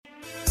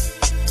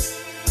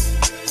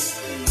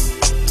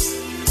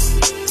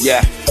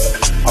Yeah.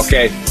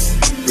 Okay.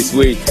 This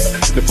week,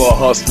 the four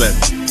horsemen.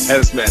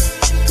 Headsmen.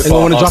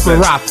 Anyone want to drop a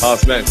rap?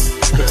 Horsemen.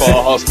 The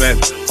four horsemen.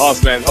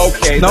 Horsemen.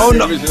 Okay. No.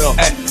 Original.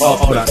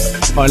 Hold on.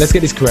 All right, let's get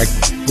this correct.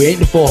 We ain't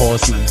the four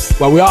horsemen.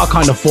 Well, we are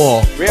kind of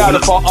four. We are the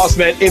four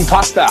horsemen in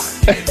pasta.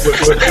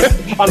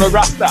 On a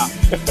rasta.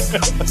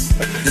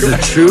 This is a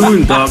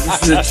tune, dog.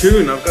 This is a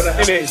tune. I've got to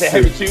have It's a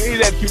heavy tune.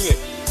 It's a heavy tune.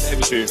 It's a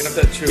heavy tune. Can I have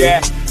that tune?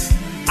 Yeah.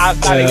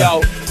 There you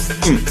go.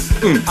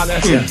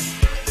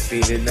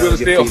 Feeling now, Good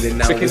you're deal. feeling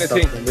now. Chicken and the stuff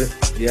thing. of it.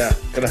 Yeah,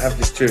 gotta have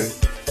this tune.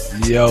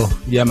 Yo,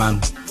 yeah,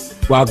 man.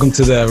 Welcome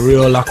to the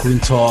Real Locker Room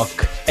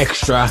Talk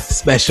Extra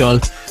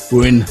Special.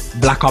 We're in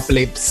Black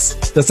Apocalypse.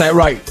 That's that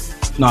right,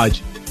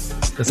 Nige?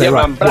 That's that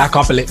right? Man, Black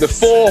Apocalypse. The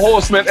four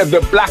horsemen of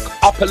the Black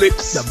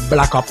Apocalypse. The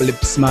Black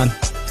Apocalypse, man.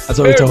 That's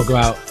what we're talking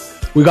about.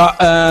 We got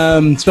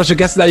special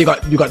guests today. You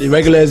got the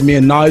regulars, me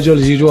and Nigel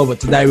as usual, but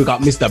today we got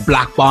Mr.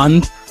 Black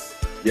Bond.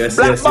 Yes,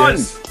 Black yes, Bond.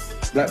 yes.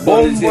 Black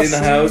Bond is in the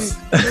house.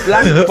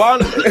 Black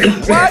Bond.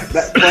 What?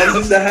 Black Bond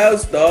in the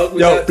house, dog. We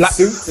Yo, got Black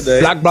suit today.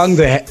 Black Bond's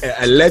a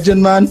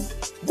legend, man.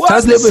 What? Tell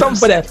us a little bit,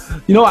 but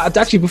you know what?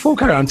 Actually, before we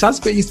carry on, tell us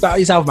a bit about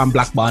yourself, man.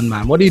 Black Bond,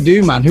 man. What do you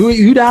do, man?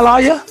 Who the hell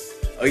are you?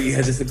 Oh yeah,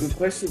 that's a good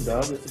question,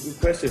 dog. That's a good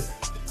question.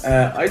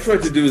 I try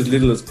to do as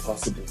little as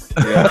possible.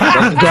 Yeah.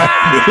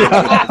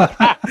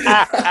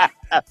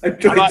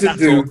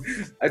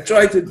 I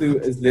try to do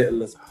as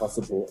little as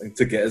possible and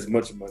to get as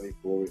much money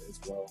for it as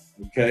well.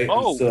 Okay.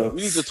 Oh, so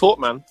we need to talk,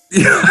 man.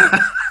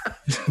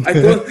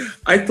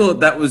 I thought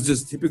that was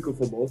just typical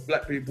for most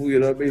black people. You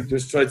know what I mean?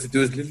 Just try to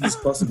do as little as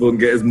possible and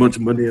get as much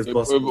money as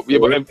possible. Yeah,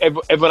 but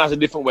everyone has a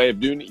different way of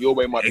doing it. Your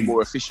way might be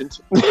more efficient.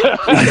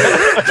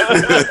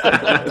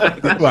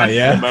 Right,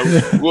 yeah.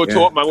 Man, we'll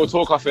talk, man. We'll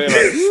talk off air,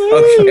 man.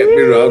 Don't get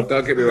me wrong.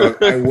 Don't get me wrong.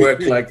 I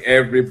work like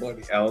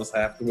everybody else.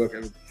 I have to work.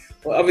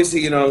 Well, obviously,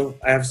 you know,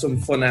 I have some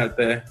fun out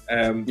there.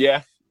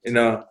 Yeah. You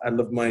know, I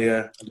love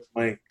my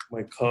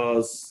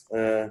cars.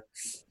 I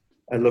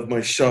love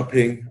my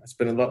shopping. I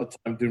spend a lot of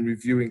time doing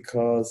reviewing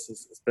cars. I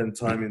spend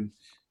time in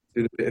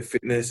doing a bit of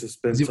fitness. I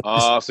spend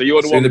time So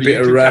you're the one doing a with bit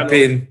the of YouTube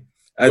rapping.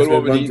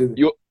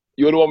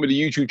 You're the one with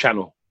the YouTube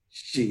channel.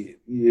 Shit,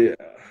 yeah.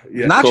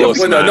 Not course,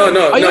 your, man.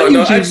 No. Are you on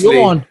YouTube? Actually,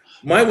 You're on.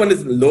 my one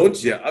isn't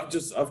launched yet. I've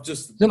just.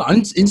 You're not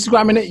on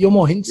Instagram, innit? You're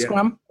more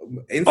Instagram.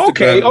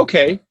 Instagram.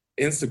 Okay.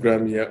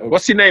 Instagram, yeah. Okay.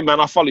 What's your name, man?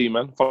 I'll follow you,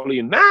 man. Follow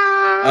you now.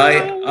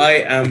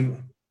 I am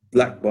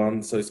Black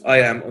Bond, so it's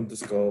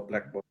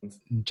 _Black Bond.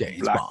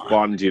 James Black Bond.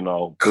 Bond, you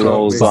know,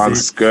 clothes on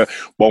skirt,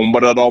 bom ba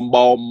da dom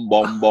bom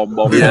bom bom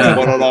bom Yeah.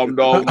 bom ba da dom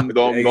dom dom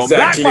dom.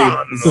 Exactly. Black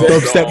Bond. It's the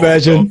dubstep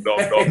version. Dom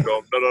dom dom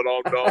dom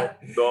dom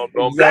dom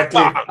dom. Exactly. Black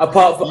Bond.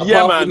 Apart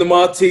man. from the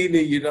martini,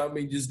 you know what I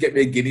mean? Just get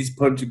me a Guinness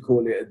punch and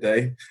call it a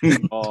day.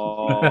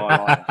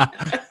 Oh,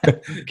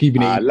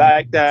 Keeping it. I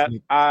like that.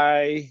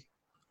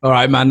 All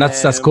right, man.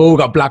 That's cool. We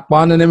got Black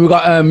Bond, and then we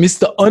got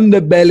Mr.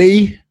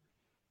 Underbelly.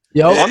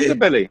 Yo,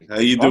 Underbelly. How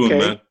you doing, Okay.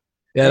 man?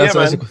 yeah, that's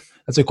Yeah, what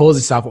that's what it calls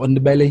itself,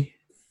 Underbelly.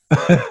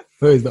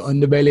 Where's the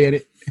Underbelly in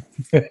it?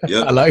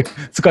 Yeah. I like.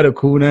 It's got a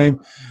cool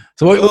name.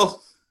 So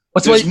Well,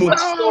 what's there's your more-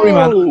 story,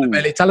 man?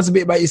 Underbelly. Tell us a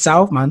bit about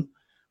yourself, man.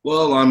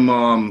 well, I'm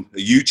a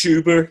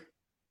YouTuber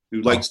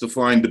who likes to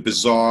find the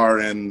bizarre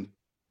and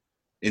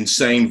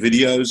insane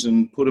videos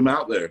and put them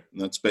out there.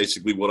 And that's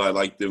basically what I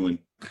like doing.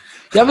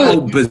 You ever- How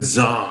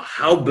bizarre.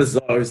 How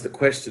bizarre is the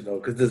question, though?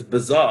 Because there's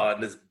bizarre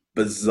and there's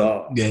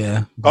bizarre.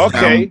 Yeah.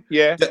 Okay,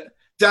 yeah.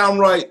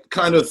 Downright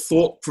kind of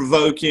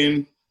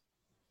thought-provoking.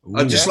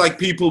 I just like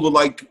people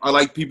to I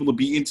like people to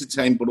be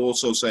entertained, but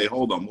also say,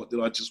 hold on, what did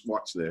I just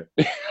watch there?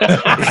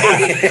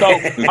 So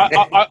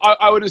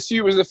I would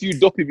assume there's a few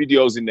duppy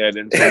videos in there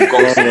then.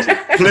 So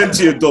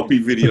Plenty of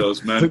doppy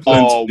videos, man.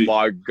 oh Plenty.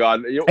 my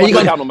god! What's you your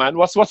got- channel, man?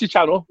 What's your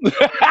channel?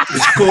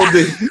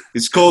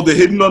 It's called the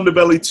Hidden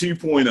Underbelly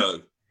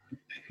 2.0.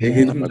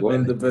 Hidden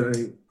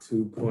Underbelly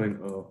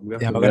 2.0. We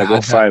have Yeah, to- I'm gonna add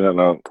that. find it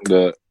out.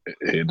 The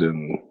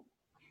hidden.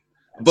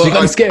 So you got But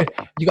any scary?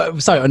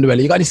 Sorry,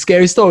 Underbelly. You got any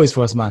scary stories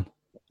for us, man?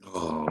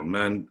 oh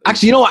man,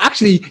 Actually, you know what?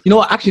 Actually,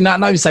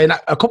 now you're saying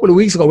that, a couple of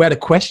weeks ago we had a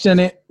question.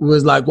 It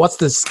was like, "What's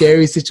the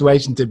scary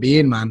situation to be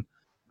in, man?"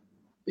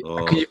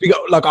 oh, Can you figure,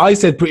 like I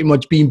said, pretty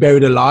much being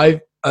buried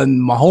alive,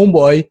 and my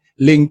homeboy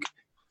Link,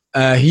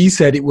 he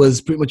said it was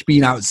pretty much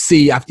being out at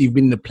sea after you've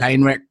been in a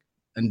plane wreck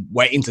and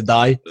waiting to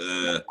die.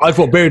 I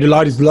thought buried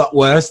alive is a lot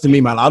worse to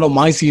me, man. I don't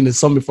mind seeing the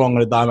sun before I'm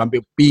gonna die, man.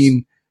 But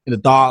being in a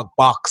dark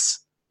box.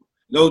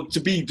 no. To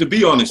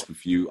be honest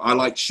with you, I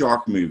like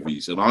shark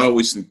movies, and I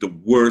always think the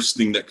worst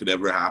thing that could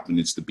ever happen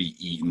is to be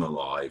eaten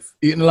alive,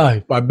 Eaten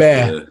alive by a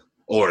bear.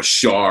 or a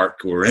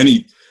shark, or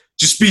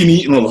just being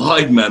eaten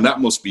alive, man.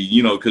 That must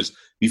be, because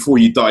before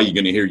you die, you're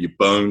gonna hear your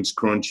bones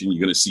crunching,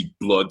 you're gonna see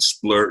blood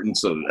splurting.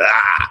 So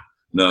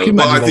no, Can you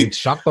but imagine I going think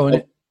shock though,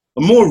 innit?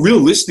 a more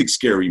realistic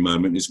scary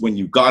moment is when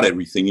you got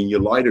everything and your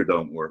lighter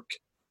don't work.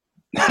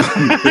 Now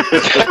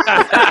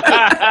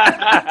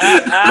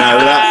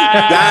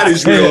that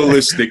is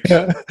realistic.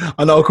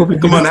 I know a couple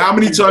of Come on, how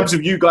many times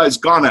have you guys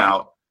gone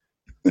out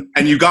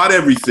and you got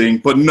everything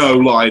but no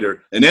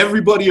lighter, and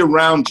everybody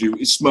around you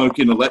is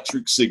smoking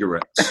electric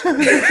cigarettes?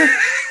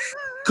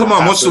 Come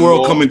on, what's the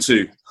world coming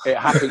to? It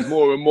happens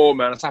more and more,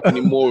 man. It's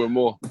happening more and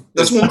more.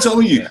 That's what I'm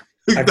telling you.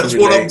 That's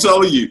what I'm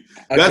telling you.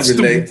 That's I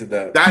can relate to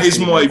that.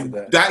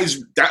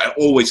 That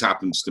always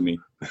happens to me.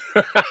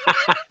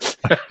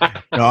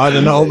 No, I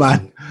don't know,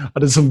 man.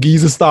 There's some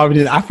geezers starving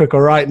in Africa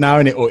right now,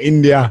 or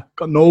India.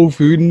 Got no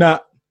food in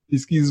that.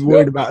 These geezers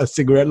worried about a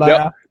cigarette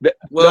lighter. They'll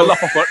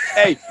lop off.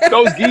 Hey,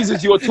 those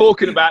geezers you're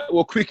talking about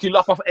will quickly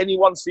lop off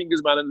anyone's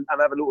fingers, man, and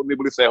have a little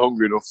nibble if they're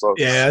hungry enough. So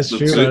yeah, that's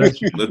true.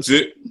 That's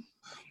it.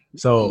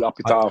 So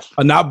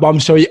on that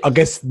bombshell, I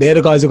guess they're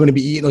the guys who are going to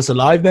be eating us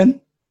alive then.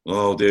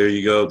 Oh, there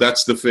you go.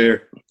 That's the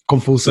fear. Come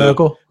full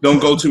circle.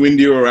 Don't go to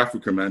India or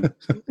Africa, man.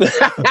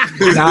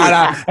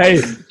 Nah.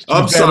 Hey,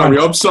 I'm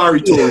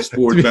sorry, tourist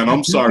board, man.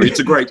 I'm sorry. It's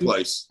a great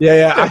place.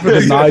 Yeah.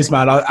 Africa's I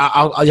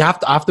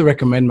have to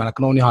recommend, man. I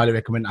can only highly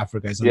recommend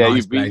Africa. It's a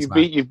nice place,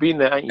 man. You've been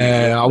there, ain't you?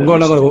 I'm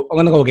gonna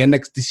go again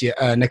next year.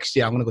 Next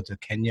year, I'm gonna go to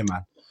Kenya,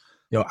 man.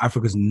 Yo,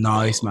 Africa's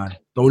nice, man.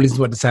 Don't listen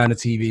to what the sound of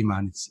TV,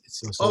 man.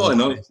 It's so I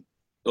know. Nice.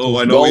 Oh,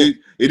 I know.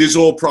 It is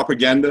all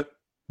propaganda.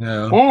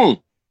 Yeah.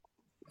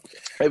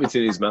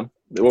 Everything is, man.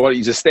 They want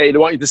you to stay. They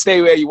want you to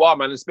stay where you are,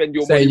 man, and spend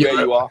your money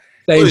where you are.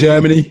 Stay in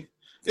Germany.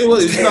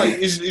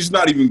 It's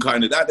not even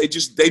kind of that. They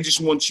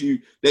just want you.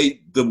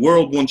 The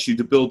world wants you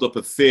to build up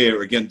a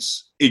fear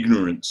against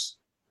ignorance.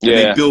 Yeah.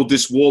 They build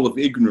this wall of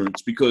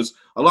ignorance because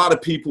a lot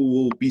of people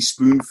will be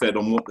spoon-fed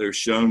on what they're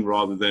shown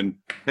rather than,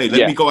 hey,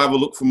 let me go have a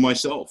look for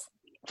myself.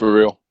 For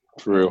real.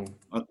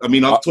 I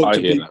mean, I've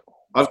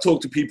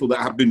talked to people that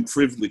have been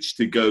privileged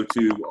to go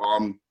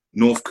to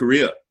North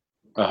Korea.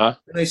 And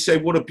they say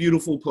what a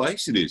beautiful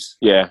place it is.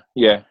 Yeah.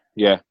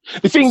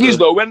 The thing is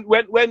though, when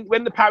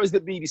the powers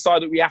that be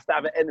decide that we have to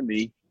have an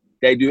enemy,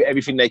 they do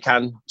everything they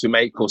can to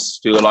make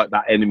us feel like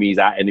that enemy is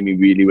our enemy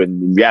really,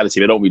 when in reality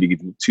they don't really give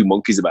two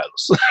monkeys about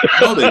us.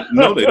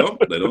 No, they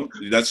don't.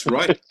 That's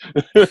right.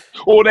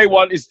 All they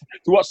want is to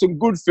watch some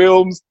good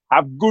films,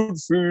 have good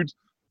food,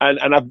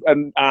 and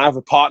have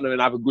a partner and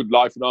have a good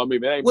life. You know what I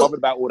mean? They ain't bothered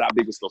about all that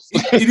bigger stuff.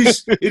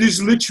 It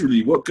is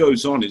literally what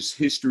goes on is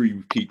history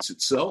repeats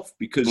itself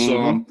because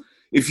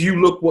if you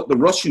look what the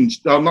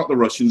Romans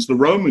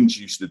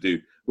used to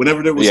do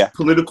whenever there was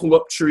political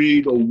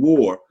uptrend or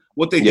war,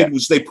 what they did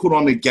was they put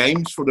on the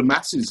games for the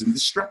masses and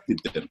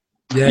distracted them.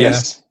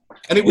 Yes.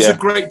 And it was a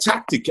great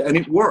tactic and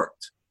it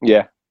worked.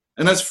 Yeah.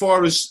 And as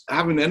far as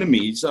having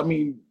enemies, I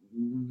mean,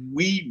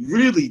 we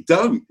really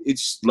don't.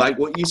 It's like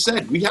what you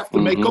said. We have to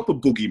make up a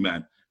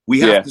boogeyman.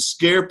 We have to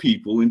scare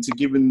people into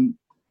giving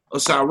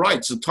us our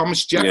rights. So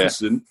Thomas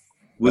Jefferson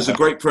was a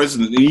great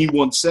president, and he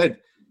once said,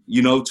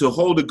 you know, to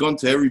hold a gun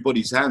to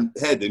everybody's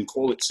head and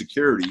call it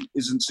security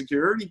isn't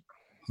security.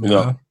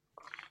 No.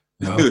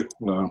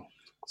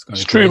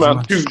 It's true,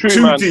 man.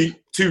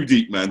 Too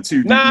deep, man.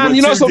 Nah,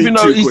 you know something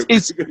though.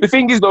 It's the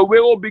thing is though,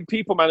 we're all big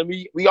people, man, and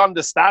we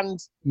understand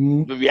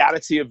the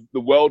reality of the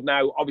world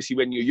now. Obviously,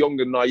 when you're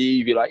young and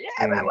naive, you're like,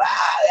 man,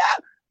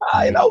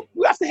 you know,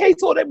 we have to hate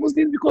all them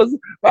Muslims because we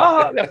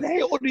have to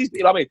hate all these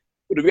people. I mean,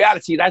 but the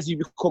reality is, as you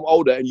become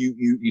older and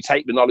you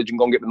take the knowledge and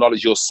go and get the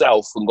knowledge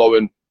yourself and go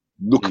and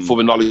look for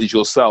the knowledge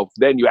yourself,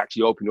 then you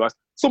actually open your eyes.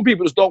 Some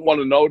people just don't want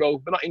to know,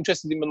 though. They're not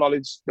interested in the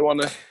knowledge. They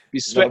want to be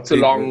swept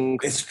along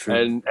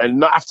and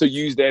not have to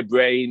use their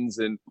brains.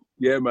 And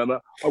yeah, man,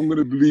 I'm going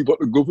to believe what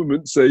the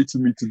government say to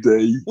me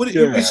today. Well,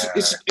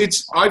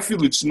 it's. I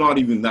feel it's not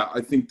even that. I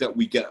think that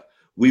we've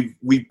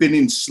been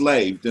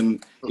enslaved,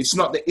 and it's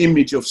not the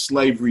image of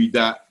slavery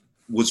that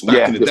was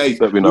back in the day.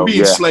 We're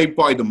being enslaved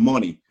by the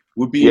money.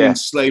 We're being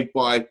enslaved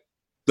by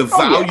the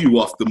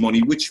value of the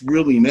money, which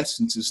really, in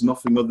essence, is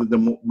nothing other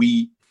than what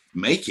we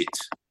make it.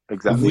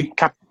 Exactly.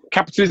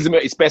 Capitalism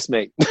at its best,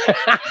 mate.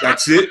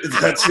 That's it.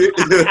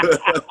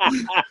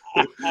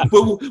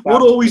 But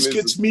what always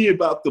gets me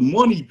about the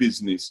money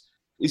business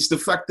is the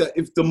fact that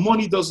if the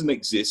money doesn't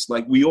exist,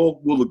 like we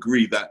all will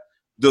agree that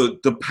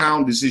the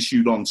pound is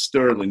issued on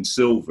sterling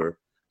silver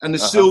and the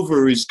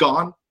silver is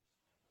gone.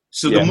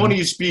 So the money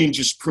is being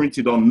just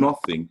printed on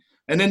nothing.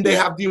 And then they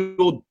have the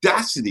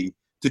audacity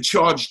to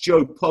charge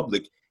Joe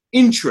Public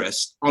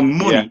interest on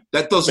money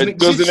that doesn't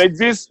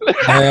exist.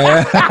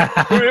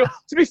 To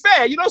be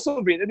fair, you know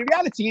something, and the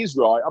reality is,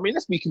 right, I mean,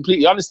 let's be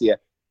completely honest here.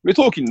 We're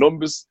talking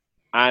numbers,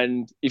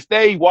 and if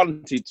they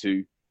wanted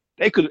to,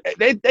 they could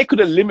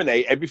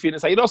eliminate everything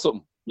and say, you know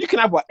something, you can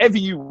have whatever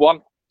you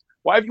want.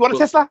 Whatever you want a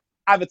Tesla,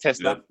 have a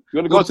Tesla. You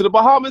want to go to the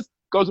Bahamas,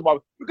 go to the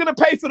Bahamas. We're going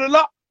to pay for the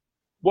lot.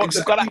 But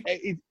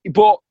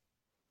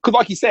because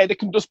like you said, they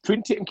can just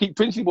print it and keep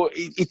printing, but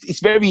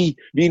it's very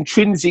the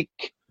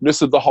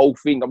intrinsicness of the whole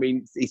thing. I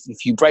mean,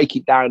 if you break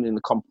it down in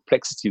the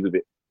complexities of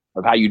it,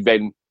 of how you'd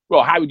then,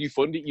 well, how would you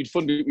fund it? You'd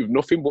fund it with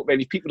nothing, but then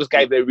if people just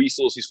gave their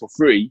resources for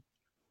free,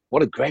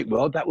 what a great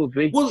world that would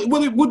be. Well,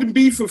 it wouldn't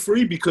be for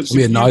free because... It'd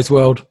be a nice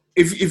world.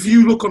 If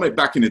you look on it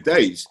back in the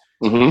days,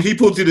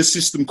 people did a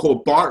system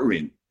called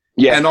bartering.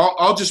 Yeah. And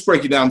I'll just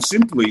break it down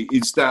simply.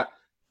 It's that,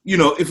 you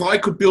know, if I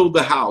could build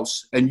a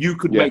house and you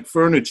could make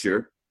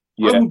furniture,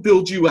 I would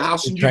build you a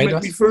house and you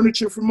make me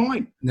furniture for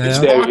mine. It's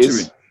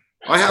bartering.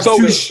 I have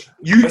two sheep,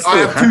 you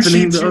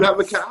have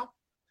a cow.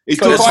 It's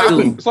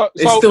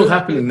still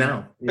happening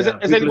now.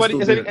 Has anybody?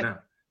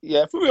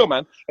 Yeah, for real,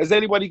 man. Has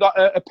anybody got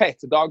a pet,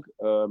 a dog,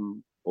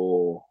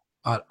 or?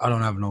 I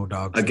don't have no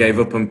dogs. I gave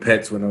up on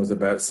pets when I was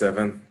about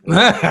 7.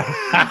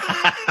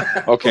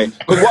 Okay.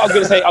 Because what I was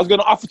going to say, I was going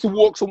to offer to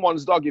walk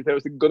someone's dog if they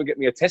was going to get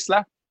me a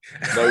Tesla.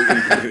 No,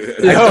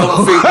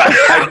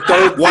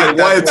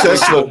 why a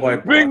Tesla?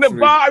 Bring the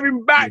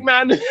battering back,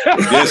 man.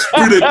 Yes,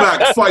 bring it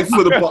back. Fight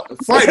for the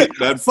fight it,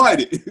 man. Fight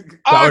it.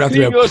 That would have to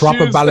be a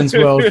proper balanced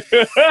world.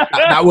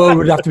 That world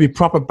would have to be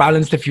proper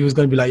balanced if you was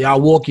going to be like, yeah,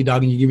 I'll walk you,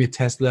 dog, and you give me a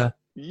Tesla.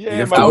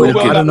 Yeah, man.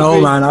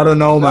 I don't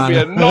know, man.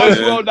 That'd be a nice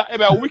world. That'd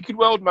be a wicked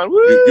world, man.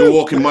 You're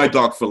walking my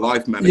dog for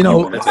life, man. You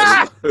know,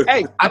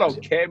 hey, I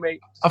don't care,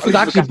 mate. I think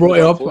I actually brought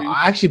it up.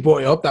 I actually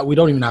brought it up that we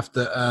don't even have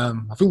to.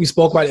 I think we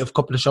spoke about it a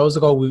couple of shows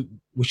ago. We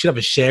should have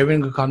a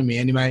sharing economy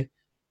anyway,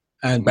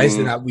 and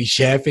basically that we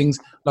share things.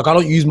 Like I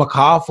use my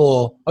car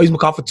for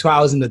 2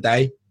 hours in the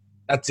day.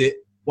 That's it.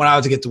 1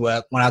 hour to get to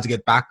work, 1 hour to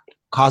get back.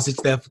 Car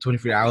sits there for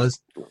 23 hours.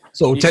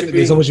 So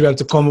technically, someone should be able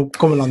to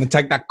come along and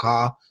take that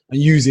car and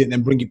use it and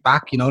then bring it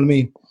back. You know what I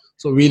mean?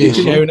 So really, a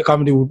sharing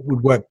economy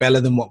would work better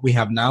than what we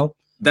have now.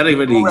 That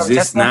already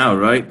exists now,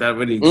 right? That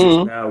already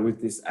exists now with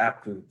this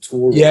app and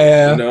Turo.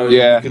 Yeah. You know,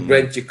 you can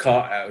rent your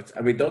car out.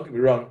 I mean, don't get me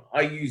wrong.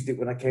 I used it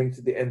when I came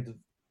to the end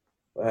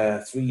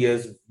of 3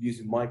 years of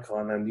using my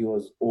car, and I knew I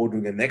was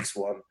ordering the next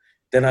one.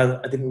 Then I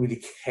didn't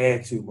really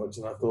care too much,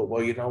 and I thought,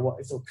 well, you know what?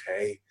 It's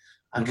okay.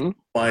 I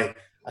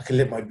can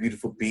let my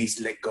beautiful beast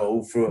let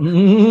go for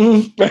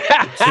 2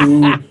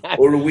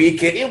 or a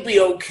weekend. It'll be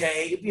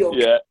okay.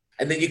 Yeah.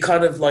 And then you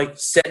kind of like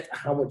set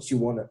how much you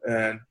want to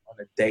earn on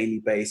a daily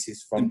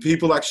basis. And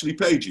people actually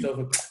paid you.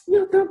 So,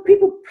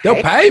 people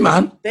they'll pay,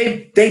 man.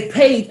 They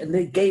paid and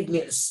they gave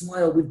me a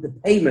smile with the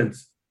payment.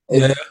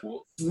 Yeah.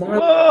 What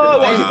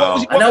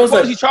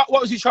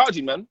was he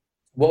charging, man?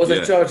 What was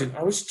I charging?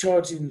 I was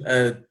charging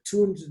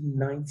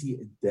 $290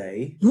 a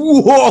day.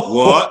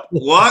 What?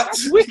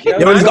 Wicked.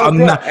 Yeah, he's got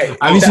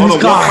have you seen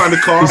his car?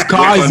 His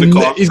car is.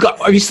 He's got.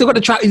 Have you still got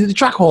the track? Is it the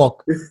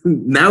Trackhawk?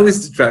 Now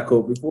it's the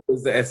Trackhawk. Before it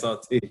was the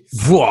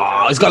SRT.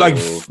 Wow, it's got like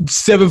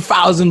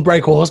 7,000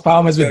 brake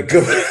horsepower. What?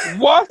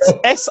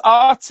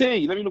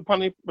 SRT? Let me look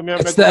on it.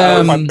 It's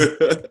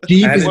the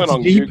Jeep.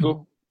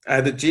 I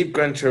had the Jeep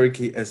Grand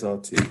Cherokee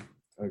SRT. Okay.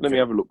 Let me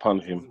have a look on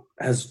him.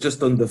 Has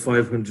just under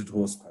 500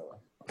 horsepower.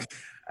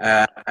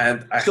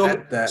 And I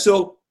had that.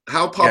 So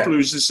how popular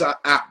is this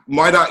app?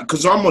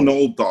 Because I'm an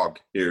old dog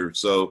here,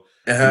 so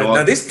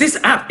now this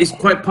app is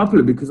quite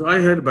popular because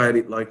I heard about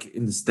it like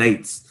in the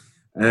States,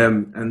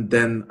 and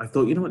then I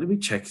thought, you know what? Let me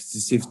check to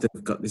see if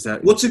they've got this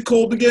out. What's it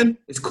called again?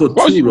 It's called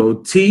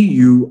Turo.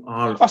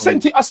 TURO.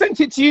 I sent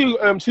it to you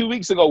 2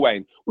 weeks ago,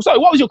 Wayne. Well, sorry,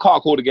 what was your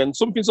car called again?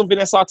 Something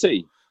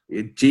SRT.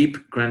 Jeep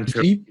Grand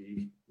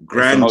Cherokee.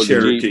 Grand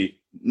Cherokee,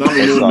 not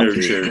an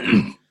ordinary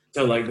Cherokee.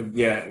 So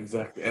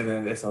exactly, and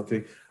then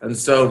SRT, and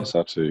so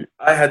SRT.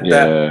 I had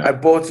that. I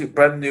bought it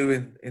brand new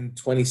in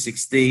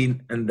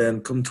 2016, and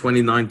then come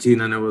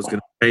 2019, and I was going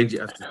to change it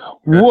after.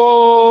 Whoa!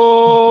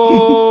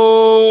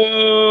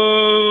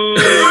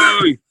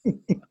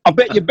 I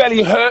bet your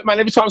belly hurt, man.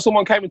 Every time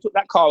someone came and took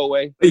that car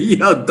away.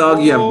 Yo,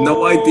 dog, you have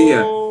no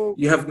idea.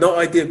 You have no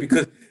idea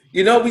because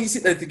when you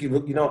sit there thinking,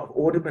 look, I've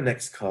ordered my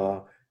next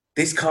car.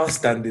 This car's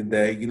standing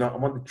there.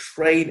 I'm on the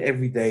train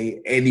every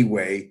day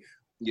anyway.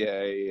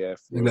 Yeah.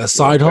 You got a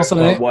side hustle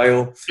in it?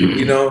 While,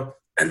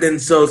 and then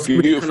so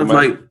somebody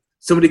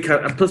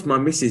and plus my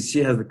missus,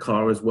 she has a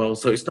car as well.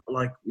 So it's not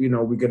like,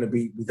 we're going to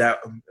be without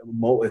a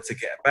motor to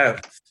get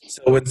about.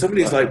 So when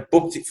somebody's like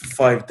booked it for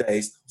 5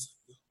 days, I was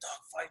like, dog,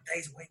 5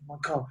 days away from my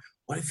car.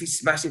 What if he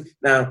smashes it?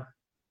 Now,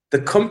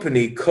 the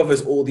company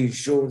covers all the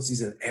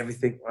insurances and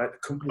everything, right? The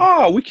company.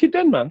 Oh, wicked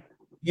then, man.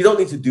 You don't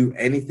need to do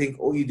anything.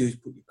 All you do is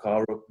put your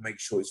car up, make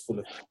sure it's full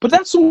of. But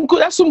that's some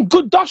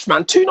good dosh,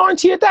 man.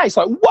 $290 a day. It's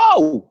like,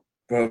 whoa,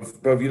 bro.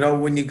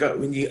 When you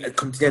come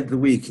to the end of the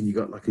week and you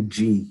got like a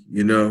G,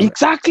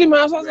 exactly,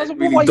 man.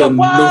 You've done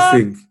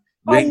nothing.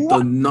 You ain't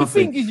done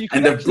nothing,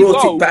 and they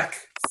brought it back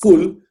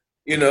full.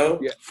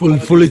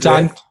 Fully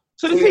tanked.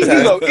 So the thing is,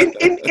 though,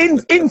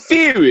 in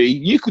theory,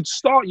 you could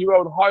start your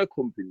own hire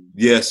company.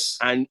 Yes.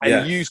 And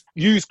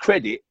use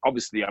credit,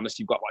 obviously, unless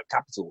you've got like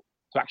capital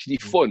to actually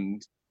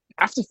fund.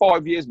 After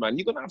 5 years, man,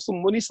 you're gonna have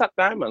some money sat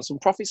down, man. Some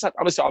profit sat.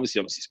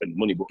 Obviously, spend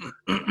money, but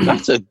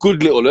that's a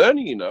good little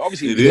earning,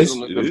 Obviously, it depends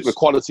on the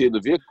quality of the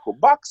vehicle.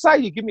 But say,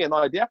 you give me an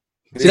idea.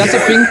 See, that's the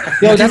thing.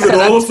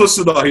 All of us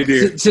an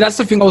idea. See, that's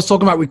the thing I was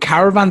talking about with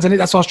caravans, and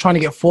that's why I was trying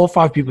to get 4 or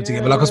 5 people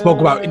together. Like I spoke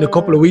about in a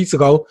couple of weeks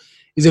ago,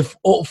 is if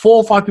 4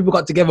 or 5 people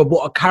got together,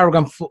 bought a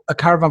caravan for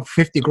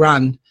 50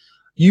 grand,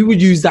 you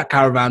would use that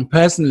caravan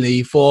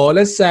personally for,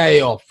 let's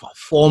say,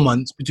 4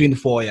 months between the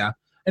 4, yeah.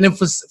 And then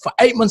for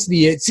 8 months of the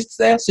year, it sits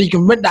there, so you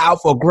can rent that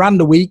out for $1,000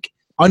 a week.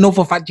 I know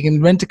for a fact you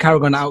can rent a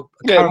caravan out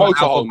for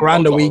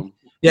 $1,000 a week.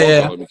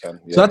 Yeah.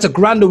 So that's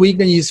 $1,000 a week.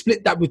 Then you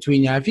split that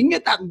between you. If you can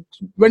get that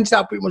rented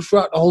out pretty much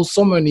throughout the whole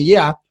summer and the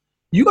year,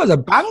 you guys are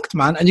banked,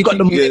 man. And you got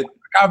the money for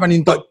the caravan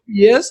in 2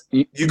 years.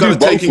 You got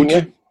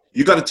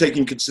to take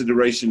in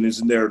consideration,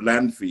 isn't there a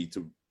land fee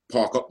to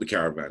park up the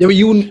caravan. Yeah,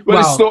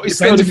 but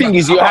the thing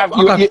is,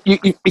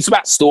 it's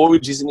about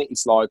storage, isn't it?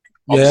 It's like,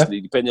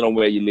 obviously, depending on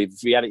where you live.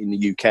 If we had it in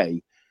the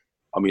UK,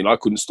 I mean, I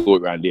couldn't store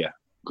it around here.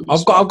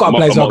 I've got a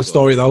place I can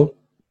store it, though.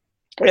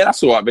 Yeah,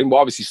 that's all right, Ben. Well,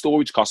 obviously,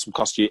 storage costs will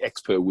cost you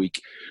X per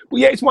week. But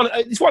yeah, it's one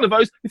of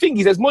those. The thing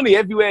is, there's money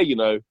everywhere, you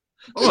know.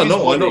 Oh,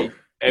 I know.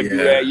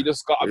 Everywhere, you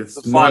just got to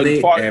find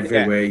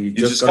everywhere. Yeah. You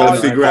just got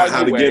to figure out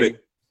how to get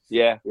it.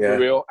 Yeah, for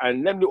real.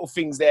 And them little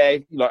things there,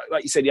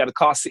 like you said, you had a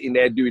car sitting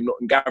there doing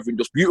nothing, gathering,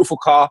 just beautiful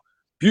car.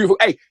 Beautiful.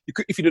 Hey,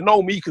 if you'd have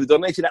known me, you could have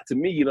donated that to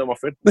me, you know, my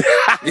friend. But,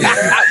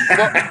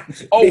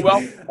 oh,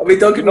 well. I mean,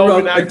 don't get me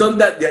wrong. I've done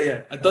that.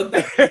 Yeah. I've done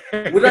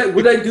that.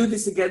 Would I do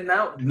this again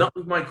now? Not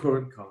with my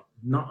current car.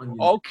 Not on you.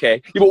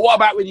 Okay. Yeah, but what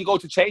about when you go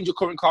to change your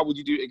current car? Would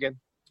you do it again?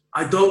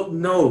 I don't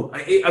know.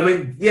 I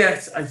mean,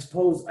 yes, I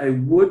suppose I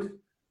would.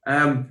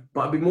 But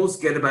I'd be more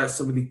scared about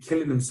somebody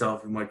killing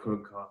himself in my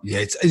current car. Yeah,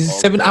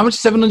 it's how much?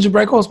 700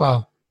 brake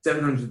horsepower?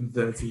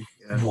 730.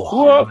 Yeah.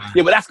 Whoa.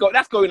 Yeah, but that's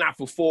going out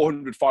for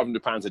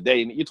 £400-500 a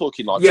day, and you're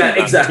talking like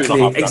exactly.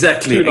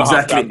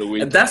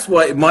 And that's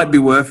why it might be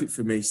worth it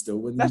for me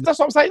still. That's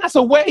what I'm saying. That's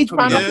a wage,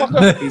 man. Yeah.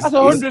 That's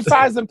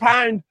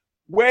 £100,000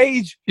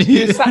 wage.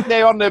 You sat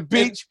there on the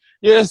beach,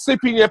 you're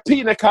sipping your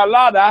pina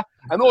colada,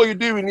 and all you're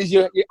doing is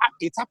you're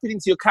tapping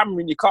into your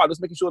camera in your car,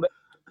 just making sure that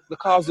the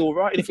car's all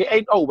right. And if it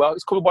ain't, oh well,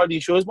 it's covered by the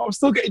insurance, but I'm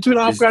still getting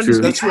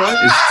 £2,500. That's right.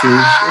 It's true.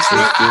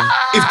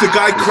 If the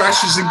guy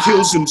crashes and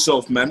kills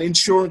himself, man,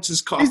 insurance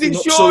is costing.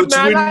 He's insured,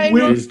 so man.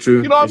 It's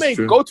true. You know what I mean?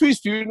 True. Go to his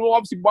funeral,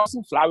 obviously buy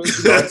some flowers.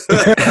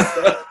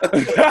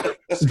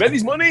 Spend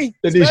his money.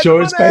 The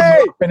insurance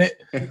pays for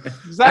it.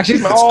 Exactly.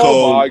 Actually,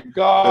 my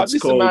God.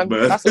 Listen, man.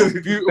 That's a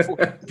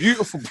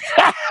beautiful.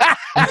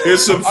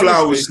 Here's some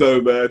flowers,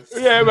 though, man.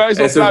 Yeah, man.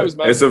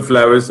 Here's some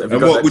flowers.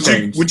 And what would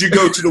you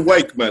go to the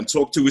wake, man?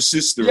 Talk to his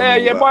sister.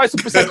 Yeah, buy some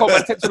Prosecco,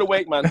 man. Take to the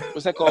wake, man.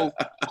 Prosecco,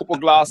 a couple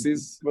of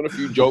glasses, run a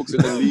few jokes,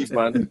 and then leave,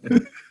 man.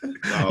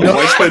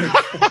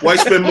 Why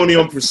spend money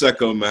on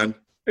Prosecco, man?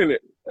 Isn't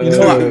it?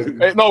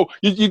 No,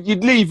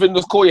 you'd leave and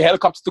just call your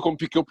helicopter to come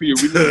pick you up here,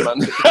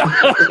 man.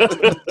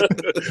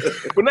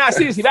 But now,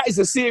 seriously, that is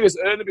a serious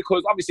earner,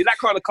 because obviously that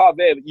kind of car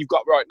there that you've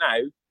got right now,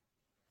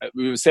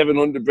 with a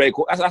 700 brake,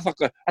 that's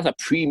a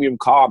premium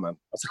car, man.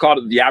 That's a car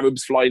that the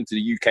Arabs fly into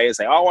the UK and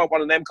say, "Oh, I want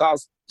one of them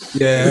cars."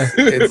 Yeah.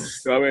 You know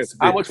what I mean?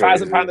 How much?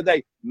 £1,000 a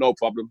day? No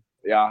problem.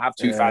 Yeah, I'll have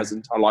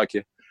 2,000. I like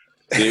you.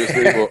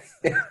 Seriously,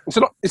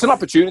 but it's an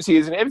opportunity,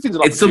 isn't it? Everything's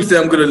an opportunity. It's something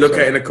I'm going to look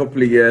at in a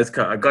couple of years.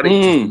 I got it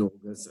in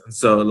August.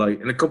 So,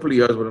 like, in a couple of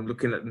years, when I'm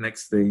looking at the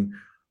next thing,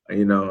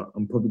 you know,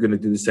 I'm probably going to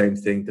do the same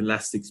thing the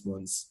last 6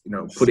 months. You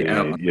know, put it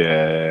out.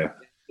 Yeah.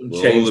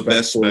 Change the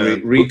best,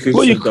 man. Recoup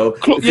some dough.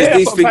 Because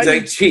these things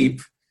ain't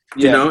cheap.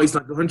 You know, it's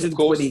like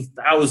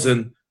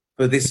 120,000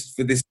 for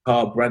this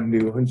car, brand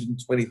new.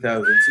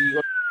 120,000. So you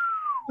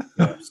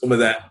got some of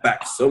that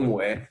back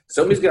somewhere.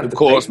 Somebody's going to have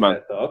to pay for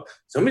that, dog.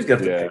 Somebody's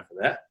going to have to pay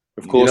for that.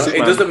 Of course,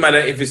 it doesn't matter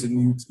if it's a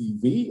new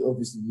TV or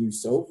if it's a new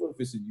sofa, if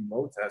it's a new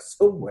motor.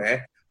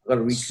 Somewhere I've got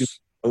to recoup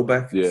go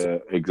back. Yeah,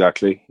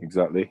 exactly.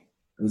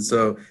 And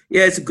so,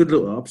 yeah, it's a good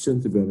little option,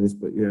 to be honest.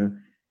 But yeah,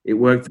 it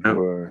worked out.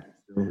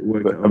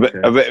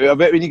 I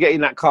bet when you get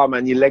in that car,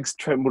 man, your legs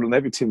tremble and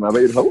everything, man. I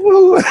bet you're like,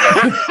 woo.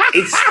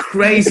 It's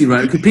crazy,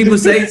 right? Because people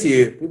say to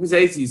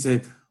you,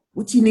 say,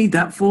 what do you need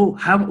that for?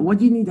 What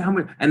do you need? How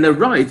much? And they're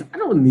right. I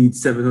don't need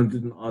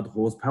 700 and odd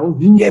horsepower.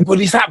 Yeah,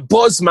 but it's that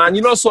buzz, man.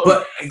 You know, sort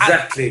of.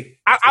 Exactly.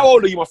 How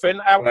old are you, my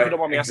friend?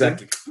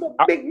 Exactly. I'm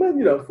a big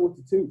man,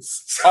 42.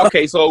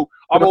 Okay, so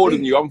I'm older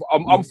than you.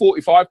 I'm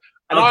 45,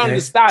 and I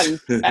understand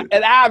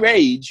at our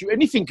age.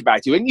 When you think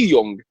about it, when you're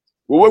young,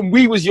 when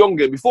we was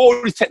younger, before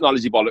all this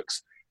technology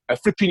bollocks, a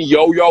flipping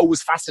yo-yo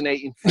was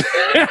fascinating.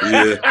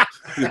 Yeah.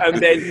 And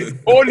then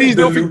all these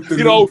nothing,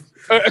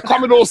 a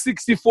Commodore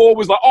 64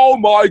 was like, oh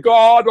my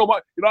God, you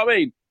know what I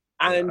mean?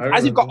 And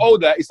as you've got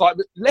older, it's like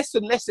less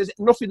and less. There's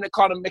nothing that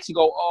kind of makes you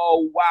go,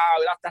 oh wow,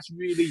 that's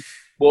really.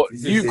 But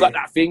you've got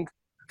that thing.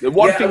 The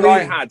one thing I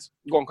had.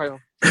 Go on, Kyle.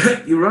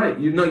 You're right.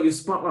 You're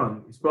spot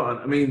on.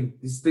 I mean,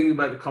 this thing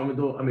about the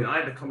Commodore. I mean, I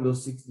had the Commodore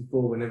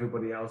 64 when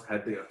everybody else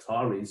had the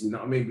Ataris. You know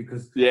what I mean?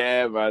 Because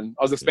man,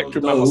 I was a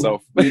Spectrum man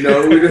myself.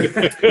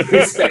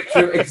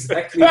 Spectrum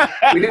exactly.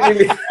 We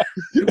didn't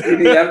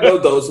really have no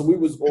those, so we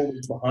was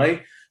always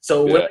behind.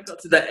 So when I got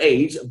to that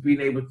age of being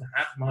able to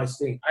have my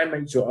thing, I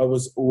made sure I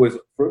was always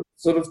up front,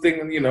 sort of thing,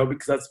 and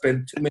because I'd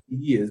spent too many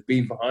years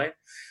being behind.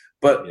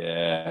 But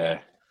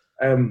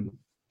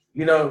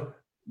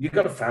you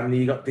got a family,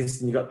 you got this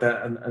and you got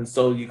that, and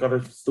so you got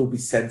to still be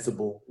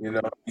sensible,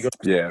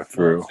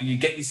 for real. So you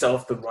get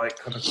yourself the right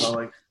kind of car.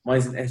 Like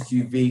mine's an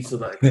SUV, so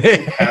that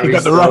you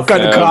got the right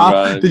kind of car.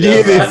 Man. Did you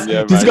hear this?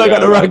 This guy got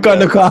the right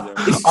kind of car.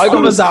 I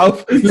got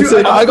myself.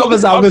 Listen, I got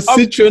myself a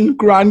Citroen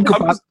Grand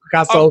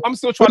Castle. I'm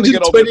still trying to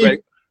get over the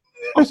break.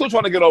 I'm still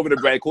trying to get over the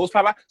brake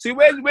horsepower. So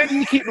where do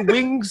you keep the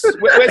wings?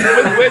 Where do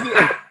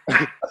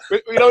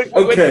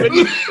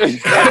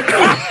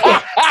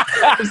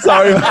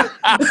sorry, man.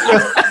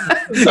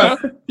 So,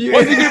 what do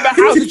you do about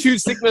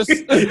altitude sickness?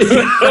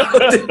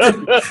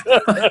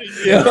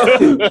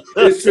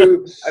 It's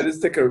true. I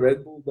just take a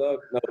Red Bull, dog.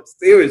 No,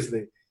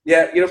 seriously.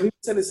 Yeah, people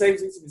say the same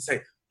things to me.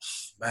 Say,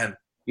 man,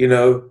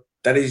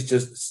 that is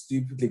just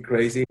stupidly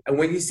crazy. And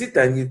when you sit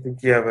down, you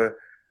think you have a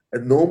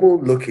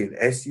normal-looking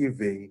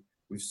SUV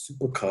with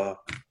supercar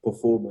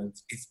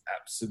performance. It's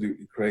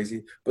absolutely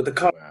crazy. But the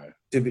car,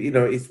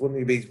 it's one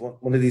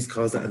of these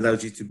cars that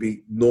allows you to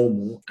be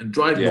normal and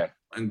drive normal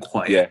and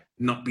quiet,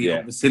 not be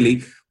over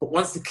silly. But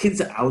once the kids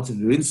are out and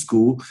they're in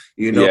school,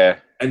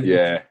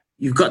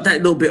 you've got that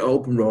little bit of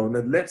open road.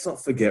 And let's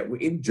not forget,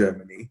 we're in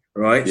Germany,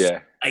 right?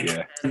 Yeah. I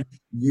can't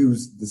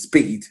use the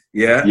speed,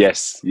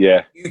 Yes,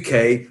 yeah.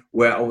 UK,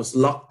 where I was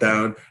locked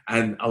down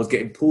and I was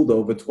getting pulled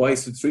over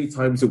twice or 3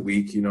 times a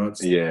week,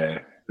 Nice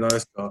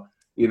car.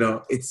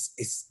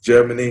 It's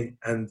Germany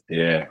and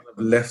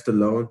left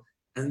alone.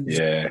 And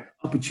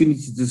opportunity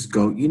to just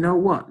go, you know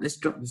what? Let's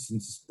drop this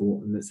into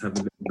sport and let's have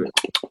a little bit,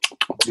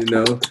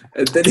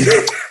 And then,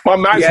 my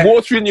mouth's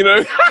watering,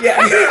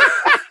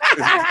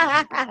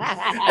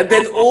 And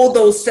then all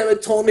those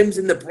serotonins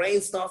in the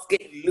brain start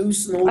getting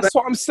loose and all that. That's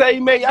what I'm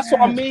saying, mate. That's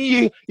what I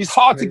mean. It's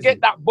hard to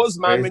get that buzz,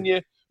 man, when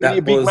you're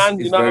a big man.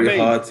 You know what I mean? It's very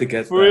hard to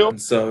get for real.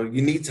 And so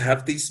you need to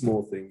have these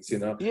small things,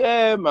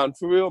 Yeah, man,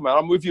 for real, man.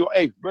 I'm with you.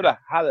 Hey, brother,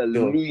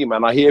 hallelujah,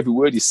 man. I hear every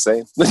word you're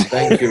saying.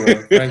 Thank you,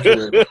 man. Thank you,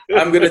 man.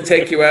 I'm going to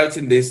take you out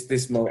in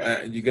this moment,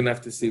 and you're going to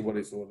have to see what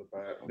it's all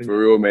about. For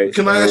real, mate.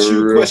 Can I ask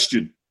you a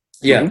question?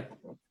 Yeah.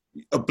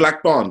 A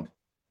Black Bond.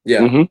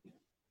 Yeah.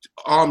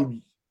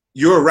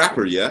 You're a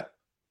rapper, yeah?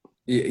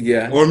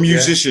 Yeah. Or a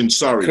musician,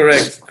 sorry.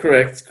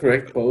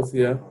 Correct. Both,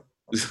 yeah.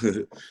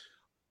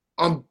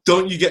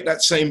 Don't you get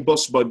that same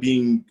buzz by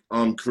being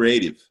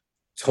creative?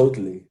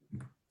 Totally.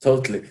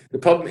 The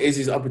problem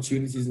is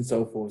opportunities and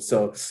so forth.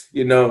 So,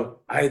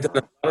 I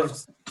done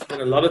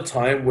a lot of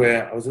time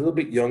where I was a little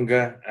bit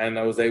younger and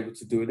I was able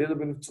to do a little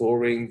bit of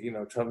touring,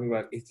 traveling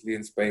around Italy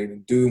and Spain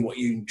and doing what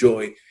you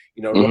enjoy,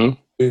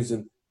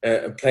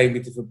 and playing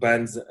with different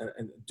bands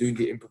and doing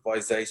the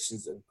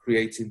improvisations and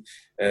creating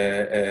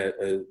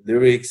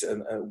lyrics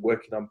and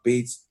working on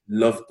beats.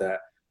 Loved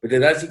that. But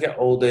then as you get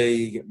older,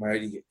 you get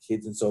married, you get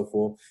kids and so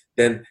forth,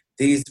 then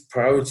these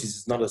priorities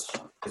is not as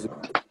high as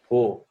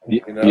before.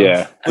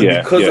 Yeah.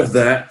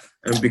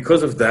 And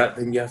because of that,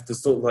 then you have to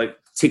sort of like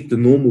tick the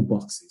normal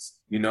boxes,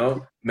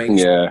 make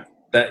sure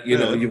that,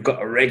 you've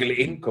got a regular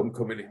income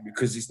coming in,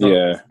 because it's not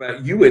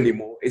about you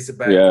anymore. It's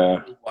about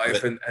your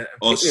wife and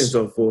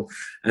so forth.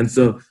 And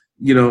so,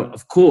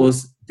 of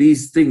course,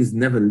 these things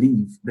never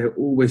leave. They're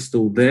always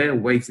still there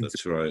waiting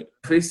to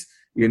office,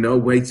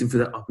 waiting for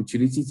that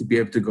opportunity to be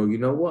able to go, you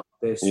know what?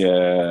 I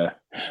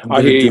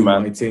hear you,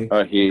 man.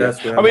 I hear you.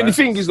 The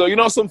thing is,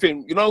 though,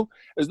 something,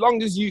 as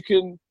long as you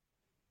can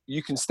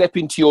step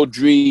into your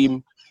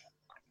dream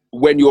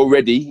when you're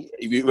ready,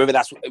 whether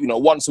that's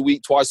once a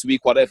week, twice a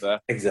week, whatever,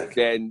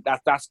 then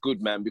that's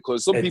good, man.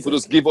 Because some people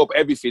just give up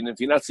everything and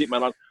think, that's it,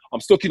 man. I'm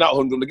stuck in that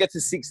 100. When they get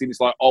to 60,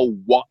 it's like, oh,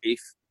 what if?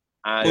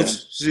 And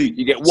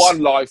you get one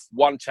life,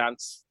 one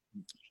chance.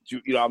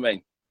 You know what I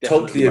mean?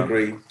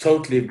 Definitely,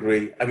 totally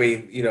agree. I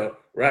mean,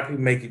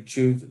 rapping, making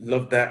tunes,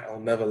 love that. I'll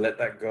never let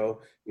that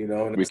go.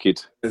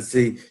 Wicked. And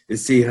see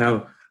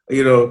how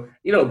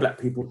black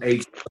people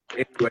age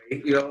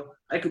anyway.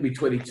 I could be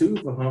 22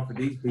 for half of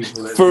these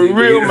people. For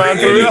real, man.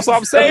 For real. That's what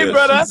I'm saying,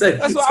 brother.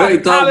 That's what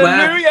I'm saying.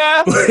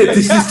 Hallelujah.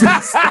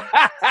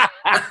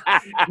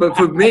 But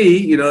for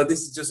me,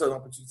 this is just an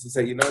opportunity to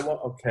say, you know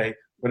what? Okay,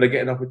 when I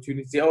get an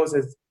opportunity, I always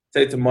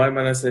say to my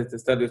man, I say to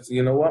Stadio,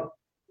 you know what?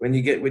 When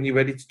you're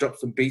ready to drop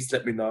some beats,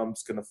 let me know. I'm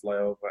just gonna fly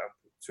over and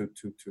put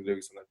two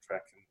lyrics on that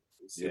track.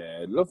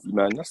 Yeah, lovely,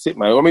 man. That's it,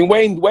 man. I mean,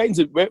 Wayne's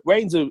a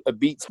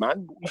beats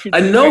man.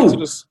 I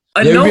know.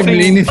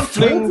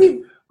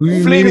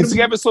 Fling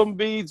together some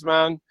beats,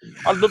 man.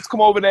 I'd love to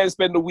come over there and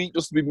spend a week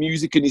just with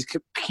music and his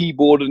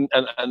keyboard and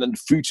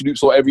Fruity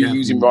Loops or whatever you're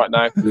using right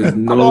now.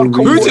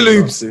 Fruity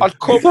Loops. I'd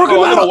come. I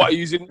don't know what I'm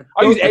using.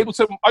 I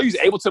use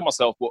Ableton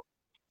myself, but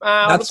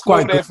that's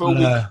quite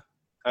good.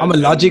 I'm a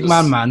Logic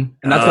man,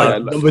 and that's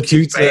like number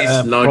 2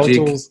 to Logic.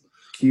 Pro Tools.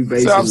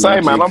 Cubase. So I'm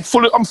saying, man, I'm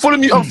full of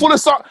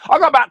songs. I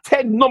got about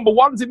 10 number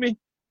ones in me.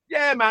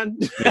 Yeah, man.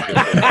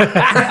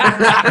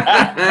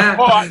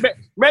 All right,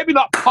 maybe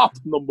not pop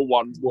number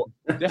ones, but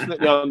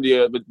definitely on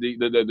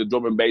the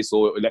drum and bass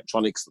or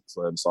electronics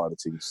side of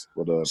things.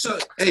 But, so,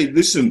 hey,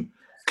 listen,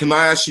 can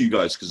I ask you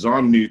guys, because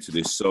I'm new to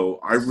this, so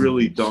I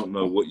really don't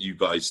know what you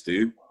guys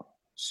do.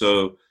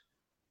 So,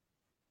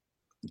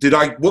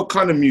 what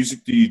kind of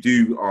music do you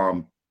do?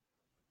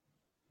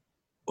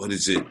 What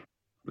is it?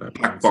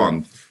 Black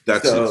Bond.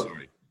 That's it.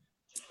 Sorry.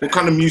 What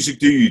kind of music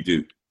do you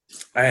do?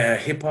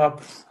 Hip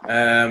hop,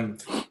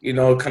 kind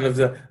of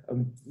the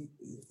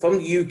from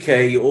the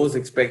UK, you're always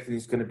expecting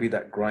it's going to be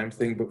that grime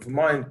thing, but for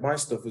my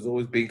stuff has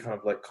always been kind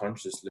of like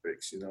conscious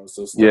lyrics,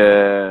 So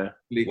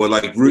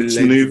like Roots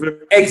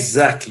Maneuver.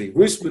 Exactly,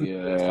 Roots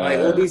Maneuver. Like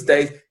all these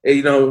days,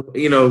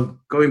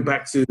 going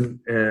back to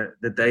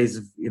the days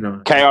of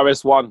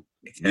KRS-One.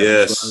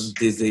 Yes,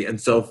 Disney and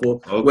so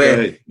forth, okay.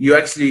 where you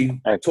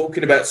actually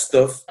talking about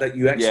stuff that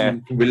you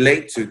actually can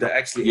relate to, that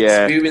actually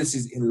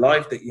experiences in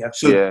life that you have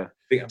to.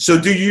 So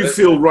do you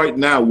feel right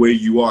now where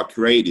you are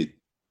created?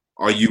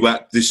 Are you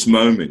at this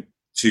moment,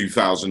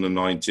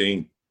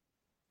 2019?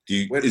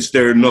 Is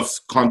there enough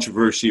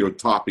controversy or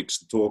topics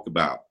to talk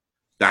about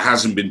that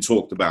hasn't been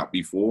talked about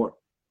before?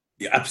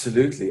 Yeah,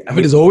 absolutely. I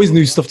mean, there's always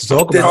new stuff to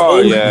talk about. Oh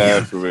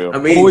yeah, for real. I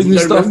mean, always new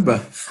stuff. Remember,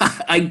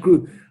 I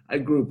grew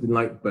up in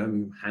like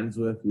Birmingham,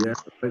 Handsworth. Yeah,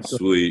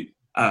 sweet.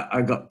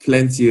 I got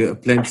plenty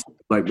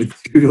like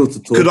material to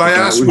talk. Could I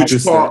ask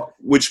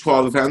which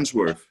part of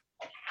Handsworth?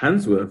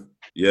 Handsworth.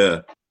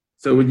 Yeah.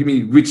 So what do you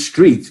mean, which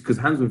street? Because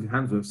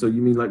Handsworth. So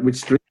you mean like which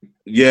street?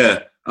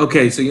 Yeah.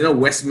 Okay, so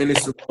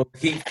Westminster Road,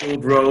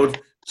 Heathfield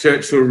Road,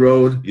 Churchill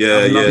Road.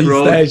 Yeah,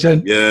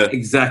 Station. Yeah.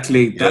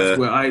 Exactly. That's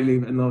where I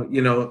live. And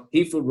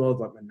Heathfield Road,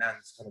 like my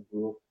nan's kind of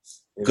grew up.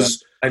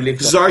 Because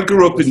I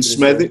grew up in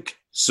Smethwick,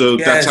 so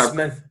that's how.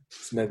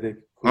 Smethwick.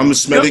 I'm a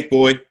Smethwick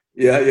boy.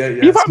 Yeah.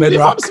 You're from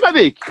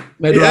Smethwick?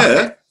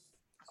 Yeah.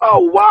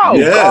 Oh wow!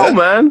 Yeah. Oh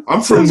man.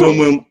 I'm from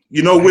Windmill.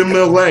 You know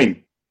Windmill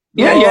Lane.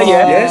 Yeah.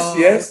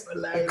 Yes.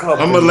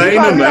 I'm a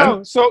laner,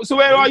 man. So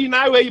where are you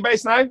now? Where are you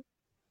based now?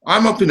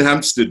 I'm up in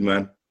Hampstead,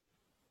 man.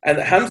 And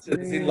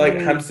Hampstead, is it like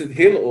Hampstead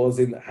Hill or is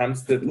it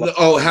Hampstead?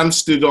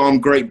 Hampstead on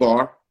Great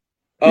Bar.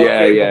 Oh,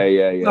 yeah.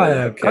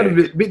 Okay. Kind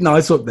of a bit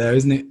nice up there,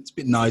 isn't it? It's a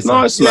bit nice.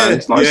 Nice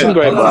and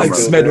Great Bar. Like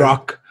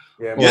Smedrock.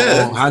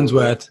 Yeah. Or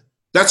Handsworth.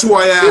 That's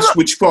why I asked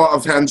which part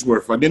of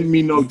Handsworth. I didn't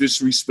mean no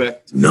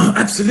disrespect. No,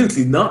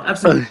 absolutely not.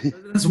 Absolutely.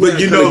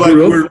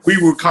 But we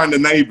were kind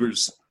of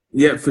neighbors.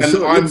 Yeah, for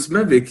sure. I'm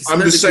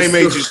the same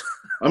age as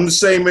I'm the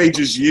same age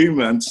as you,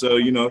 man. So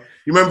you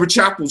remember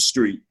Chapel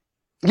Street?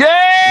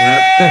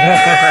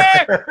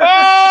 Yeah.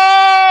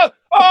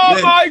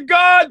 My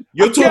God!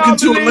 You're talking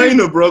to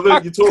Elena,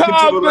 brother. You're talking to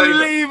Elena. I can't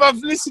believe I'm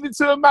listening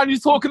to a man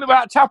who's talking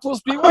about Chapel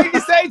Street. What are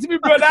you saying to me,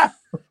 brother?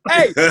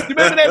 Hey, you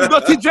remember them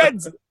Dirty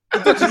Dreads? The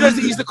Dirty Dreads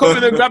that used to come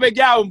in and grab a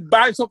gal and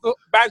bounce off the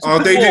wall.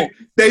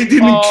 They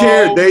didn't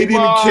care. They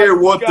didn't care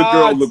what the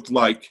girl looked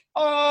like.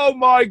 Oh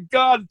my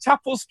God,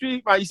 Chapel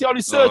Street, man! You see,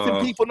 only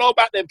certain people know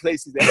about them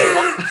places.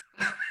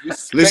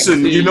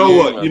 Listen, you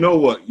know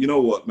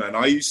what, man?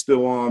 I used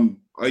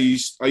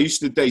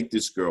to date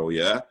this girl,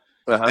 yeah,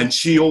 and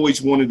she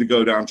always wanted to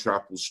go down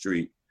Chapel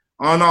Street,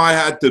 and I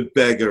had to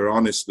beg her.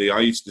 Honestly, I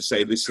used to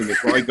say, "Listen,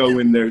 if I go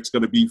in there, it's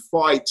going to be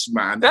fights,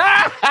 man."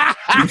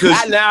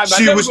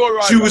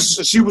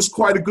 Because she was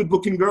quite a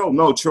good-looking girl.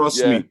 No,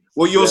 trust me.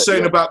 What you're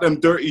saying about them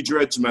dirty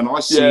dreads, man,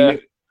 I seen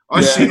it. I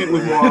seen it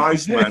with my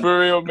eyes, man. For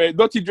real, man.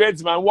 Dirty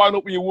dreads, man. Wind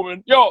up with your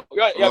woman. Yo,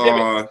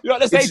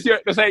 let's say to her,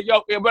 let's say,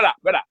 yo, brother,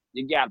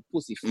 you got a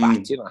pussy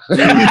fat, you know.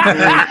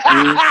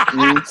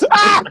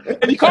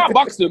 And you can't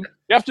box them.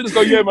 You have to just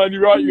go, yeah, man,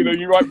 you're right,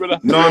 you're right, brother.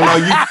 No,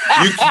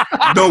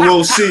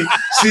 well, see,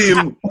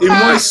 in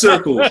my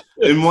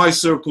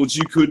circles,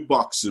 you could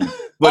box them,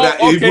 but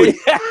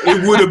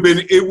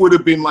it would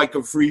have been like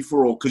a free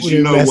for all because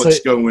you know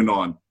what's going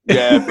on.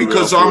 Yeah,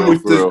 because I'm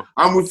with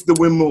the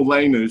Windmill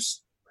Laners.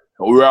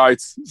 All right.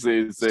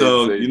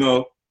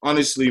 So,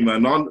 honestly,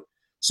 man.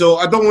 So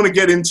I don't want to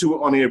get into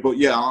it on here, but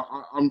yeah,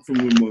 I'm from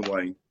Windmill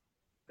Lane.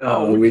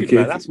 Oh, wicked.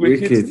 Man, that's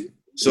wicked.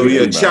 So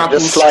yeah, Chapel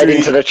just slide Street.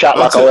 Into the chat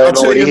like I learned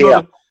already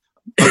here.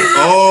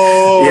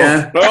 Oh.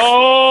 Yeah.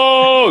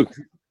 Oh.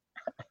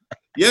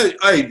 Yeah.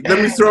 Hey, let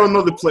me throw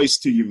another place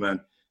to you,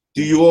 man.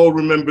 Do you all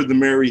remember the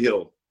Mary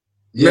Hill?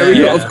 Mary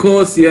Hill, of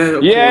course, yeah.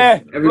 Course.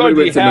 Everybody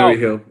went to Mary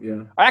Hill,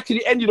 yeah. I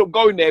actually ended up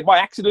going there by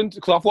accident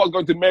because I thought I was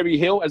going to Mary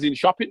Hill, as in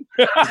shopping.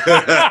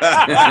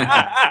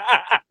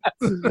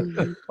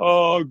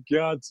 Oh,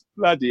 God.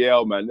 Bloody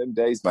hell, man. Them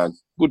days, man.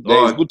 Good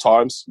days, good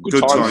times.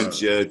 Good times,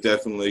 yeah,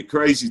 definitely.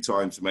 Crazy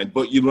times, man.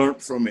 But you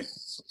learned from it.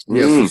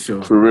 Yeah, for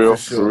sure. For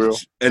real.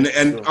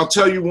 And I'll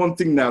tell you one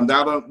thing now.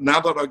 Now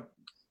that I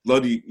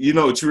bloody,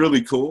 it's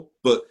really cool,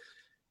 but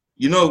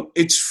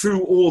it's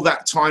through all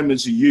that time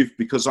as a youth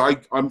because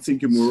I'm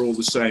thinking we're all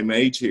the same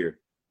age here.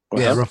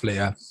 Yeah, roughly,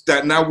 yeah.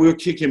 That now we're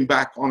kicking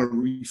back on a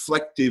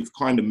reflective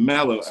kind of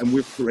mellow and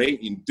we're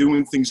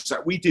doing things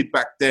that we did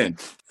back then.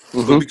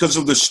 But because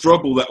of the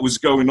struggle that was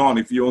going on,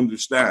 if you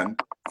understand,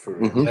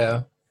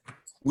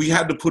 we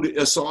had to put it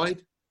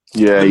aside.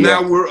 Yeah, and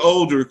now we're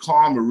older,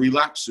 calmer,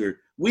 relaxer.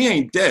 We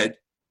ain't dead.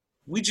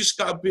 We just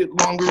got a bit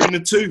longer in the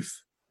tooth.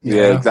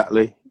 Yeah,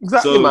 exactly,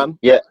 man.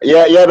 Yeah,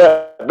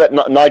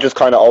 but Nigel's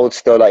kind of old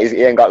still. Like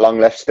he ain't got long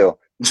left still.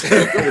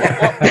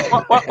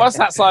 What's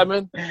that,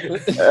 Simon?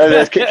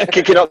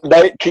 Kicking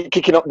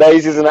up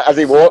daisies and as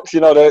he walks,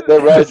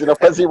 they're rising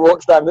up as he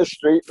walks down the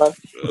street, man.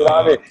 You know what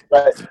I mean?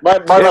 Like,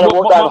 my man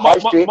walk down the high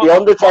street, the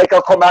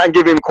Undertaker come out and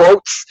give him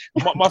quotes.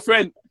 My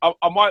friend,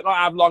 I might not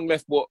have long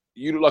left, but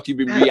you look like you've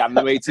been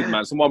reanimated,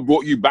 man. Someone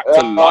brought you back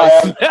to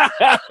life.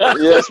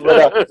 Yes,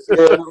 brother.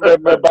 Yeah,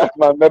 we're back,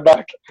 man. We're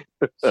back.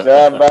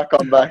 Yeah,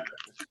 I'm back.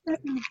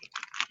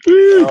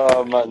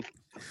 Oh, man.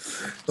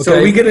 Okay.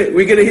 So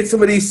we're gonna hit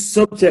some of these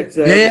subjects.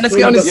 Yeah, let's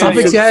get on the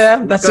subjects.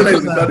 Yeah. That's it.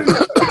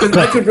 Because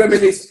I could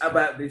reminisce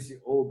about this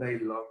all day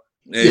long.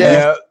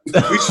 Yeah.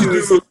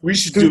 We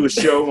should do a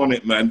show on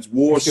it, man.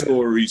 War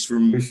stories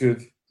from. We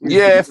should.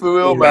 Yeah, for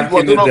real, man.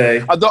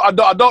 I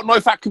don't know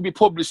if that could be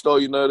published though.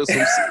 You know, there's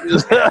some.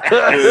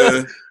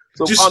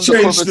 Just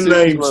change the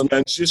names,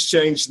 man. Just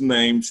change the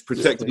names.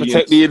 Protect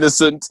the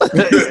innocent.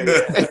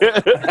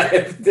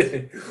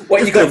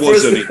 What you got for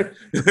us?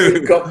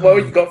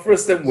 What you got for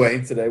us then,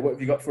 Wayne? Today, what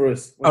have you got for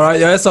us? All right,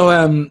 yeah. So,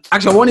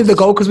 actually, I wanted to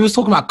go because we were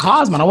talking about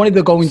cars, man. I wanted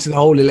to go into the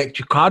whole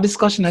electric car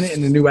discussion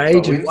in the new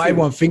age and what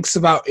everyone thinks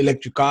about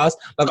electric cars.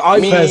 Like,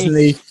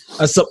 personally,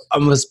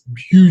 I'm a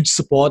huge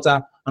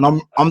supporter.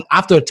 And I'm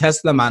after a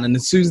Tesla, man. And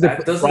as soon as they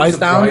put the price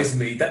down,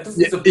 that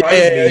doesn't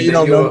surprise me. You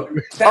know,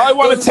 I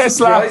want a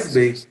Tesla.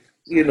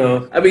 You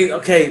know, I mean,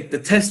 okay, the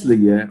Tesla,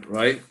 yeah,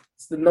 right?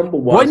 It's the number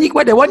one. When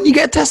you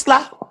get a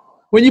Tesla,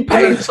 when you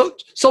pay so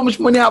much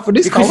money out for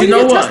this car, you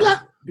know what?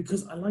 Tesla?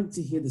 Because I like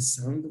to hear the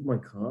sound of my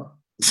car.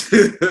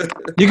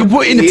 You can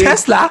put it in a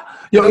Tesla.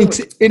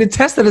 In a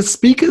Tesla, there's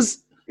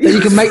speakers that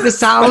you can make the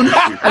sound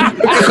and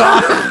put your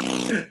car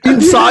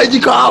inside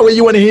your car where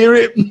you want to hear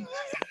it.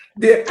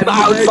 Yeah, have you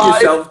heard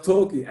yourself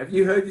talking? Have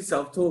you heard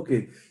yourself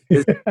talking?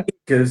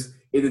 Because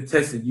in a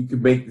Tesla, you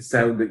can make the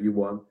sound that you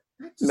want.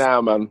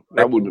 Nah, man,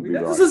 that wouldn't be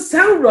right. That doesn't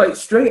sound right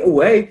straight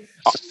away.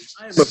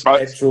 I am a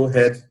petrol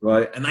head,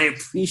 right? And I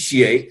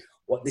appreciate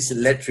what this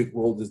electric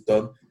world has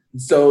done.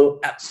 So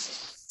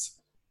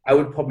I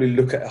would probably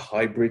look at a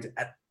hybrid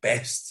at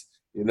best,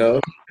 you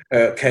know?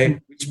 Okay,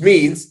 which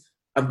means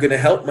I'm going to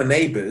help my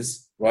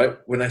neighbors, right?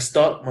 When I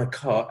start my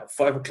car at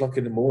 5 o'clock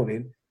in the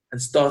morning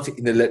and start it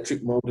in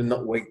electric mode and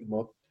not wake them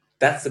up.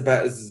 That's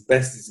about as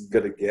best as it's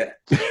gonna get.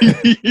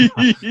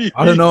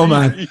 I don't know,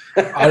 man.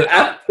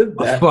 That's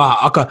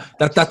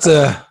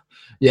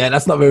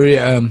not very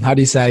how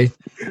do you say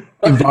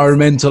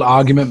environmental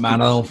argument,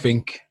 man. I don't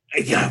think.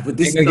 Yeah, but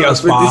this is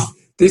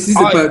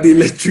about the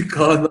electric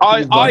car.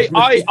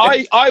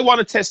 I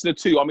want a Tesla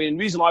too. I mean, the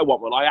reason I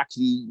want one, I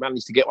actually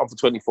managed to get one for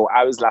 24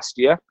 hours last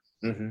year.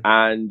 Mm-hmm.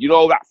 And you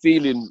know that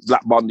feeling,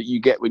 Black Bond, that you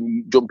get when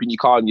you jump in your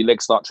car and your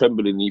legs start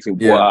trembling and you think,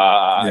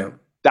 wow. Yeah.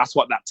 That's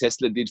what that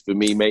Tesla did for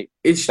me, mate.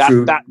 It's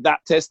true. That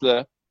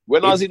Tesla,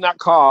 when I was in that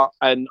car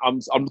and I'm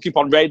looking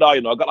on radar,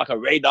 you know, I got like a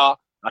radar.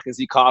 I can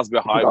see cars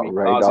behind me,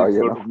 cars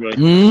in front of me.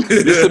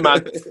 Listen,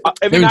 man. I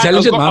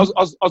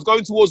was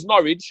going towards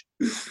Norwich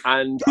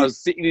and I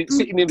was sitting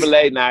in the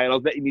lane now and I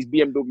was letting these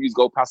BMWs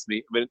go past me.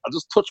 I mean, I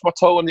just touched my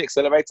toe on the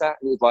accelerator and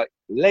it was like,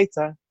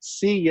 later,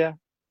 see ya,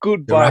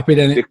 goodbye.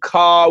 Rapid, the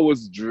car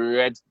was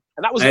dread.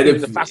 And that wasn't even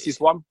the fastest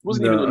one. It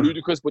wasn't even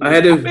ludicrous. But I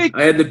had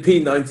the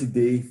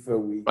P90D for a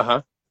week.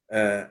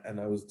 And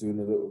I was doing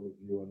a little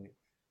review on it.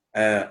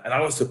 And I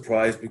was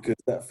surprised because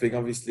that thing,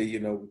 obviously, you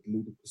know, with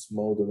ludicrous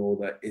mode and all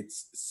that,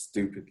 it's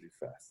stupidly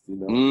fast, you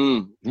know.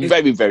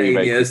 Very, very,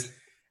 very fast.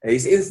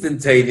 It's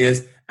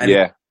instantaneous and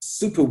it's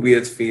super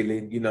weird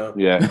feeling, you know.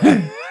 Yeah.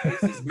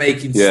 It's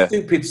making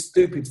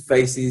stupid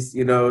faces,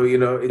 you know.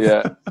 It's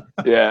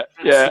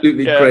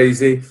absolutely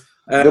crazy.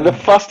 They're the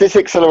fastest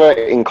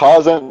accelerating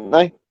cars, aren't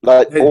they?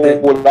 Like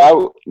all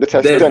out the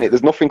Tesla, isn't it?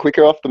 There's nothing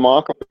quicker off the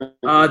mark.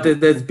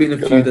 There's been a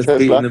few that's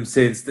beaten them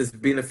since. There's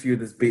been a few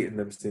that's beaten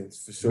them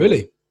since, for sure.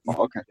 Really?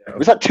 Oh, okay.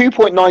 Was that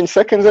 2.9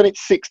 seconds and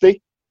it's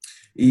 60?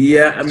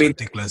 Yeah, I mean,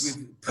 ridiculous.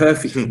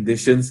 Perfect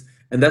conditions,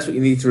 and that's what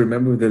you need to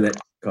remember with the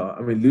electric car.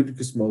 I mean,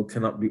 ludicrous mode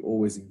cannot be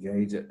always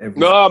engaged at every.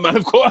 No, man,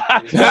 of course.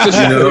 Just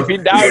down,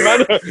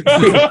 man.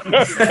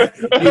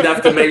 You'd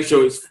have to make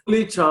sure it's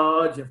fully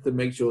charged. You have to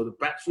make sure the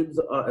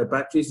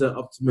batteries are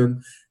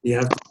optimum. You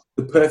have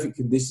the perfect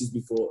conditions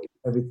before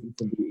everything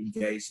can be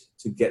engaged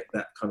to get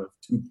that kind of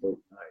 2.9.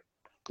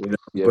 You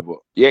know?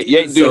 You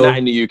ain't doing that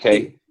in the UK.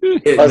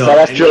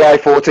 That's July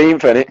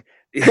 14th, isn't it?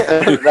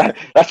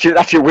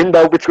 that's your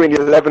window between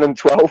 11 and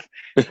 12.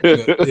 But,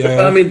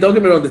 I mean, don't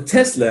get me wrong. The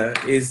Tesla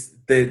is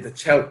they're the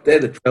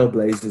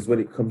trailblazers when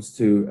it comes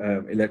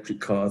to electric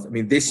cars. I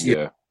mean, this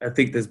year I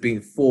think there's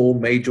been 4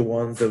 major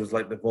ones. There was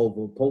like the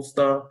Volvo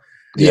Polestar.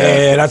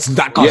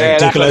 That car's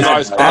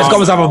ridiculous. That's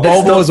got to have a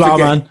Volvo as well,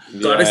 man.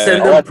 Gotta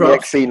send them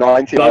props.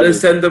 XC90. Gotta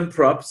send them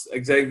props.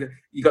 Exactly.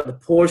 You got the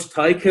Porsche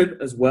Taycan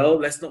as well.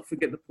 Let's not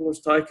forget the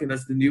Porsche Taycan.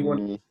 That's the new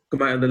one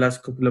come out in the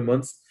last couple of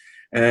months.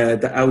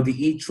 The Audi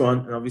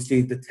e-tron, and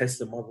obviously the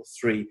Tesla Model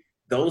 3.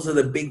 Those are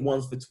the big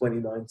ones for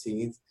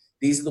 2019.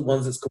 These are the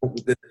ones that's come up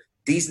with the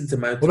decent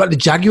amount. What about the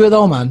Jaguar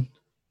though, man?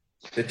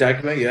 The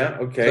Jaguar, yeah,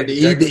 okay. So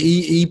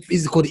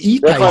is it called the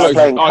E-Pace?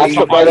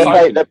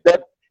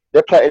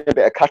 They're playing a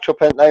bit of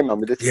catch-up, aren't they, man?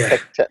 With this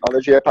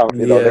technology,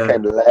 apparently, they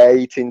came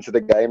late into the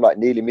game, like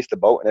nearly missed the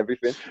boat and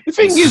everything. The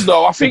thing is,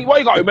 though, I think what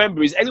you got to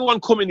remember is anyone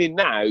coming in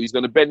now is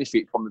going to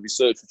benefit from the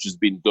research which has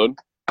been done.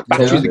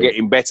 Batteries are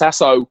getting better,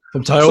 so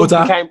from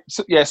Toyota,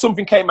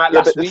 something came out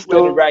last week.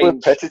 Still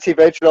competitive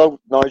edge, though.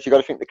 No, you got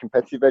to think the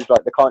competitive edge.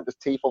 Like they can't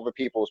just teeth over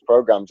people's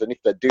programs, and if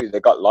they do, they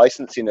got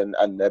licensing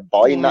and they're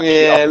buying that.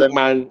 Yeah, look,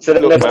 man. So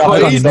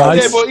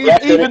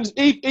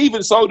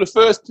even so, the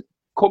first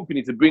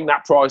company to bring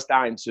that price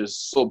down to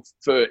sub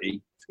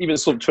 30, even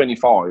sub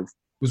 25,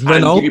 was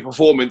Renault. Give you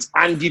performance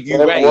and give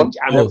you range,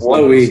 and they've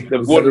won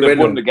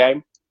the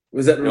game.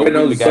 Was that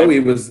Renault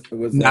Zoe? Was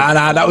nah,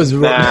 that was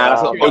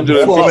that's I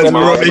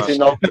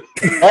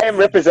ain't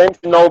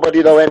representing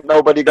nobody though. Ain't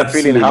nobody got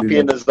feeling happy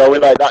in the Zoe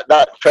like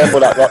that tremble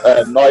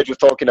that Nigel was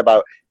talking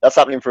about. That's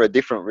happening for a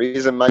different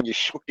reason, man. You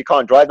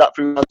can't drive that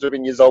through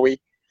in your Zoe.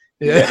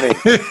 Yeah.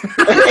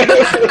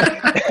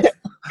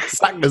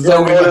 Sack the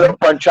Zoe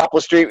up on Chapel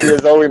Street with your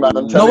Zoe, man.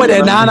 I'm telling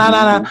you.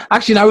 No.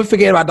 Actually, now we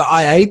forget about the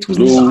i8.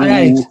 Wasn't it the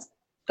i8?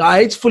 The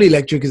i8's fully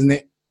electric, isn't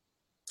it?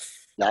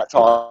 That's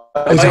hard.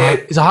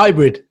 It's a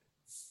hybrid.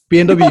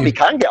 BMW. You probably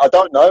can get. I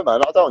don't know,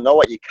 man. I don't know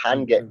what you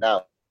can get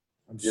now.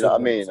 You know what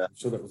I mean? I'm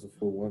sure that was a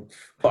full one.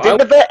 They're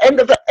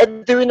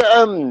doing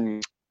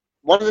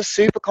one of the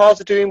supercars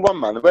are doing one,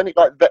 man. When it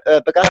like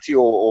Bugatti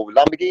or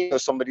Lamborghini or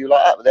somebody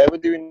like that, they were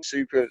doing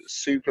super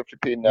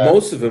flipping.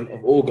 Most of them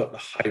have all got the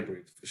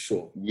hybrid for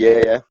sure.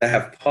 Yeah. They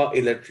have part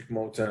electric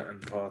motor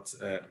and part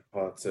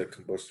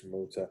combustion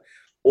motor.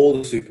 All the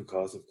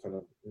supercars have kind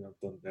of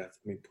done that. I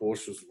mean,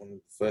 Porsche was one of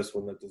the first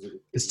one that does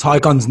it. This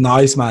Taycan's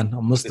nice, man. I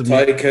must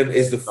admit. The Taycan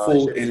is the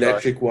full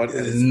electric one.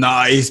 It's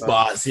nice,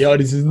 boss. Yeah,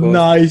 this is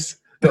nice.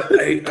 But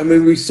I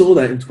mean, we saw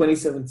that in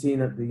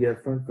 2017 at the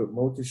Frankfurt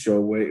Motor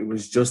Show, where it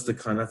was just a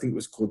kind. I think it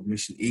was called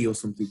Mission E or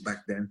something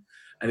back then,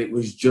 and it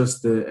was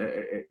just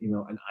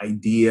an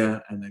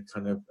idea and a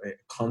kind of a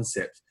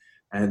concept,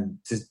 and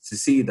to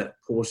see that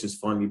Porsche has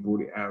finally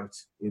brought it out,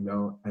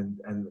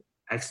 and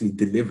actually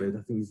delivered.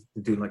 I think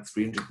they're doing like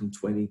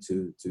 320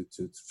 to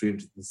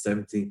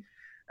 370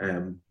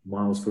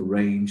 miles for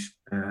range,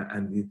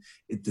 and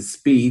the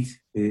speed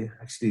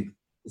actually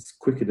is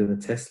quicker than a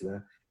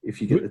Tesla. If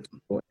you get the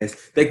Turbo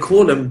S, they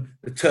call them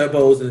the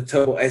turbos and the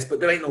Turbo S, but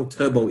there ain't no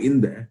turbo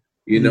in there,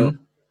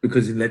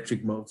 because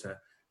electric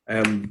motor.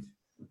 But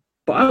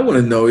I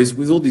want to know is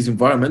with all these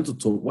environmental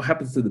talk, what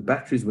happens to the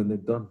batteries when they're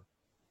done?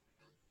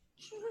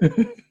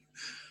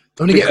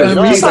 Don't you get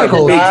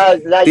recycled?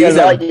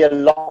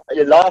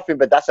 You're laughing,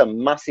 but that's a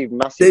massive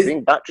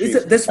thing.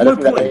 Batteries. That's my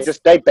point.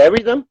 They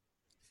bury them.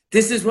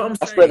 This is what I'm saying.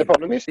 That's where the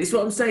problem is. This is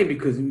what I'm saying,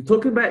 because we're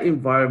talking about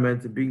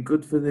environment and being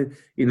good for the,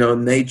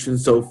 nature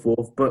and so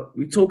forth, but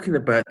we're talking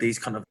about these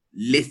kind of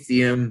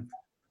lithium,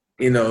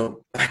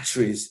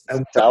 batteries.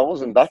 And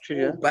cells and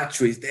batteries, yeah.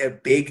 Batteries,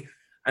 they're big.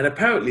 And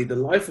apparently the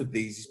life of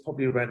these is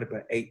probably around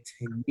about 8-10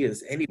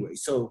 years anyway.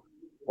 So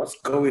what's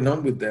going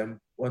on with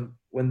them when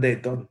they're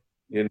done,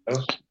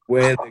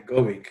 where they're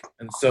going?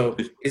 And so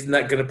isn't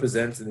that going to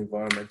present an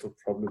environmental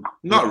problem?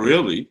 Not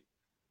really.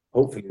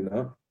 Hopefully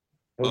not.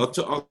 I'll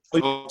tell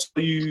you,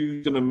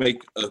 you're going to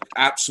make an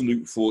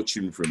absolute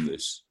fortune from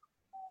this.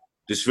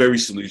 This very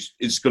solution.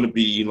 It's going to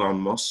be Elon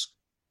Musk.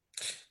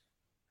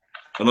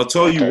 And I'll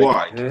tell you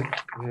why.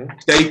 Mm-hmm.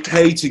 They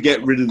pay to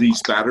get rid of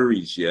these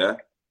batteries, yeah?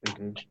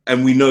 Mm-hmm.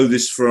 And we know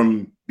this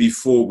from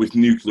before with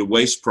nuclear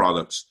waste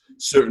products.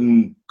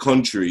 Certain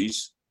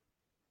countries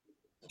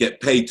get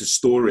paid to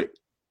store it.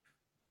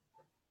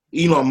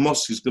 Elon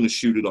Musk is going to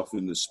shoot it off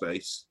into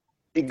space.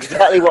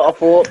 Exactly what I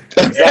thought.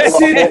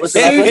 Exactly what's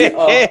going to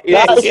happen.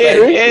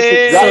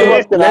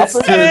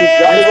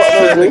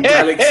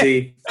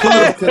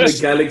 The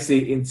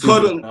galaxy into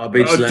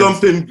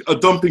a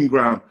dumping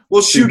ground.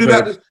 Well, shoot it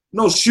at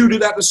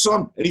the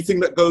sun. Anything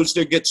that goes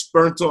there gets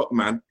burnt up,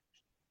 man.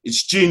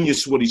 It's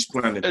genius what he's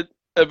planning. And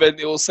then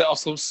it will set off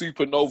some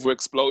supernova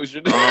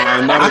explosion.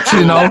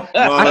 Actually, no.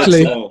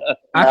 Actually,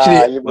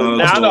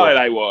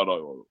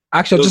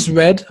 I just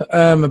read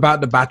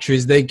about the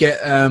batteries. They get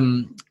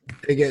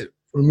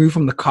removed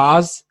from the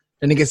cars,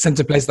 then they get sent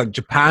to places like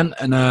Japan,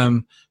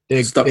 and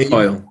they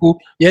stockpile.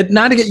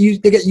 Now they get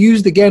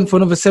used again for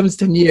another 7 to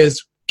 10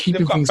 years,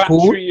 keeping things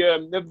cool.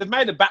 They've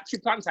made a battery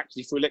plant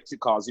actually for electric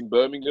cars in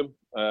Birmingham.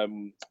 I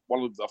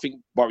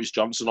think Boris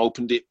Johnson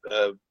opened it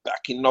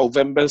back in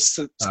November,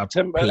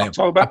 September,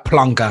 October. A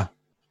plonker.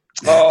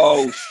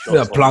 Oh,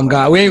 a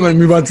plonker. We ain't going to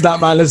move on to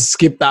that, man. Let's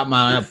skip that,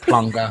 man. A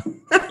plonker.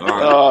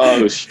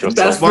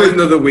 That's for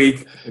another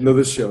week,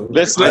 another show.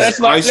 Let's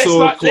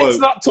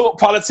not talk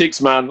politics,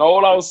 man.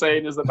 All I was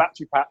saying is the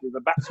battery pack. There's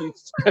a battery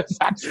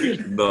factory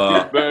in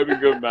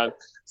Birmingham, man.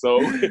 So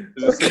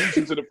there's a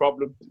solution to the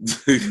problem.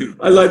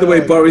 I like the way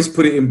Boris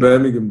put it in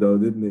Birmingham, though,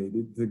 didn't he? He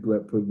didn't think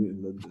about putting it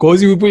in London. Of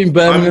course, he would put it in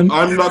Birmingham.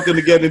 I'm not going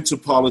to get into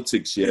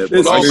politics yet.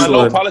 No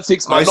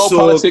politics, man. No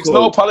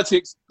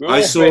politics.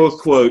 I saw a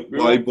quote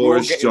by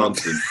Boris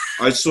Johnson.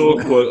 I saw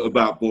a quote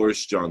about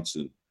Boris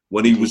Johnson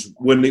when it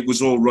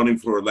was all running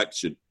for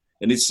election,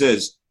 and it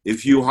says,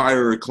 "If you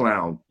hire a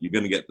clown, you're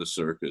going to get the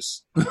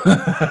circus."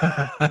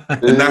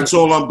 And that's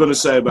all I'm going to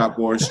say about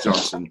Boris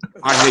Johnson.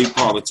 I hate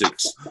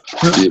politics.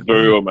 Yeah,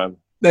 very well, man.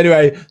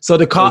 Anyway, so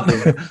the car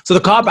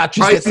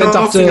batteries get sent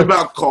off to. I know nothing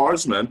about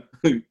cars, man.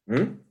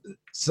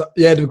 So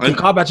the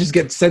car batteries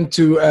get sent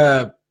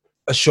to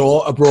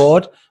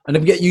abroad, and they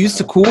get used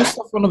to cool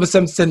stuff for another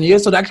 7 to 10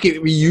 years, so they actually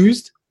get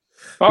reused.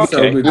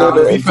 Okay.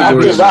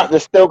 After that, they're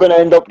still going to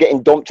end up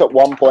getting dumped at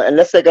one point,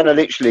 unless they're going to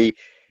literally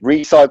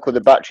recycle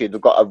the battery.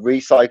 They've got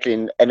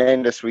an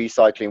endless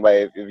recycling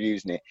way of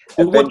using it.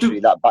 Eventually,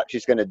 that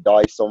battery's going to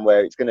die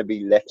somewhere. It's going to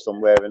be left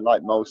somewhere. And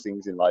like most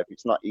things in life,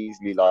 it's not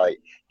easily like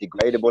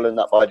degradable and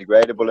that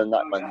biodegradable and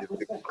that, man.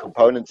 The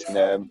components in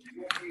them,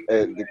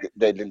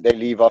 they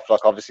leave off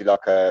like obviously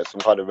like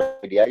some kind of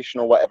radiation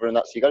or whatever and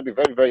that. So you got to be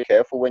very, very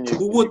careful when you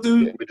with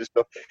the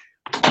stuff.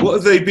 What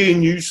are they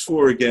being used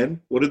for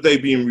again? What are they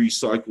being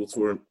recycled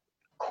for?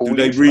 Do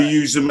they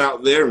reuse them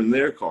out there in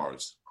their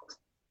cars?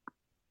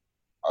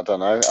 I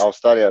don't know. I'll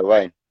study it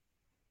away.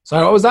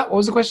 Sorry, what was that? What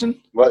was the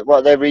question? What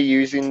are they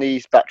reusing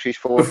these batteries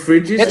for? For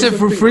fridges? It's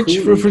for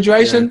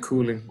refrigeration. Yeah,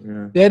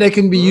 cooling. Yeah, they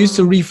can be used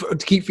to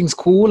keep things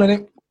cool,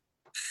 innit?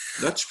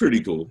 That's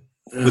pretty cool.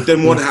 But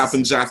then what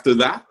happens after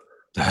that?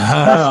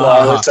 That's what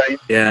I was saying.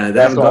 Yeah,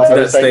 that's got to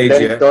that stage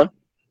yet. Done.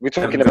 We're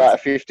talking about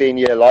a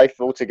 15-year life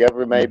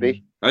altogether,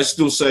 maybe. I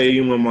still say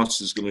Elon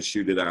Musk is going to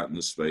shoot it out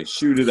into space,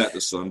 shoot it at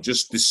the sun,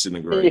 just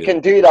disintegrate it. You can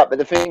do that, but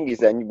the thing is,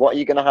 then what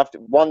you're going to have to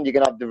you're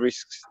going to have the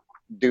risks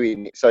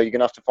doing it, so you're going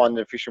to have to find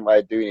an efficient way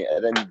of doing it,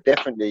 and then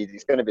definitely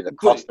it's going to be the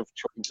cost of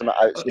chucking something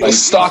out. It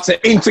starts an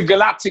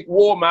intergalactic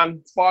war,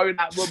 man. Firing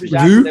that rubbish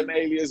out of them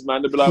aliens,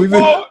 man. They'll be like,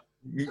 what?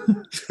 They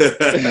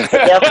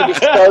have to be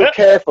so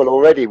careful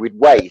already with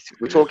weight.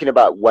 We're talking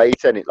about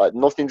weight, and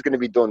nothing's going to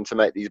be done to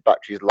make these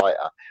batteries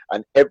lighter.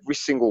 And every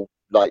single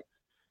gram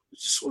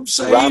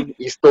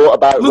is thought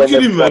about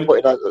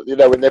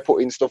when they're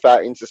putting stuff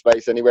out into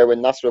space. Anywhere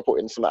when NASA are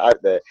putting something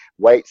out there,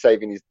 weight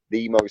saving is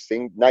the most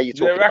thing. Now you're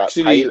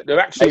talking they're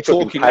actually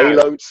talking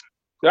payloads.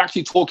 They're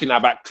actually talking now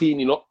about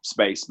cleaning up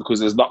space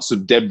because there's lots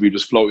of debris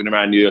just floating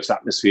around the Earth's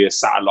atmosphere,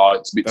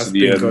 satellites, bits of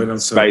the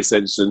space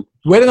engine.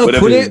 Where are they going to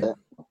put it?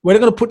 Where are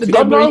they going to put the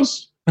debris?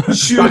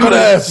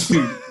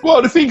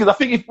 Well, the thing is, I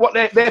think if what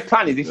their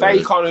plan is, if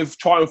they kind of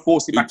try and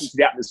force it back into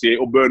the atmosphere,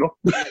 it'll burn up.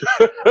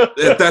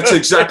 That's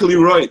exactly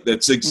right.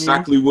 That's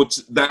exactly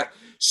what's that.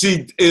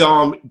 See,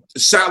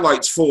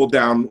 satellites fall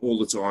down all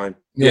the time.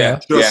 Yeah,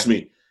 trust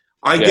me.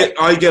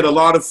 I get a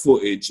lot of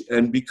footage,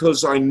 and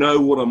because I know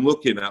what I'm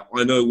looking at,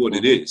 I know what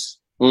it is.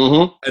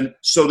 And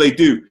so they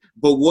do.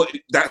 But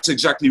that's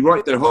exactly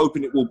right. They're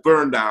hoping it will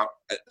burn out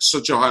at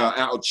such a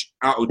high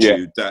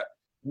altitude that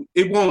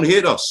it won't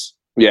hit us.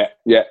 Yeah.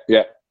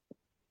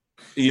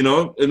 You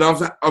know, and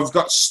I've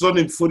got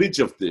stunning footage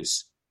of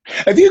this.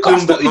 Have you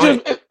got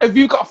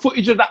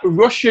footage of that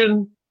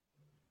Russian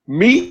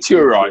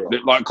meteorite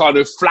that kind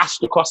of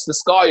flashed across the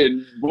sky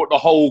and brought the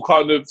whole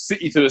kind of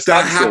city to the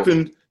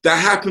standstill? That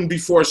happened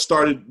before I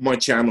started my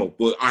channel,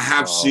 but I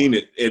have seen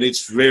it, and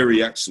it's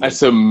very excellent.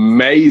 That's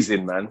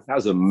amazing, man. That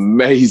was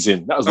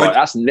amazing. That was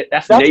that's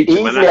nature,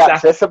 easily man.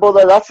 That's accessible,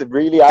 though. That's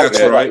really out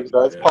there. Right.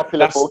 That's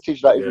popular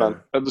footage, that is,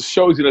 man. It just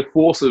shows you the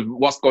force of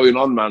what's going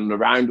on, man,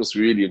 around us,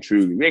 really and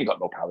truly. We ain't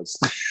got no powers.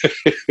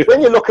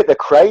 When you look at the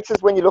craters,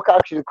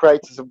 the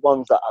craters of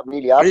ones that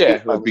really have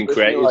been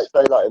created, like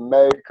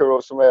America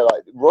or somewhere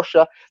like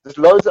Russia. There's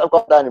loads that have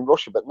got down in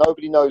Russia, but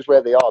nobody knows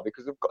where they are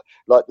because they've got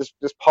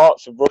there's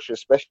parts of Russia,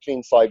 especially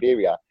in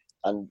Siberia,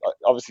 and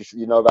obviously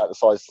you know about the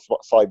size.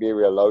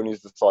 Siberia alone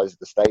is the size of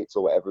the States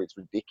or whatever. It's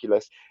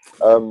ridiculous.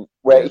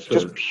 Where it's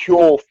just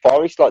pure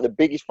forest, like the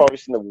biggest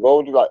forest in the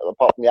world, like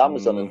apart from the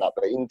Amazon and that.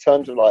 But in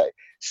terms of like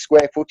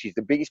square footage,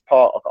 the biggest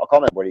part, I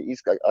can't remember what it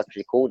is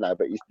actually called now,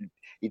 but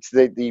it's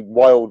the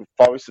wild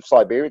forest of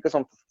Siberia. It goes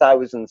on for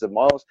thousands of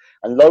miles,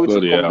 and loads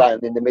have come down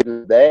in the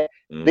middle there.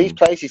 These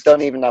places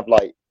don't even have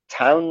like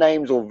town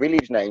names or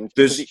village names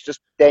because it's just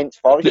dense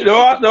forest. There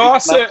are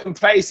certain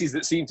places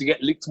that seem to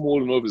get licked more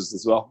than others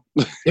as well.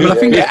 But I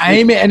think they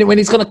aim it, and when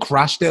it's going to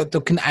crash, they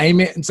can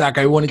aim it and say,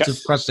 okay, we want it to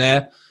crash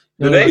there.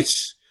 I'm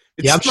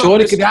sure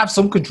they could have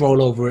some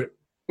control over it.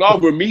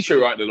 Over a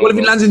meteorite. What if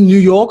it lands in New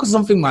York or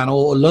something, man,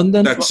 or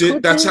London? That's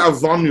it. That's how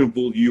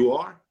vulnerable you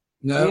are.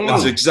 No,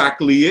 that's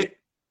exactly it.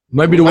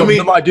 Maybe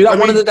they might do that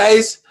one of the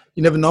days.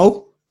 You never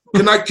know.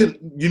 You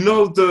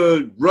know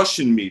the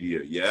Russian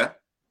media,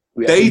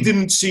 they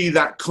didn't see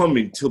that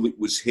coming till it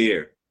was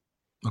here.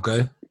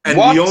 Okay. And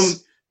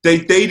they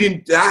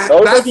didn't. That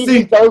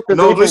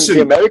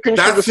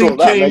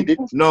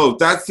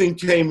thing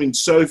came in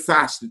so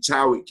fast. It's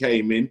how it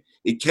came in.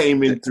 It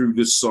came in through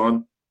the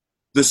sun.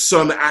 The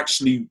sun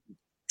actually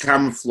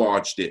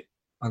camouflaged it.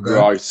 Okay.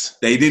 Right.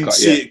 They didn't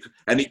see it,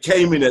 and it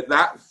came in at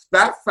that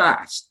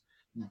fast.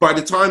 By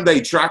the time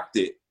they tracked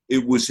it,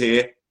 it was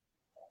here.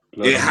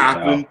 It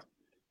happened.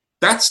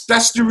 That's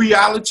the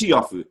reality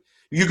of it.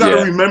 You got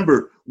to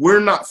remember, we're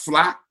not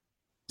flat.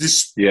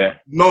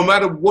 No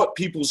matter what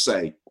people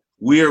say,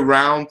 we're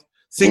round.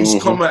 Things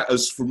come at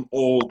us from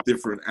all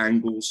different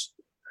angles.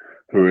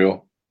 For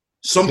real.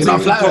 Something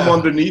will come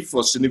underneath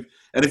us, and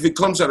if it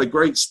comes at a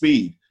great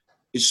speed,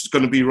 it's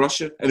going to be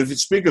Russia. And if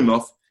it's big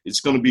enough, it's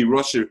going to be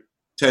Russia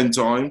 10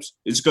 times.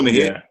 It's going to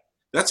hit.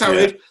 That's how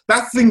it.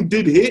 That thing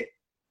did hit.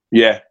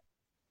 Yeah.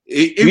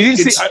 I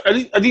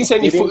didn't see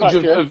any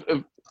footage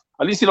of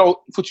I didn't see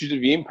no footage of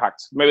the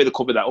impact. Maybe they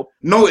covered that up.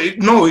 It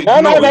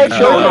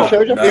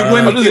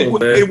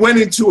went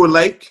into a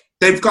lake.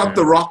 They've got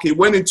the rock. It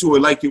went into a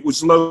lake. It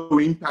was low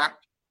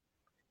impact.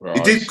 Right.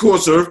 It did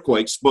cause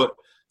earthquakes, but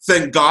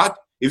thank God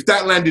if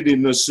that landed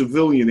in a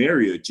civilian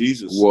area,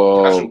 Jesus,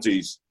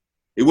 casualties.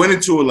 It went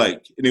into a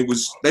lake, and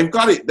they've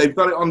got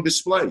it on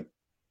display.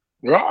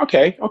 Right,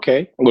 okay.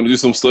 I'm going to do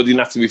some studying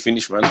after we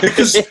finish, man.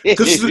 because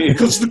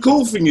the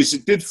cool thing is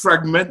it did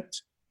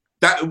fragment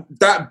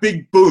that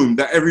big boom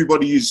that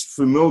everybody is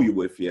familiar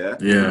with,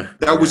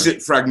 That was it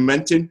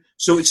fragmenting,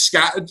 so it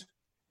scattered.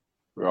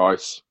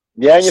 Right.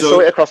 Yeah, and you saw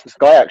it across the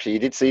sky, actually. You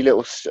did see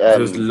little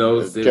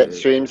jet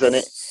streams in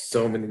it.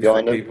 So many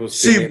people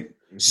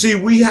See,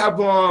 we have,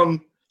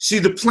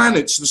 the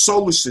planets, the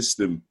solar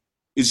system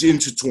is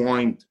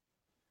intertwined.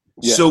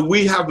 Yeah. So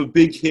we have a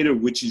big hitter,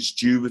 which is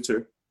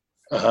Jupiter.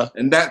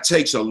 And that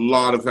takes a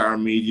lot of our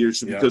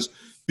meteors because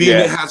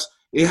it has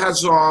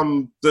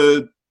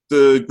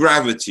the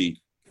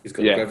gravity. It's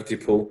got a gravity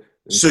pull.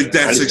 So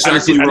that's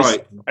exactly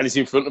right. And it's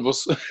in front of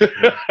us.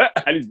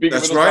 And it's bigger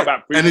than us.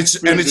 Right.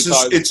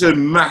 It's a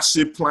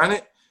massive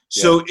planet.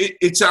 So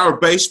it's our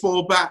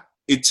baseball bat.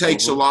 It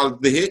takes a lot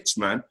of the hits,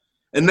 man.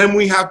 And then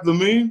we have the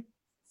moon.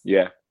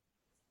 Yeah.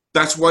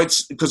 That's why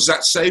because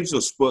that saves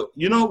us. But,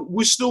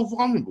 we're still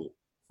vulnerable.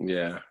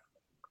 Yeah.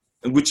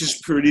 Which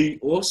is pretty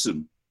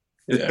awesome.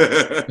 Yeah.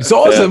 It's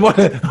awesome.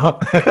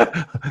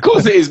 Of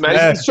course it is,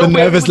 man. The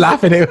nervous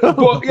laughing. You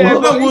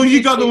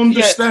got to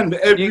understand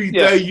every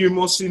day you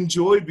must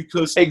enjoy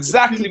because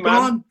exactly,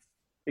 man. Gone.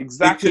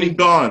 Exactly. It can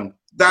gone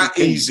that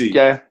easy.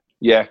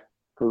 Yeah.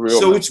 For real.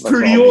 So it's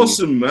pretty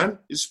awesome, man.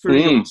 It's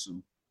pretty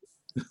awesome.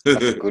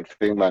 That's a good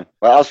thing, man.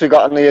 What else we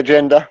got on the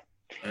agenda?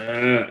 All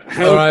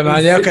right,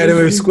 man. Yeah, okay. Then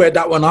we've squared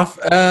that one off.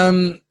 How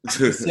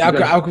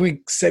can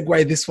we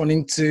segue this one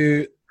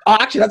into? Oh,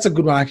 actually, that's a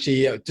good one.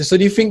 Actually, so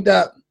do you think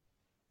that,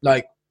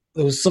 like,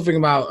 there was something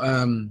about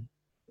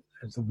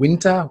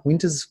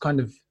winter's kind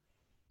of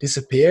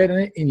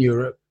disappeared in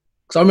Europe?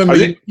 Because I remember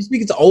you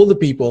speaking to older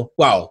people.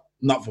 Well,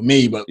 not for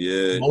me, but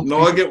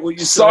I get what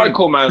you're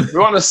cycle, man.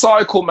 We're on a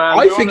cycle, man.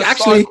 I do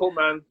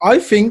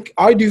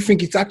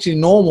think it's actually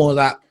normal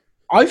that.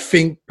 I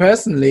think,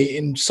 personally,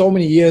 in so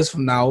many years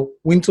from now,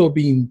 winter will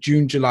be in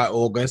June, July,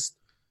 August.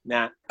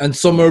 And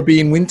summer will be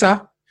in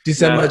winter,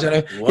 December,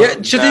 January.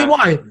 Yeah, should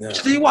I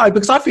tell you why?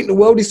 Because I think the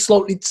world is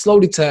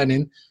slowly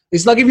turning.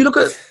 It's like if you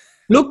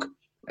look,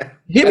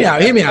 hear me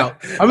out.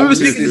 I remember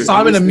speaking to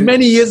Simon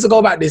many years ago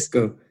about this.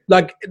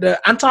 Like the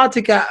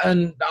Antarctica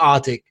and the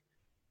Arctic,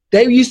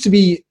 they used to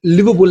be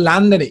livable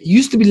land, and it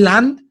used to be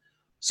land.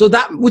 So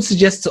that would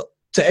suggest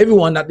to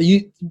everyone that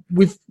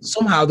with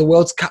somehow the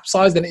world's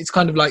capsized and it's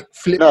kind of like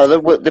flipped. No,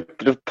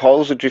 the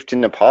poles are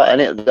drifting apart,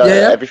 and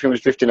everything was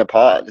drifting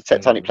apart. The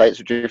tectonic plates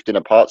were drifting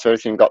apart, so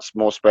everything got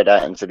more spread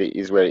out until it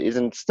is where it is,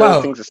 and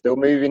things are still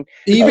moving.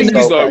 Even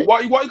though,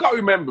 what you got to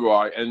remember,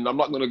 right? And I'm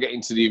not going to get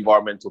into the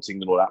environmental thing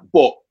and all that,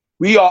 but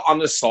we are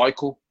on a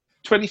cycle.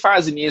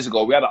 20,000 years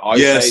ago, we had an ice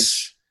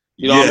age.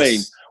 You know what I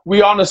mean?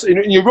 We are on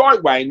and you're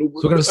right, Wayne.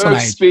 The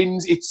Earth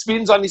spins. It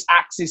spins on its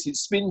axis. It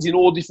spins in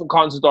all different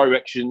kinds of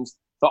directions.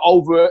 That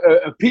over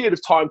a period of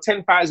time,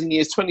 10,000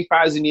 years,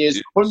 20,000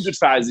 years,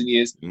 100,000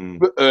 years,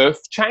 the Earth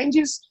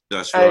changes.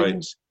 That's right.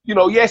 And,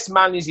 yes,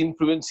 man is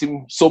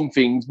influencing some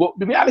things, but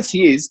the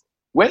reality is,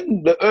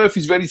 when the Earth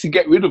is ready to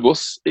get rid of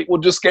us, it will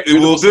just get rid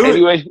of us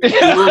anyway.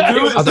 It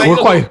will do it.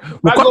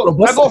 We're quite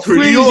robust. Go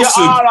freeze your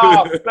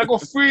off. Go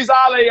freeze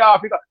all of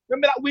off.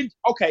 Remember that winter?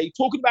 Okay,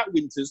 talking about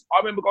winters, I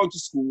remember going to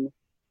school,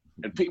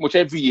 and pretty much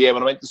every year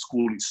when I went to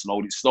school, it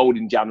snowed. It snowed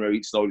in January.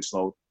 It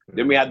snowed.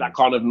 Then we had that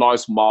kind of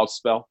nice mild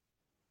spell.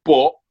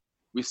 But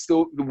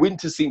the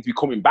winter seems to be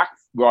coming back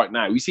right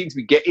now. We seem to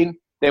be getting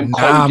them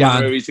cold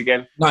Januaries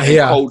again,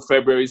 cold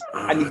Februaries,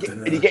 and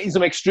you're getting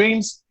some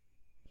extremes.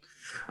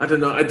 I don't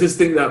know. I just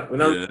think that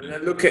when I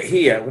look at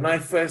here, when I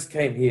first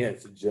came here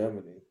to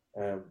Germany,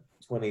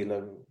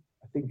 2011,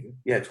 I think,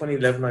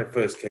 2011 I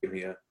first came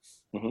here,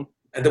 and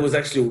there was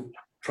actually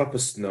proper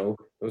snow.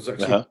 It was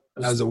actually that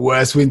was the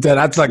worst winter.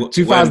 That's like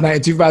 2009,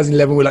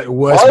 2011 were like the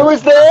worst. I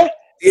was there.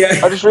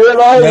 Yeah, I just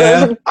realised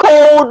it was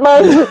cold,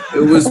 man.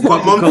 It was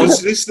what month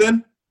was this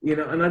then?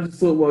 And I just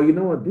thought, well, you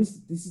know what, this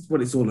is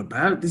what it's all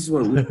about. This is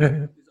what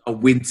our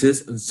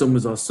winters and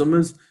summers are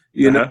summers.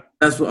 You know,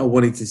 that's what I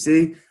wanted to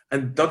see.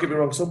 And don't get me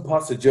wrong, some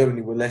parts of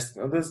Germany were less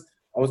than others.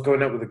 I was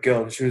going out with a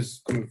girl, and she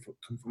was coming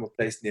from a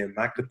place near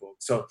Magdeburg.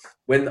 So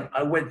when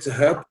I went to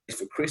her place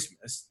for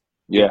Christmas,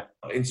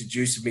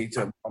 introducing me to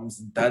her moms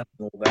and dads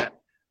and all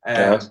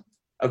that.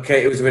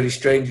 Okay, it was already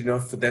strange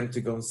enough for them to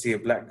go and see a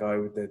black guy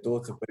with their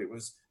daughter, but it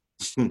was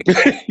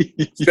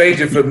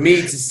stranger for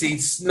me to see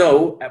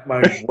snow at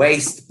my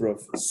waist, bro.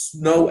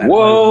 Snow at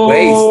my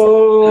waist.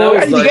 And I was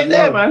How did you get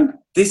there, man?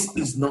 This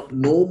is not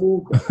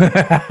normal.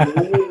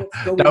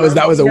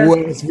 That was the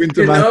worst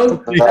winter,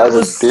 man.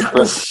 That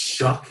was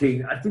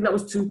shocking. I think that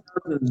was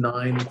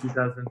 2009 or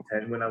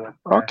 2010 when I went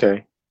there.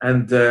 Okay.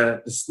 And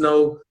the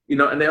snow,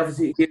 and they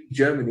obviously here in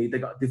Germany, they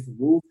got different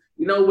rules.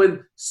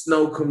 When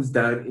snow comes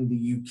down in the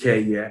UK,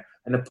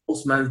 and the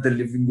postman's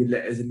delivering your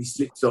letters and he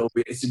slips over,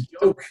 it's a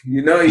joke,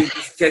 you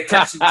just get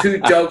catching two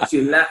jokes,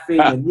 you're laughing,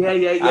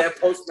 and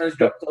postman's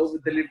dropped over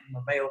delivering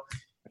my mail.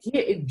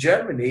 Here in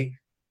Germany,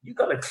 you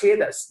got to clear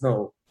that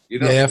snow. You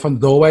know? Yeah, from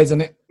doorways,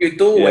 isn't it? Your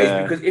doorways,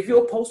 because if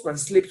your postman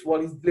slips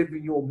while he's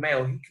delivering your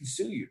mail, he can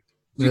sue you.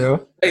 Yeah.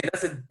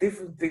 That's a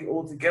different thing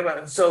altogether.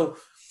 And so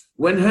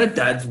when her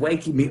dad's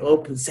waking me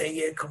up and saying,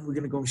 yeah, come, we're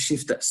going to go and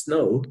shift that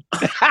snow.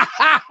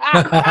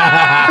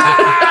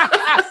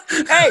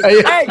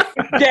 hey,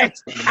 get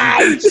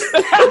out.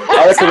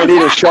 I reckon we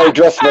need a show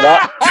just for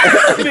that.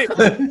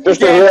 Just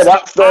to hear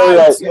that story.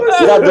 Like,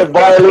 you have the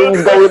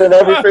violins going and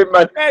everything,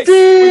 man.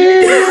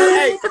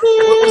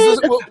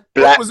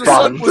 Was the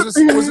sun up? Was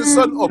the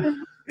sun up?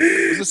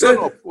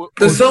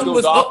 The sun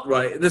was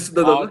upright.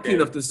 Lucky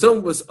enough, the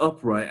sun was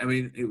upright. I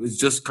mean, it was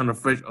just kind of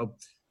fresh up.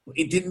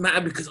 It didn't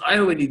matter because I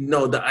already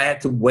know that I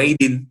had to wade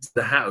into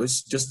the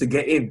house just to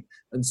get in.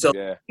 And so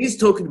he's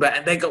talking about,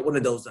 and they got one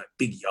of those like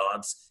big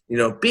yards,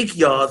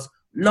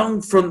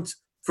 long front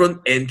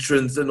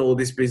entrance and all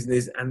this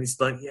business. And it's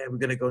like, yeah, we're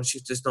going to go and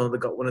shift the snow. They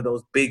got one of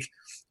those big,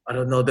 I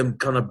don't know, them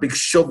kind of big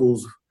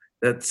shovels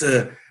that's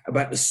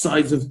about the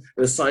size of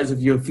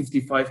your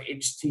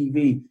 55-inch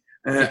TV.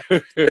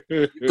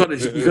 You got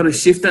to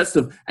shift that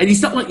stuff. And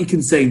it's not like you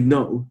can say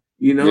no.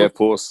 You know? Yeah, of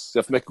course. You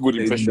have to make a good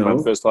impression,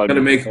 man, first time. Got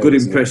to make a good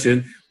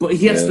impression. But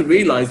he has to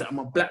realise that I'm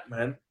a black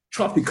man,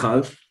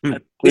 tropical,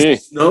 and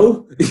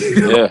snow. You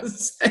know what I'm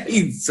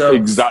saying? So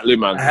exactly,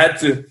 man. I had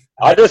to.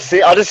 I just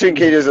think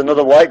he is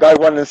another white guy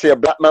wanting to see a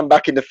black man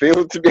back in the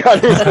field, to be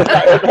honest.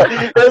 I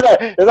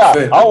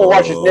want to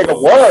watch this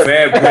nigga work.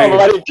 Fair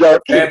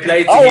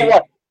play to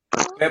him.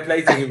 Fair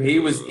play to him. He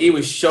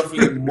was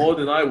shuffling more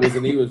than I was,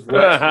 and he was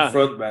right in the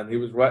front, man. He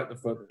was right in the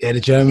front. Yeah, the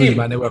Germans,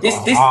 man, they work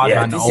hard,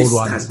 man. The old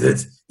ones.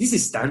 This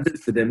is standard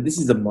for them. This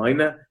is a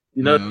minor.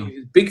 You know,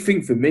 big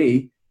thing for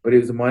me, but it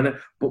was a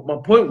minor. But my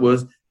point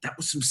was that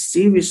was some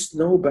serious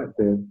snow back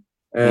then.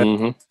 I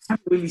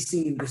haven't really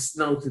seen the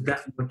snow to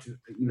that much,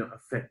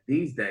 affect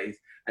these days.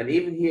 And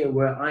even here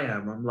where I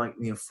am, I'm like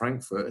near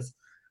Frankfurt.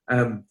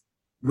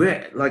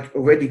 We're like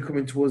already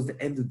coming towards the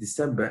end of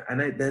December, and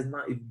there's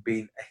not even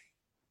been a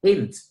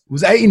hint. It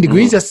was 18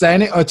 degrees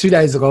yesterday, or 2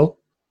 days ago.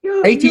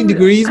 18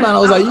 degrees, man. I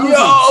was like, yo,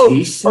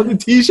 on the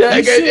t-shirt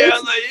again. Yeah, I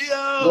was like,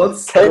 yo.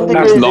 What's 10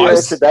 degrees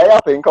nice. Today, I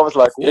think. I was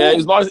like, ooh. Yeah, it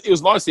was nice. It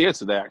was nice here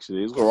today,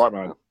 actually. It was all right,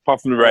 man.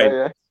 Apart from the rain.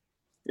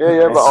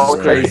 Yeah, but I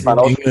was crazy, man.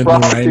 I was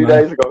frost 2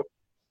 days ago.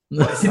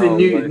 See,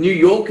 New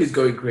York is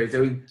going crazy.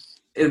 I mean,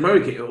 in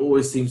America, it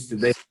always seems to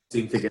get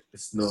the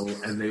snow,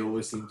 and they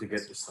always seem to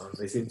get the sun.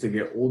 They seem to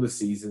get all the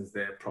seasons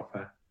there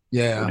proper.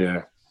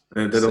 Yeah.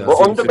 And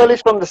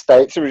Underbelly's from the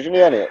States originally,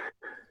 ain't it?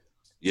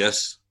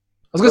 Yes.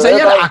 I was going to say,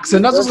 yeah, the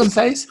accent. That's what I was going to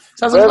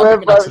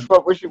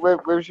say. Where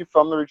was you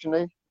from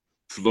originally?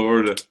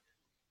 Florida.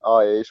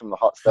 Oh, yeah, he's from the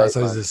hot states.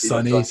 So it's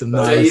sunny, some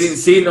nice. So you didn't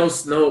see no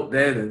snow up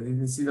there, then? You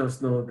didn't see no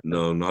snow?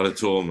 No, not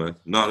at all, man.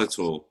 Not at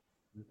all.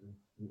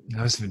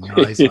 That's been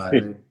nice,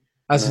 man.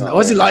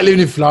 What's it like living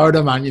in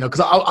Florida, man?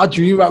 Because I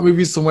dream about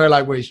moving somewhere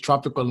like where it's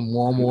tropical and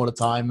warm all the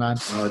time, man.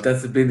 Oh,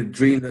 that's been a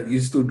dream that you're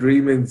still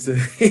dreaming. So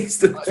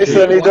listen,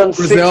 he done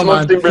Brazil, 6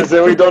 months in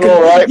Brazil. He done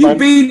all right, You've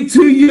been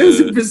 2 years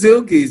in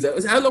Brazil, Keys.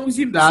 How long was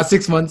you? Nah,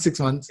 6 months. 6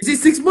 months. Is it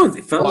 6 months?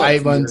 It felt like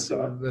 8 months.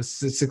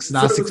 6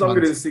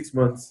 longer than 6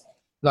 months.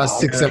 That's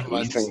 6, 7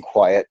 months. Peace and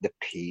quiet, the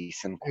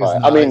peace and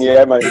quiet. Nice. I mean,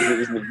 yeah, man.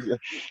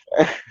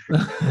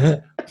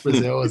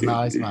 Brazil was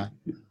nice, man.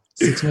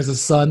 6 months of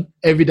sun,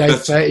 every day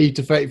 30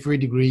 to 33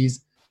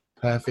 degrees.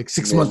 Perfect.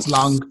 6 months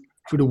long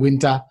through the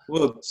winter.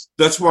 Well,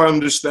 that's why I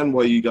understand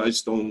why you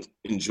guys don't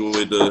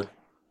enjoy the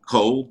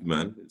cold,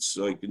 man. It's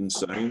like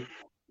insane.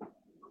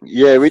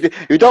 Yeah, we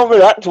don't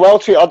react well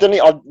to it. I don't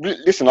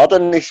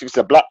know if it's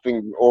a black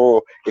thing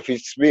or if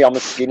it's me. I'm a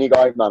skinny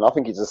guy, man. I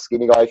think it's a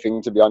skinny guy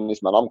thing, to be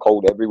honest, man. I'm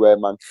cold everywhere,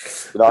 man.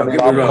 You know what I mean?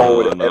 I'm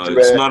cold everywhere.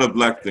 It's not a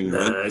black thing,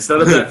 man. It's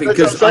not a black thing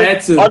because I had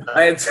to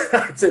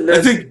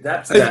learn to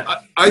adapt to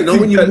that.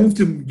 When you move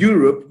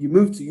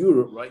to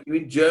Europe, right? You're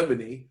in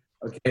Germany,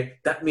 okay?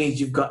 That means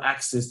you've got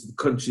access to the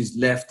countries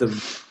left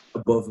and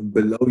above and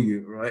below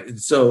you, right?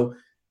 And so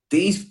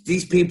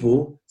these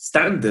people,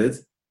 standard,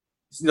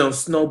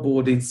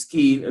 snowboarding,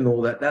 skiing, and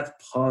all that. That's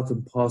part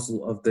and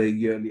parcel of their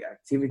yearly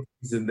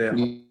activities and their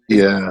and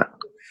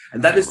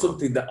that is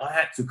something that I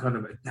had to kind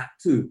of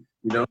adapt to.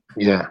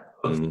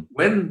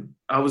 When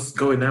I was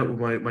going out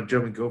with my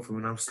German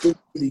girlfriend, when I was still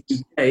in the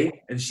UK,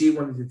 and she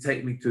wanted to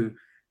take me to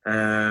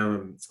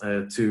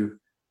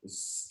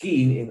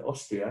skiing in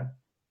Austria.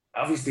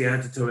 Obviously, I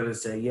had to tell her and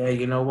say, "Yeah,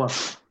 you know what?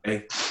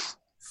 Hey,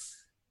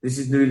 this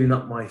is really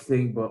not my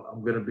thing, but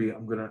I'm gonna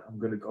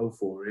go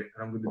for it.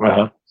 And I'm gonna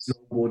do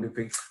snowboarding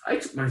thing." I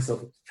took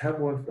myself to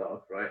Tamworth,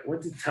 right? I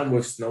went to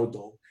Tamworth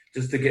Snowdome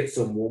just to get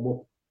some warm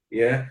up,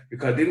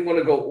 because I didn't want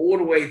to go all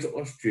the way to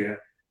Austria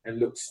and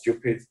look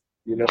stupid,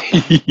 and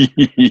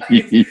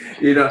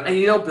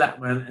black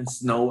man and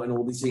snow and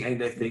all these things ain't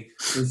their thing.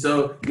 And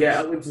so,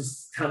 I went to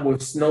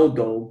Tamworth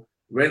Snowdome,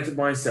 rented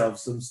myself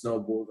some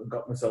snowboard and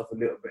got myself a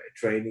little bit of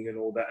training and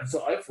all that. And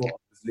so I thought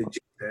I was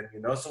legit then,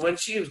 So when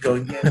she was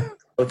going,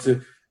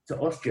 to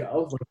Austria, I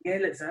was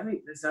like, let's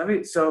have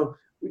it. So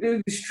we're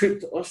doing this trip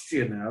to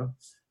Austria now.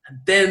 And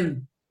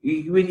then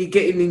when you're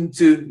getting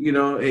into,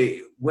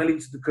 well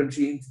into the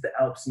country, into the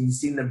Alps, and you've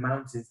seen the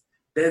mountains,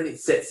 then it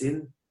sets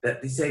in.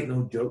 that this ain't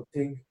no joke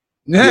thing.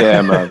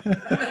 Yeah, man.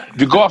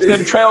 If you go off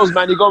them trails,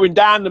 man, you're going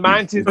down the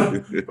mountain.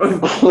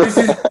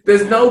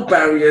 There's no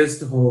barriers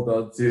to hold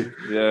on to.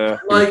 Yeah.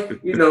 Like,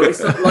 you know, it's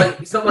not like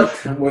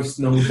Tamworth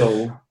Snow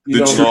Dome.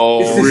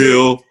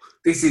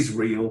 This is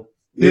real.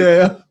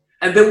 Yeah.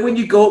 And then when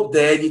you go up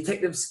there, you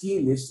take them ski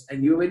lifts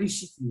and you're already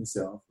shitting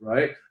yourself,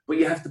 right? But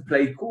you have to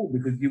play cool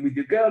because you're with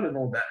your girl and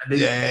all that. And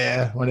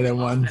then one of them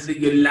ones. And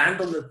then you land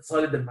on the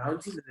side of the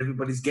mountain and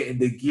everybody's getting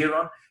their gear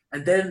on.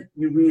 And then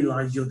you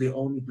realise you're the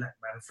only black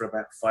man for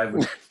about 5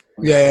 minutes.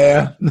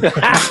 Yeah. About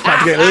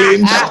to get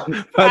lynched.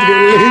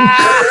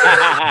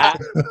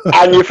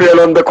 And you feel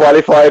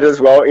underqualified as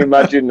well.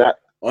 Imagine that.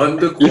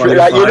 You feel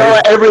like, you know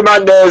what, every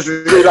man there's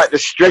like the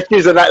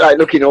stretches and that, like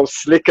looking all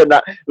slick and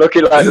that,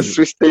 looking like the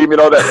Swiss team, you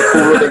know, that the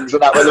cool runnings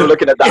and that, when they're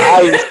looking at the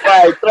eyes,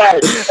 try.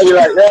 And you're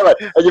like, yeah, man.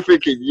 And you're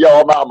thinking, yo,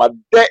 I'm out of my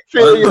depth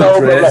here, you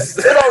know. But like,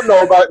 they don't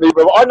know about me,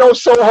 but I know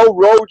Soho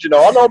Road, you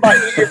know. I know about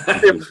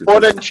eating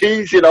bun and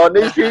cheese, you know. And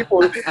these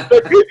people,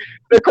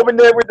 they're coming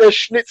there with their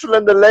schnitzel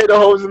and the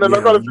lederhosen and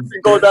they're going to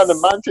go down the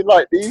mountain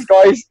like these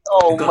guys.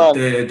 Oh, man.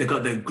 They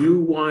got their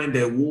glue wine,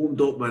 they're warmed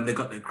up, man. They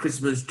got their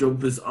Christmas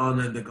jumpers on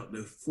and they got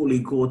their fully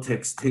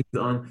Gore-Tex things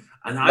on,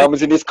 and I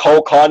was in this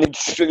Cole Carnage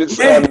Cole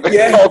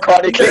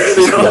Carnage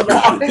suits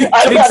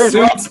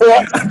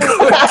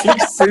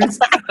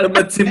and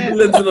my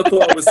Timberlands, and I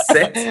thought I was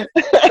set.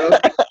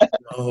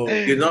 No,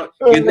 you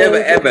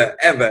never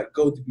ever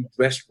go to be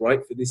dressed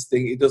right for this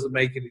thing. It doesn't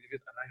make any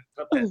difference. And I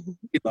got that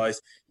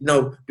realised,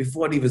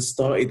 before I even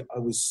started, I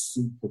was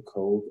super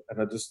cold,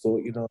 and I just thought,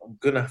 I'm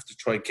gonna have to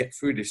try and get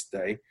through this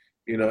day.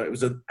 It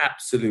was an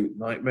absolute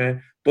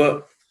nightmare,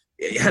 but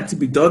it had to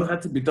be done.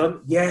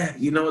 Yeah,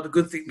 the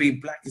good thing being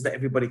black is that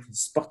everybody can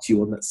spot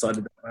you on that side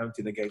of the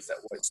mountain against that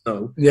white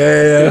snow.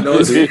 Yeah.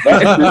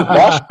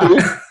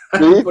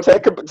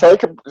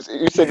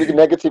 You said you're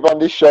negative on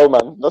this show,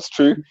 man. That's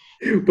true.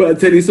 But I'll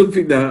tell you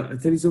something now.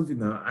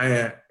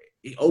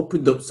 It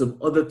opened up some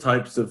other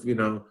types of,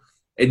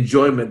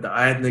 enjoyment that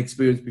I hadn't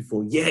experienced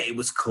before. Yeah, it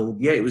was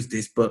cold. Yeah, it was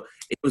this, but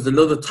it was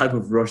another type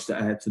of rush that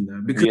I had to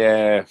learn. Because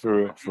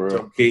for real.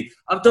 Okay,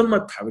 I've done my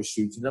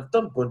parachuting, I've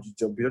done bungee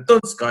jumping, I've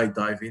done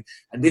skydiving,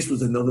 and this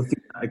was another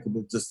thing that I could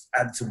just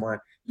add to my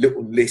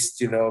little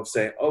list, of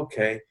saying,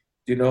 okay,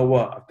 do you know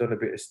what? I've done a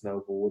bit of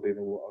snowboarding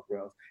or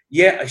whatever else.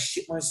 Yeah, I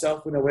shit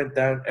myself when I went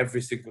down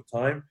every single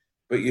time,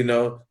 but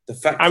the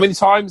fact. How many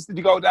times did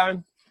you go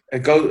down?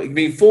 You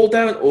mean fall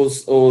down or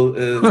go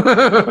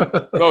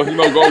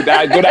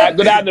down? Go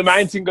down the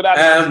mountain. Go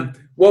down.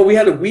 Well, we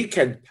had a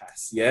weekend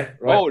pass, yeah.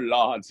 Right? Oh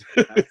Lord!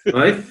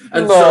 Right,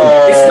 and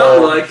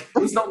so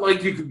it's not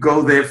like you could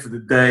go there for the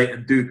day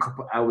and do a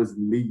couple hours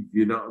and leave.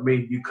 You know what I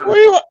mean? You come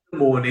in the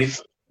morning,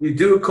 you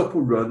do a couple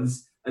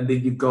runs, and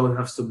then you go and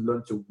have some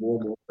lunch and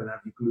warm up and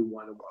have your glue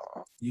wine and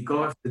whatnot. You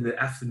go after the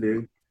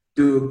afternoon,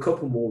 do a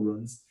couple more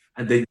runs,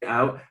 and then you're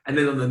out. And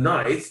then on the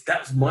night,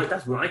 that's when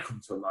I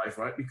come to life,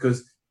 right?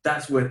 Because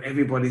that's when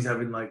everybody's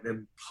having like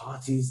them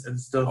parties and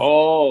stuff.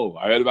 Oh,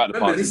 I heard about the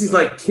parties. This is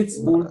like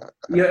Kitzbühel.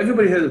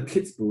 Everybody heard of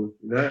Kitzbühel,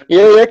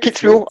 Yeah,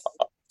 Kitzbühel.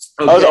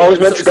 Okay. I was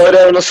meant to go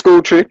there on a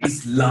school trip.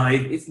 It's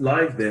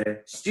live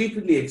there.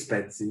 Stupidly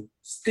expensive.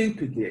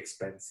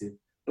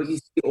 But you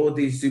see all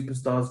these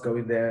superstars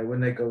going there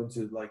when they go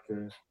into like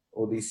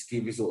all these ski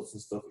resorts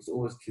and stuff. It's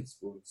always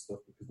Kitzbühel and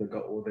stuff because they've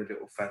got all their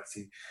little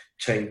fancy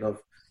chain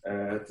of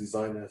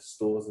designer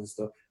stores and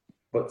stuff.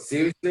 But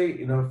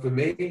seriously, for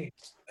me,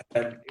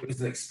 it was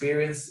an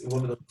experience,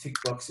 one of those tick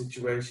box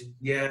situations.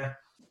 Yeah,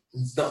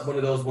 it's not one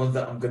of those ones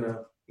that I'm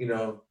gonna,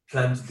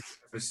 plan to do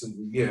every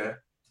single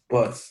year.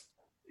 But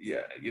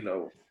yeah,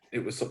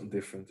 it was something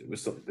different. And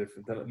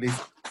at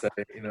least say,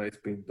 it's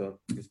been done.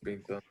 Is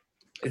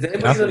there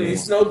anybody done any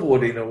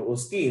snowboarding or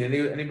skiing?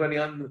 Anybody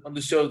on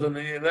the show done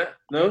any of that?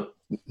 No.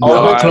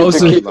 I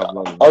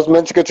was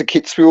meant to go to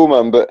Kitzbühel,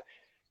 man, but.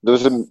 There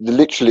was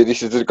literally,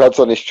 this is the God's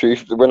honest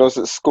truth. When I was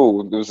at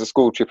school, there was a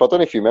school trip. I don't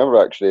know if you remember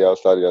actually,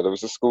 Alstadia. There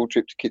was a school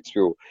trip to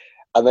Kitzbühel.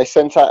 And they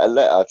sent out a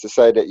letter to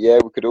say that,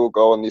 we could all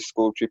go on this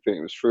school trip and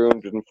it was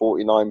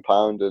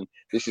 £349. And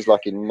this is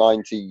like in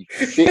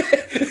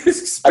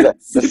 96. And they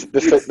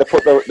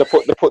put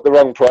the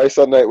wrong price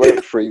on there. It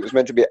weren't free. It was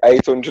meant to be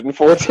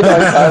 £849.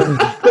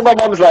 So my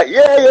mum was like,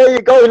 you're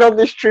going on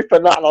this trip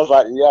and that. And I was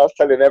like, I was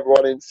telling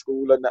everyone in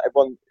school and that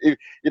everyone,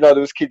 there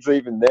was kids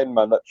even then,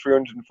 man, that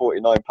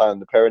 £349,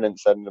 the parent ain't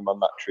sending them on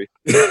that trip.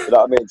 You know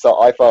what I mean? So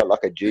I felt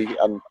like a G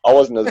and I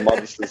wasn't as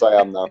modest as I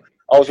am now.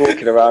 I was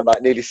walking around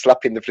like nearly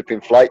slapping the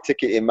flipping flight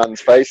ticket in man's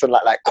face and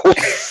like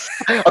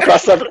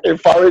across the flipping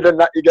forehead and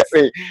that, you get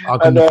me? I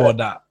couldn't afford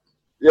that.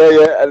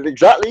 Yeah, and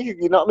exactly.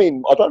 You know what I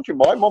mean? I don't think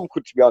my mum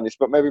could, to be honest,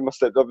 but maybe my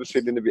stepdad was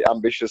feeling a bit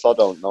ambitious. I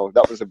don't know.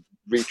 That was a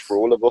reach for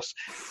all of us.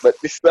 But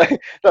this,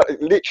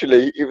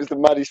 literally, it was the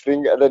maddest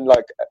thing. And then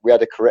we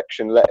had a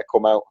correction letter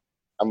come out.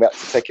 And we had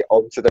to take it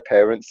on to the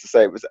parents to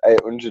say it was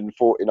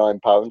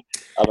 £849. And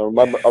I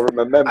remember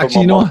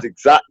actually, my mom's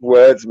exact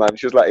words, man.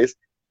 She was like,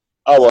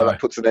 that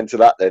puts an end to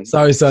that then.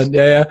 Sorry, son.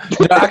 Yeah.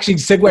 Actually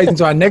segues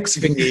into our next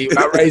thing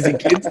about raising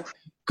kids.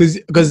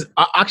 Because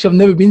I've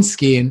never been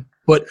skiing,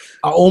 But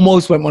I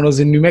almost went when I was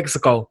in New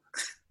Mexico.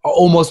 I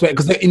almost went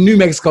because in New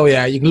Mexico,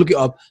 yeah, you can look it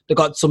up. They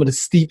got some of the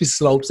steepest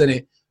slopes in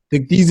it.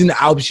 These in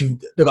the Alps,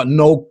 they got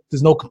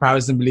there's no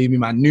comparison. Believe me,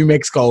 man. New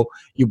Mexico,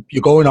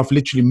 you're going off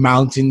literally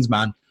mountains,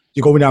 man.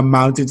 You're going down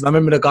mountains. And I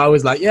remember the guy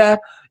was like, "Yeah,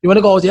 you want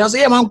to go?" I said,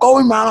 "Yeah, man, I'm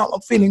going, man.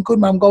 I'm feeling good,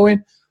 man. I'm going."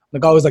 And the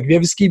guy was like, "Have you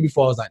ever skied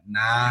before?" I was like,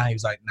 "Nah." He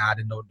was like, "Nah, I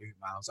didn't know, dude,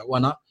 man." I was like, "Why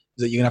not?"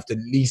 He's like, "You're gonna have to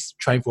at least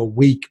train for a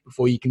week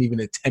before you can even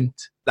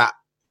attempt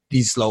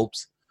these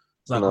slopes."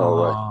 I was like,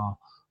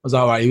 I was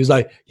like, all right. He was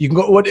like, "You can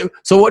go." One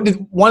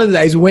of the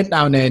days we went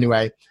down there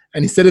anyway,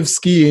 and instead of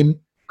skiing,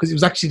 because it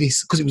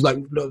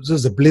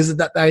was a blizzard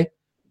that day,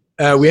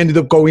 we ended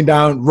up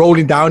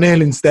rolling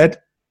downhill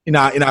instead in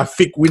our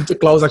thick winter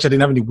clothes. Actually, I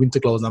didn't have any winter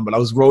clothes on, but I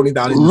was rolling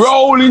down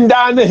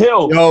the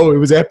hill. Yo, it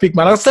was epic,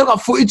 man. I still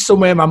got footage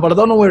somewhere, man, but I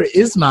don't know where it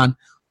is, man.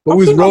 But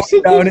we was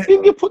rolling down it.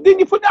 Didn't you put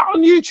that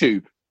on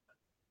YouTube?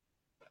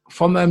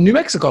 From New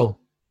Mexico.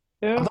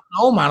 Yeah. I don't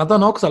know, man. I don't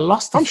know because I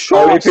lost. I'm sure.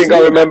 The only thing I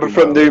remember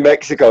from New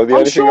Mexico.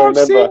 I'm sure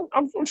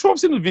I've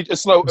seen a video.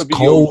 Snow.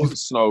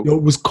 Yo,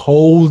 it was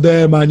cold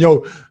there, man.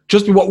 Yo,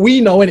 just what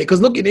we know in it. Because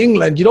look, in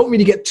England, you don't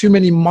really get too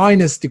many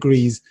minus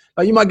degrees.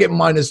 Like you might get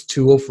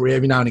 -2 or 3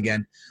 every now and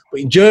again.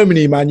 But in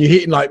Germany, man, you're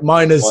hitting like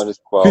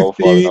 -12,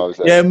 15,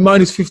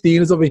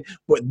 -15 or something.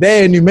 But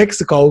there in New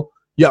Mexico,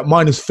 you're at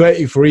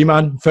 -33,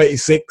 man,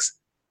 36.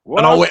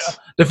 What? And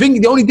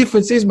the only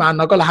difference is, man,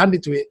 I gotta hand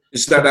it to it.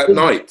 Is that at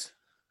night?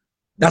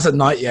 That's at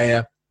night,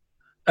 yeah.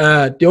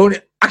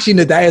 Actually in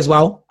the day as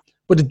well.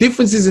 But the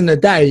difference is in the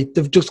day,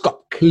 they've just got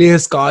clear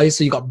skies,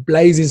 so you got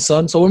blazing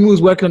sun. So when we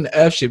was working on the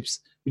airships,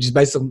 which is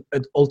based on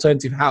an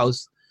alternative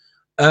house,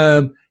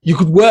 you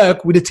could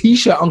work with a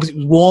t-shirt on because it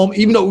was warm,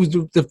 even though it was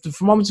the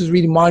thermometer was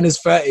reading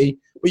 -30,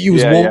 but you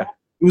was warm. Yeah.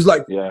 It was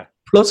like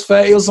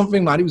 +30 or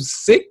something, man. It was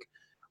sick.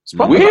 It's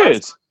weird.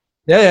 Nice.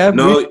 Yeah.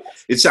 No,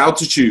 it's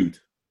altitude.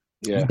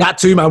 Yeah. That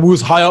too, man. We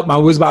was high up, man.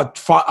 We was about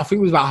 5. I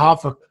think it was about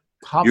half.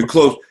 You're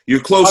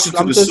closer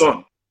to the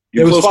sun.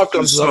 You're closer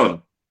to the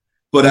sun.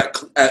 But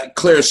at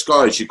clear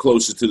skies, you're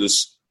closer to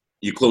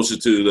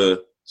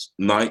the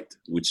night,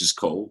 which is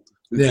cold.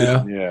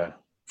 Yeah.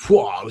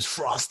 Whoa, it was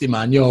frosty,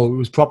 man. Yo, it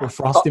was proper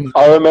frosty, man.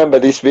 I remember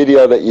this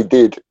video that you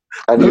did,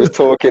 and you were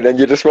talking, and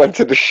you just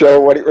wanted to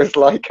show what it was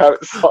like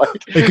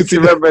outside. You could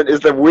remember it is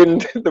the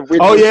wind.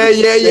 Oh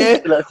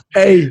yeah.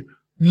 Hey,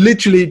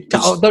 literally, I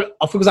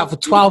think it was out for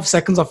 12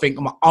 seconds. I think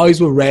and my eyes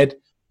were red.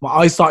 My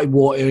eyes started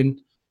watering.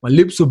 My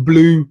lips were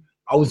blue.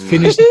 I was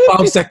finished in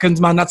 12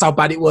 seconds, man. That's how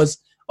bad it was.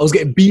 I was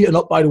getting beaten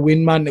up by the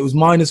wind, man. It was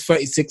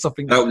 -36, I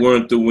think. That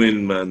weren't the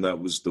wind, man. That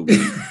was the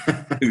weed.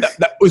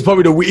 that was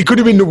probably the weed. It could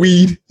have been the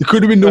weed.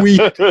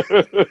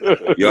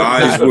 Your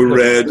eyes were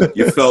red.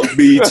 You felt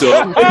beat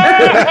up.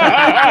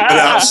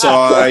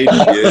 Outside.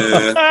 Yeah. We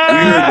heard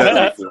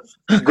that before.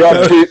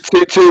 Grab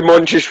two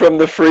munchies from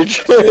the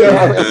fridge.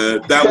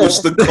 That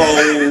was the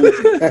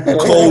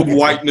cold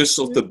whiteness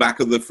of the back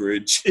of the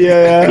fridge.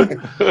 Yeah.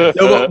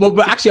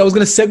 But actually, I was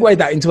going to segue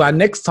that into our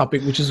next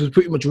topic, which was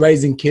pretty much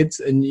raising kids.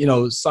 And,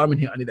 Simon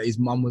hit on it that his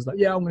mum was like,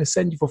 "Yeah, I'm going to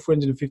send you for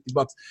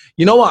 $350.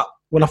 You know what?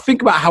 When I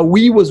think about how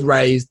we was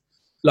raised,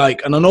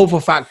 and I know for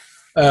a fact,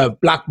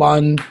 Black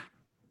Bond,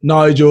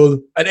 Nigel,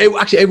 and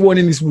actually everyone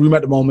in this room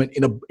at the moment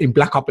in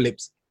Black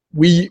Apocalypse,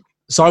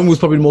 Simon was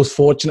probably the most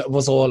fortunate of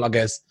us all, I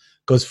guess.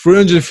 Because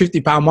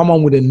 £350, my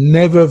mom would have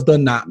never have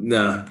done that.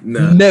 No.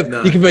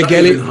 Never. You can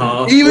forget it.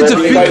 Even to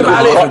think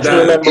about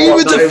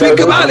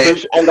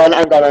it. Hang on.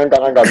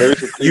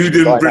 You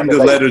didn't bring the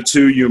letter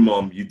to your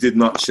mom. You did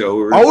not show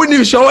her. I wouldn't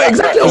even show her.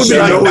 Exactly. I'm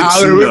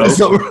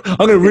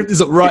going to rip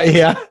this up right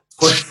here.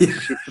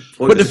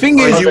 But the thing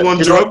is, do you know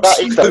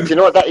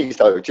what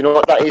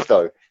that is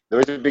though? There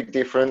is a big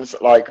difference.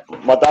 Like,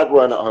 my dad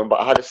weren't at home, but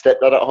I had a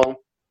stepdad at home.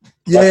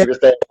 Yeah. He was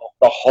there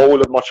the whole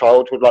of my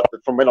childhood,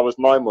 from when I was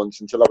 9 months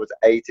until I was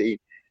 18.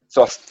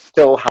 So I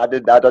still had a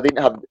dad. I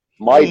didn't have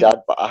my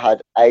dad, but I had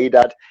a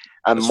dad.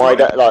 And my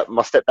dad,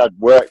 my stepdad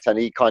worked, and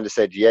he kind of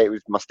said, it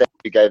was my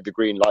stepdad who gave the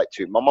green light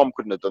to it. My mom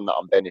couldn't have done that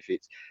on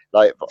benefits.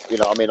 I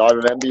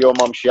remember your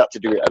mom, she had to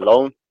do it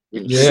alone.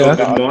 So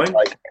did mine.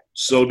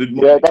 So did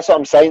mine. Yeah, that's what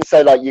I'm saying.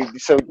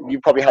 So you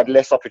probably had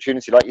less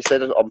opportunity. Like you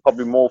said, I'm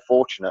probably more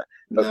fortunate,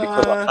 but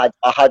because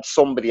I had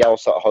somebody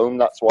else at home,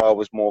 that's why I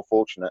was more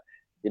fortunate.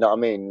 You know what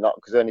I mean? Not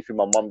because anything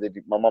my mum did.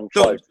 My mum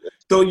tried.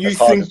 Don't you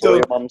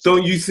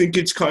think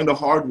it's kind of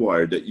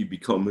hardwired that you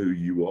become who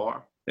you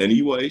are?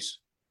 Anyways,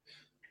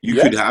 you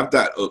could have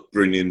that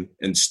upbringing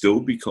and still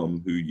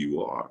become who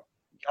you are.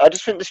 I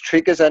just think there's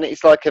triggers, and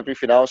it's like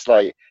everything else.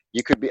 Like,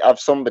 you could have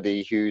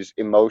somebody who's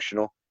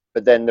emotional,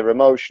 but then they're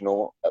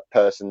emotional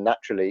person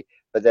naturally,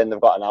 but then they've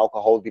got an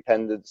alcohol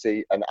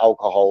dependency, and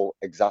alcohol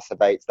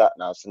exacerbates that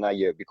now. So now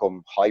you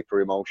become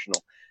hyper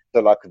emotional.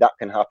 So that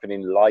can happen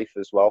in life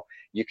as well.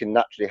 You can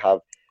naturally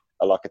have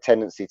a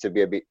tendency to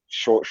be a bit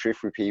short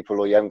shrift with people,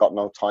 or you haven't got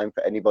no time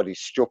for anybody's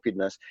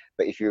stupidness.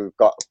 But if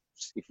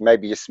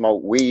maybe you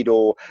smoke weed,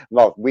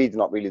 weed's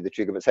not really the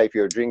trigger, but say if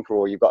you're a drinker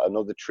or you've got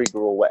another trigger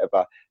or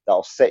whatever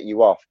that'll set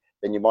you off,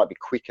 then you might be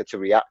quicker to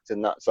react.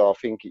 And that. So I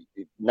think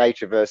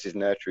nature versus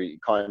nurture, it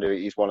kind of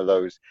is one of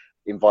those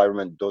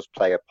environment does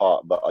play a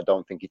part, but I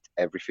don't think it's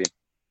everything.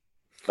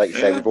 Like you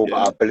say, we've all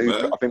got our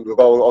blueprint. I think we've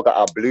all got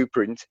our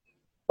blueprint,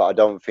 but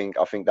I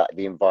think that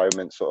the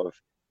environment sort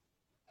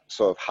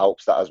of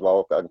helps that as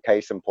well. And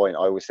case in point, I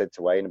always said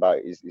to Wayne about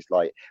it is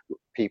like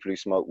people who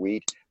smoke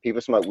weed.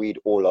 People smoke weed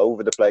all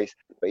over the place,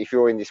 but if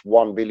you're in this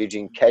one village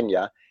in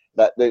Kenya,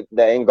 that they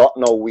ain't got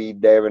no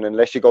weed there, and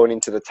unless you're going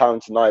into the town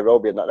to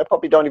Nairobi and that, they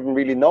probably don't even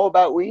really know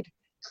about weed.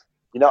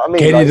 You know what I mean?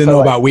 Kenya didn't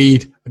know about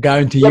weed. I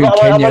guarantee you,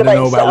 Kenya didn't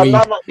know about weed.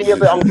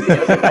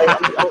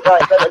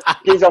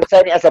 I'm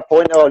saying it as a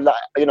point of, like,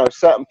 you know,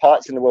 certain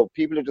parts in the world,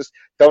 people who just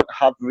don't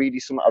have really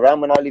some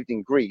around. When I lived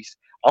in Greece,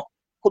 I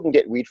couldn't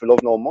get weed for love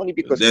nor money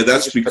because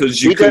that's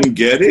because you couldn't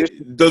get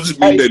it. Doesn't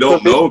mean they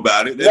don't know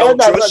about it. They don't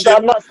trust you.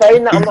 I'm not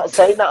saying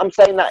that. I'm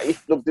saying that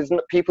if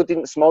people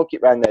didn't smoke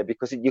it around there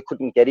because you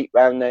couldn't get it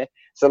around there.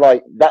 So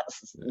like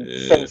that's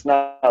sense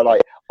now.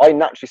 Like I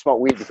naturally smoke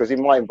weed because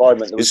in my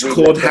environment it's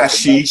called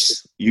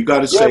hashish. You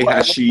got to say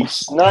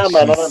hashish. No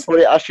man, I don't call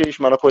it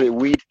hashish, man. I call it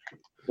weed.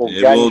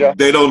 Well,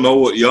 they don't know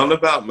what you're on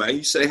about, man.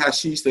 You say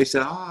hashish, they say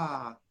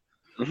I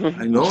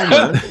know,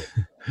 man.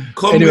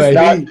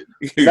 Anyway,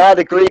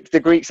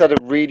 the Greeks had a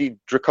really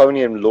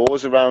draconian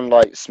laws around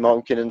like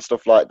smoking and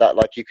stuff like that.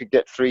 Like you could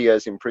get 3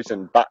 years in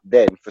prison back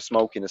then for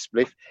smoking a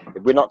spliff.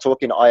 We're not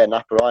talking Ayia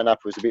Napa. Ayia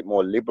Napa was a bit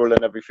more liberal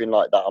and everything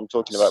like that. I'm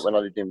talking about when I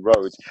lived in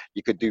Rhodes,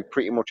 you could do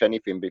pretty much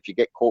anything, but if you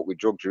get caught with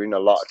drugs, you're in a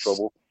lot of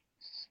trouble.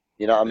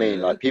 You know what I mean?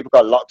 Like people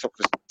got locked up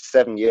for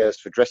 7 years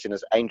for dressing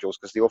as angels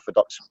because the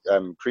Orthodox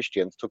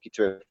Christians took it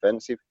too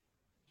offensive.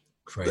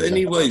 But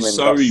anyway,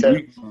 sorry.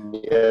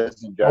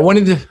 I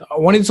wanted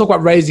to talk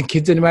about raising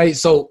kids anyway.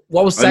 So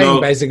what I was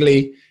saying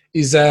basically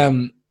is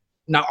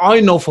now I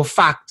know for a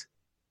fact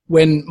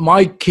when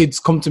my kids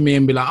come to me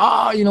and be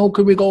like, you know,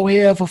 could we go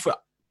here for free?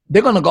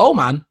 They're gonna go,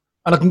 man.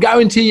 And I can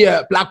guarantee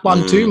you, Black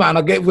Bond too, man.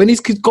 When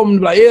these kids come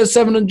like, here's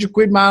 700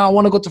 quid, man. I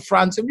want to go to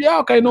France. Yeah,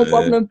 okay, no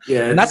problem.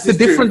 Yeah, and that's the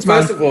difference,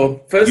 man. First of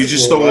all, you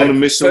just don't want to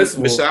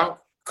miss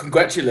out.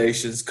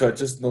 Congratulations, Kurt.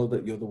 Just know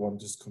that you're the one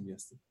just come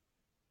yesterday.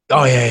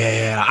 Oh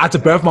yeah. I had to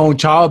birth my own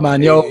child,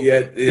 man. Yo,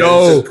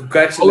 yo, so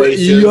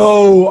congratulations.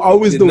 Yo, I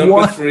was the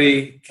one.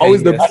 I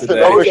was the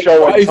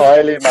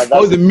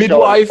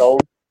midwife.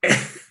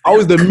 I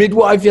was the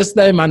midwife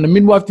yesterday, man. The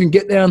midwife didn't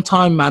get there on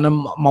time, man.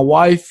 And my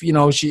wife, you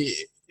know, she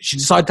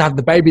decided to have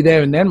the baby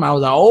there and then, man. I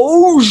was like,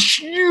 oh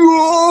shit.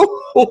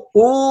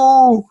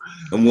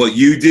 And what,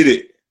 you did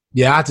it?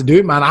 Yeah, I had to do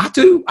it, man. I had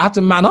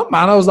to man up,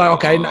 man. I was like,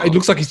 okay, it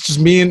looks like it's just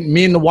me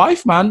and the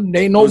wife, man.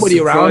 There ain't nobody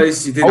around.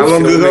 How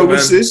long ago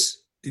was this?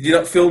 Did you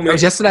not film it? It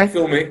was yesterday.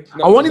 Film it.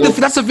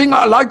 That's the thing.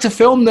 I like to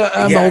film the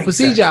whole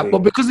procedure, but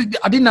because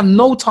I didn't have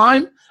no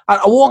time,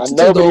 I walked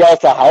into nobody else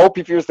to help.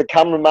 If you was the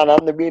cameraman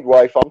and the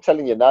midwife, I'm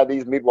telling you now,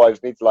 these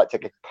midwives need to like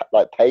take a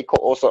pay cut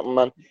or something,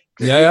 man.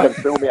 Yeah, you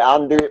can film it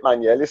and do it,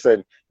 man. Yeah,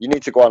 listen, you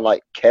need to go on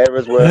like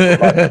carers work,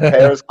 like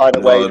carers kind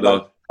of wage.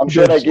 Man. I'm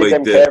sure they give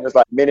them carers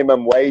like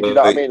minimum wage. You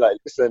know what I mean? Like,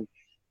 listen.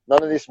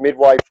 None of this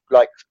midwife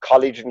like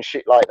college and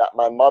shit like that,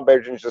 man. My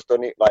bedroom's just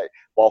done it like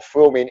while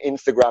filming,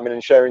 Instagramming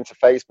and sharing to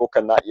Facebook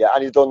and that, yeah.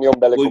 And he's done the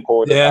umbilical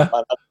cord, yeah.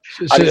 Man.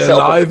 And he's set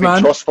up a big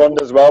trust fund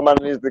as well, man.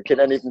 And the kid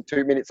ain't even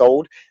 2 minutes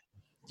old.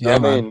 Yeah,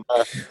 man. I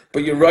mean,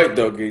 but you're right,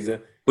 though,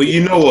 Geezer. But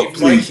you know what?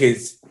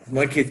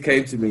 My kids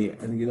came to me,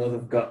 and you know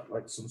they've got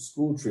like some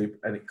school trip,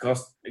 and it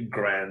cost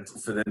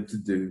 $1,000 for them to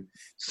do.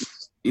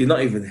 You're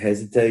not even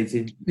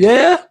hesitating.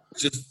 Yeah,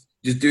 just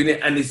doing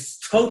it, and it's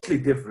totally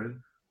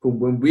different from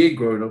when we're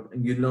growing up,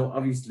 and you know,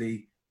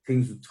 obviously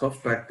things were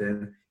tough back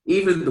then.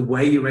 Even the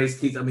way you raise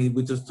kids, I mean,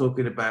 we're just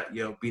talking about,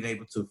 you know, being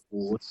able to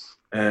afford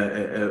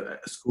a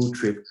school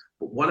trip.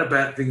 But what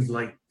about things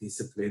like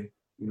discipline,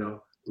 you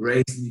know,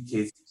 raising your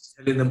kids,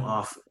 telling them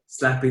off,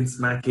 slapping,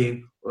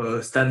 smacking,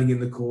 standing in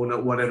the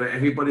corner, whatever.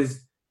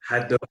 Everybody's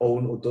had their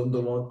own or done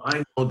their own.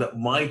 I know that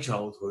my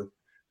childhood,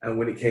 and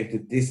when it came to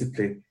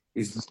discipline,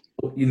 is,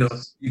 you know,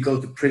 you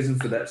go to prison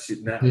for that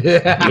shit now.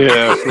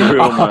 Yeah, for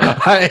real, man.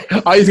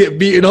 I used to get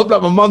beaten up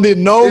like my mum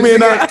didn't know me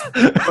and that.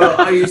 Well,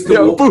 I used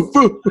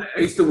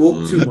to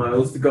walk 2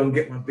 miles to go and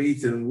get my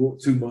beating and walk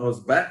 2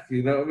 miles back.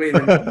 You know what I mean?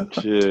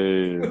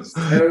 Jeez.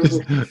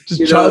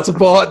 Just child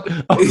support.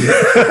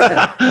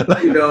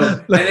 You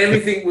know, and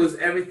everything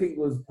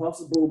was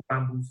possible.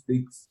 Bamboo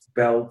sticks,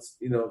 belts,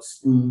 you know,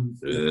 spoons.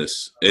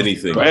 Yes,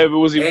 anything. Whatever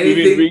was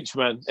within reach,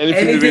 man.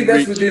 Anything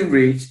that's within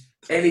reach.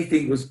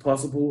 Anything was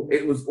possible.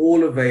 It was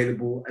all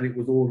available and it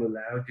was all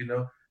allowed, you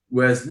know.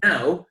 Whereas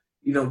now,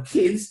 you know,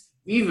 kids,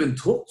 you even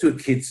talk to a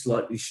kid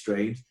slightly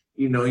strange.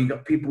 You know, you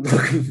got people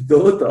knocking the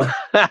door.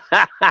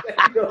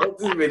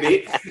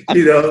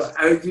 You know,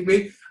 how do you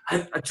mean?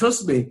 And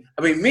trust me,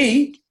 I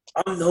mean,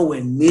 I'm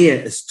nowhere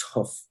near as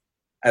tough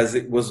as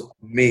it was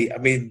me. I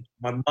mean,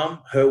 my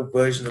mum, her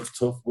version of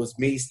tough was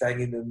me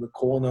standing in the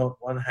corner,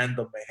 one hand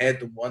on my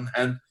head and one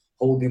hand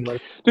holding my...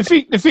 The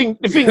thing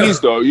is,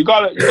 though, you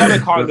gotta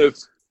kind of...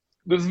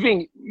 The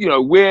thing, you know,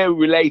 we're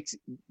related...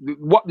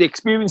 What the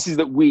experiences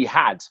that we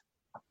had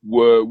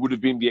would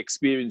have been the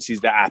experiences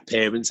that our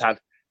parents had.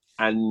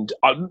 And,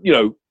 you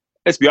know,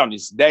 let's be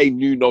honest, they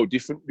knew no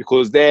different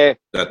because their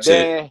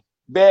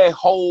their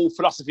whole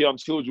philosophy on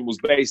children was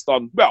based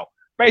on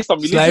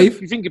religion. Slave?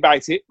 If you think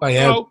about it,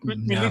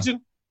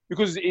 religion.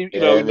 Because in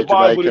the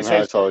Bible it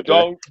says,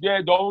 don't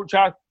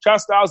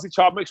chastise the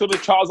child, make sure the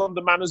child's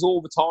under manners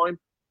all the time.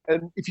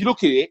 And if you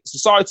look at it,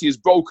 society has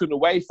broken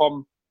away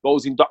from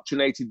those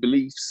indoctrinated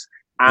beliefs.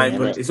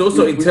 And it's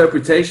also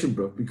interpretation,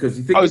 bro. Because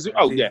you think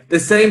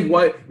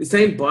the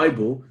same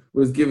Bible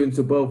was given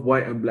to both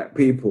white and black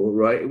people,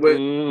 right? It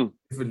went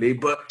differently,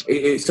 but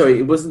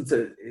it wasn't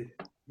written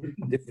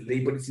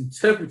differently, but it's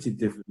interpreted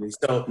differently.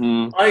 So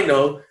I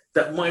know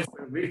that my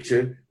friend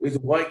Richard, who's a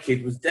white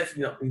kid, was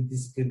definitely not being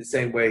disciplined the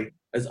same way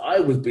as I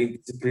was being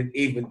disciplined,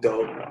 even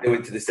though they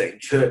went to the same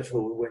church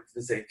or went to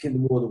the same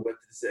kindergarten, went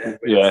to the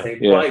same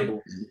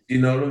Bible.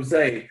 You know what I'm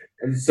saying?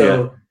 And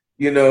so,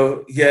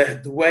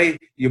 the way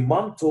your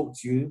mom talked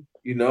to you,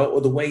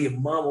 or the way your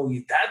mom or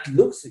your dad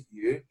looks at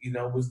you,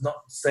 was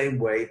not the same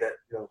way that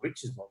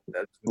Richard's mom and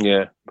dad.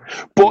 Yeah,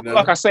 but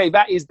like I say,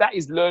 that is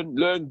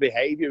learned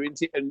behaviour,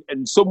 isn't it?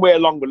 And somewhere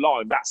along the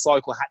line, that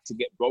cycle had to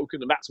get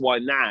broken, and that's why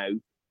now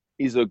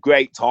is a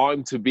great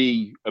time to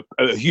be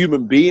a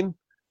human being,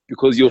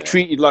 because you're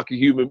treated like a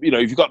human.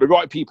 If you've got the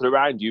right people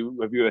around you,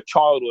 whether you're a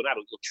child or an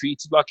adult, you're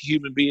treated like a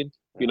human being.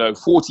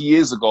 40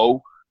 years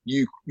ago,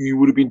 you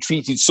would have been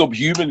treated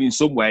subhuman in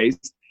some ways.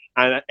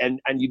 And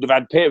you'd have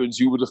had parents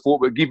who would have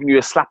thought that giving you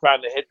a slap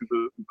around the head with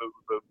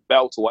a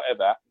belt or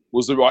whatever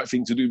was the right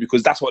thing to do,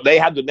 because that's what they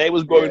had when they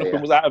was growing up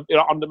and was out of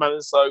under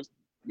manners. So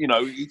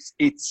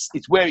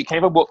it's where it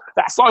came from. But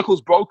that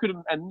cycle's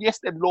broken, and yes,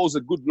 them laws are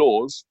good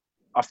laws.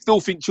 I still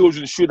think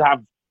children should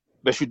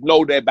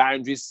know their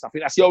boundaries. I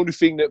think that's the only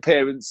thing that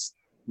parents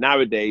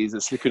nowadays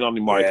are slipping on,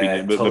 in my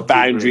opinion, but the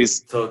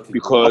boundaries.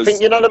 Because I think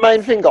the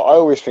main thing that I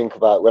always think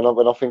about when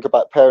I think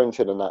about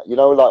parenting and that,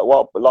 like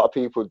what a lot of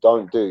people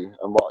don't do,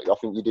 and what I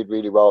think you did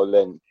really well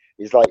then,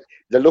 is like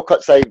the look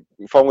at, say,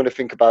 if I'm going to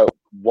think about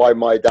why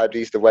my dad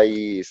is the way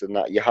he is, and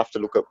that you have to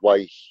look at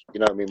why,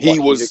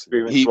 his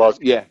experience was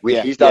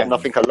with his dad. And I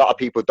think a lot of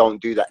people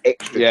don't do that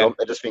extra jump.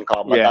 They just think,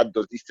 my dad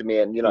does this to me,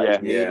 and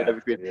it's mean and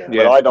everything.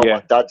 But I know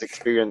my dad's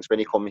experience when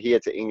he come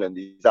here to England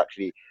is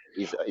actually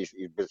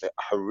it was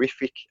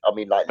horrific. I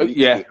mean, like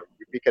horrific,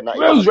 and that.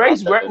 Well, it was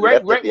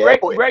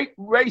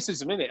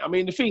racism, innit? I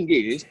mean, the thing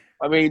is,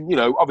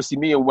 obviously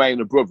me and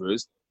Wayne are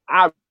brothers.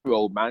 Our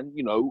old man,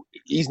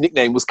 his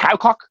nickname was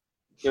Cowcock.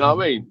 You know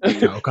what I mean?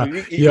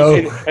 You know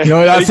what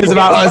that says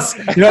about us?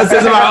 You know what that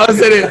says about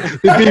us,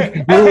 innit? The big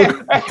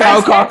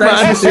Cowcock,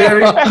 man.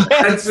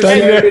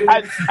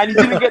 And he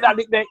didn't get that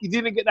nickname. He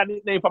didn't get that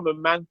nickname from a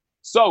man.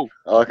 So,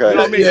 okay. You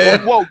know what I mean?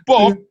 Yeah. Well,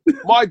 Bob,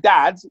 my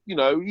dad,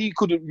 he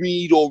couldn't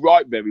read or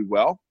write very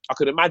well. I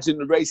could imagine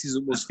the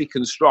racism was thick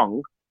and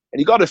strong. And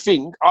you got to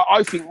think,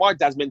 I think my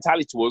dad's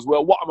mentality was,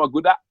 well, what am I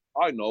good at?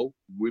 I know,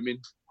 women.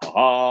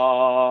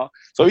 So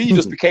he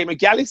just became a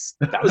gallus.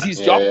 That was his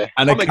job.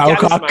 And I'm a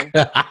cowcock.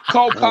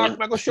 Cowcock. I'm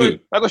gonna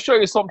show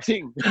you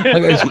something.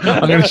 I'm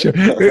gonna show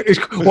you.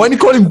 Why do you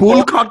call him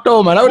bullcock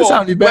though, man? That would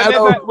sound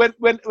better.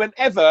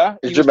 Whenever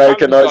in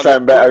Jamaica, no, it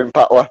sound better in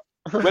Patwa.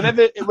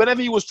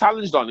 Whenever he was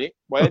challenged on it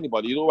by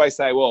anybody, he'd always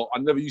say, well, I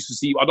never used to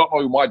see, I don't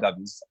know who my dad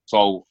is.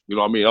 So, you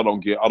know what I mean?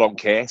 I don't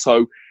care.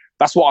 So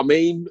that's what I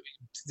mean.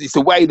 It's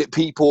the way that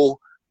people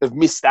have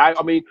missed out.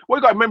 I mean, what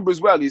you got to remember as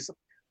well is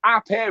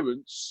our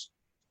parents,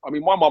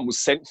 my mum was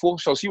sent for,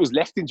 so she was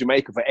left in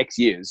Jamaica for X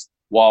years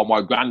while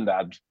my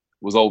granddad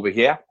was over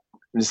here.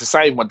 And it's the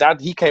same. My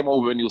dad, he came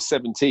over when he was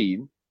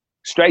 17,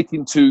 straight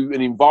into an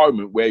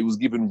environment where he was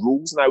given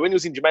rules. Now, when he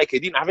was in Jamaica, he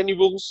didn't have any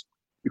rules,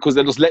 because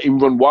they just let him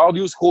run wild.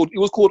 He was called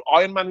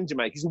Iron Man in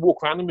Jamaica. He used to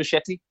walk around with a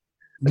machete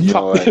and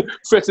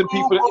threaten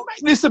people.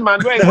 Listen, man,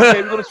 wait,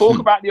 we're going to talk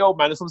about the old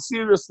man and some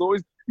serious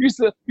stories. He used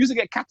to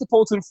get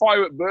catapulted and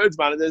fire at birds,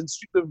 man, and then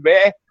strip them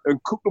bare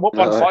and cook them up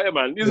on fire,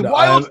 man. He's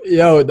wild.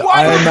 The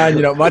Iron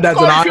Man, my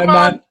dad's an Iron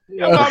Man.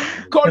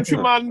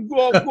 Countryman,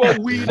 go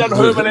weed and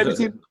home and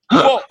everything.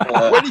 But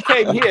when he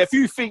came here, if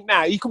you think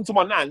now, he come to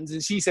my nan's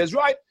and she says,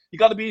 right, you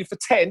got to be in for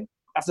 10.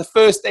 That's the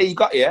first day he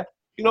got here.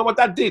 You know what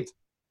my dad did?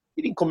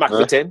 He didn't come back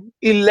for 10.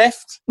 He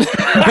left. He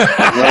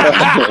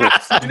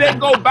didn't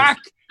go back.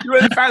 He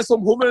went and found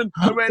some woman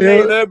and went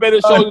in her bed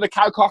and showed her the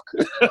cowcock.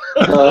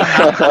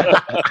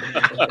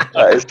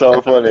 That is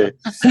so funny.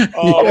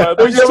 But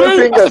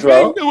it's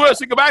true. The worst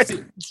thing about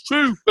it, it's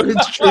true.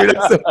 It's true.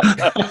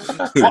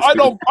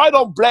 I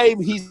don't blame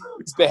his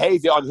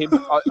behaviour on him.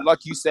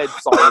 Like you said,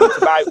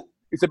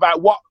 it's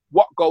about what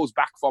goes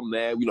back from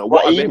there.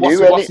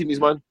 What's in his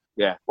mind?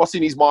 Yeah, what's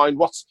in his mind?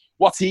 What's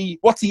he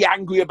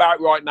angry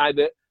about right now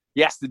that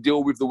he has to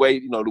deal with the way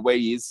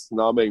he is? You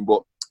know what I mean?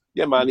 But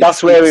yeah, man.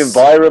 That's where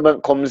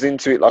environment comes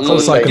into it. Like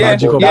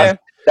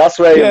that's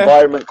where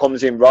environment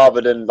comes in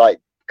rather than like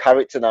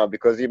character now,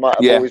 because he might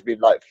have always been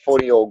like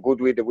funny or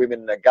good with the women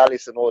and the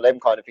gallis and all them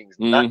kind of things.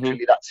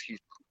 Naturally, that's his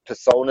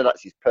persona,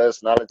 that's his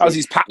personality. That's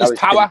his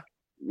power.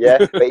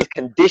 But his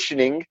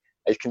conditioning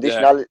His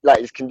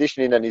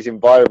conditioning and his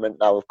environment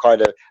now have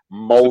kind of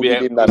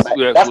molded him. That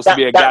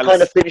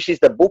kind of finishes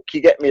the book.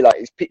 You get me? Like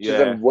his pictures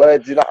and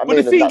words. You know what I mean?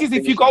 But the thing is,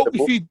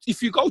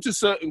 if you go to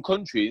certain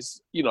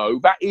countries, you know,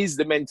 that is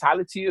the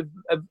mentality of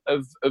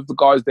the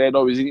guys there.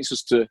 No, isn't it? It's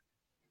just to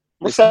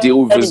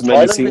deal with as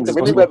many things as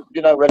possible.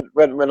 You know,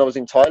 when I was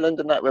in Thailand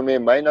and that, when me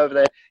and Wayne over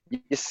there, you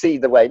see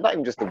the way, not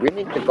even just the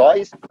women, the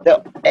guys,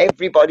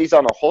 everybody's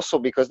on a hustle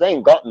because they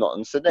ain't got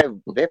nothing, so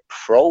they're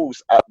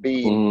pros at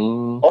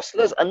being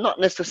hustlers, and not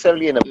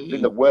necessarily in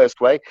the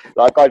worst way.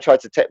 Like, I tried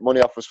to take money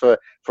off us for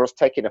us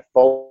taking a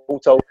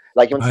photo.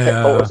 Like, you want to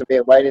take photos of me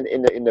and Wayne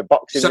in the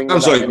boxing ring.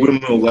 Sounds like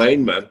Windmill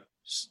Lane, man.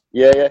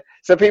 Yeah.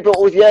 So people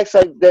always,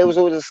 so there was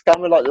always a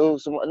scammer, like there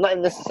was not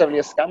necessarily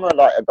a scammer,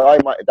 like a guy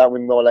down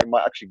with Windmill Lane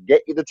might actually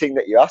get you the thing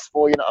that you asked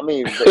for, you know what I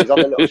mean? He's on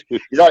the little,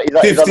 he's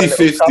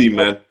 50-50,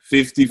 man.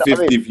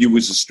 50-50 if you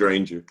was a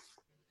stranger.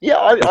 Yeah,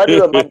 I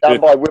knew a man down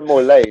by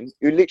Windmill Lane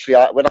who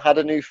literally, when I had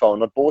a new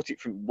phone, I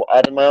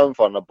had my own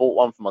phone, I bought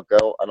one for my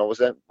girl, and I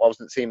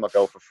wasn't seeing my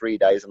girl for 3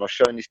 days, and I was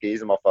showing these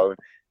keys on my phone.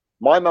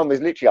 My mum was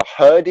literally,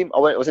 I heard him. I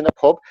was in a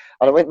pub,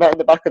 and I went down in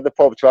the back of the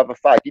pub to have a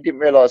fag. He didn't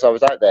realise I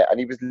was out there, and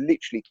he was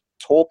literally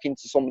talking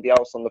to somebody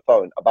else on the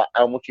phone about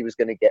how much he was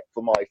going to get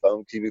for my phone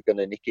because he was going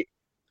to nick it.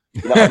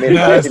 You know what I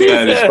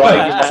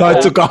mean? So I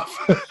took off.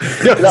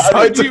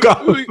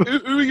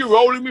 Who are you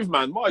rolling with,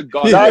 man? My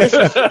God. No,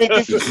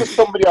 this is just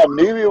somebody I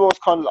knew. He was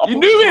kind of. You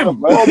knew him?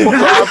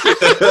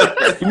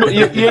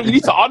 You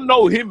need to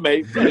unknow him,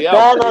 mate.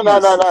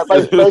 No.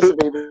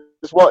 Basically,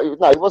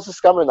 he was a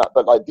scammer in that,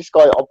 but like this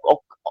guy,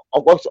 I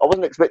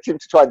wasn't expecting him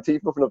to try and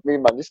teeth nothing of me,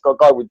 man. This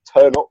guy would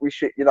turn up with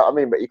shit, you know what I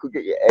mean? But he could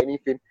get you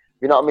anything,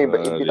 you know what I mean?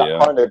 But he'd be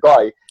that kind of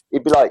guy.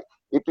 He'd be like,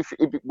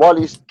 while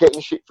he's getting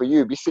shit for you,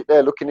 he'd be sitting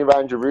there looking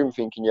around your room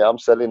thinking, I'm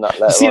selling that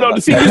later. See,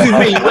 the thing is with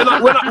me,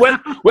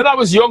 when I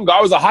was younger, I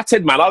was a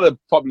hothead, man. I'd have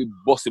probably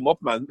bust him up,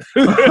 man.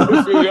 You know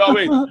what I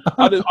mean?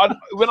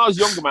 When I was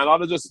younger, man,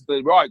 I'd have just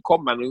said, right,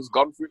 come, man, it's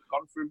gone through.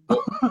 But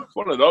it's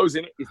one of those,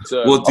 isn't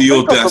it? What the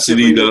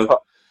audacity, though?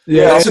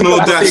 Yeah, that's an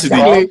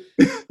audacity.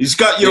 He's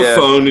got your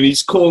phone and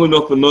he's calling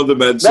up another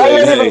man saying, he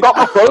hasn't even got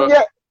my phone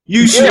yet.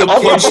 You should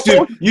have punched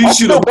him. You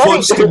should have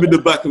punched him in the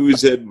back of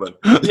his head, man.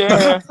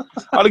 Yeah,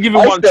 I'd have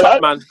given him one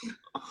shot, man.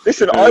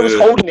 Listen, I was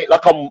holding it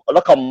like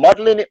I'm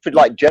modelling it for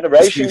like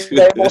generations.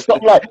 Or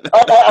something like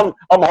I'm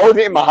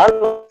holding it in my hand,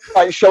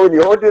 like showing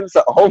the audience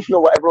at home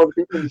or whatever, other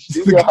people in the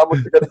studio how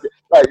much you're gonna get,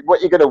 like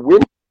what you're gonna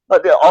win.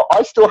 Like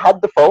I still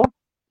had the phone.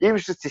 He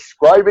was just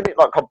describing it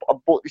like I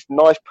bought this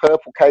nice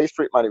purple case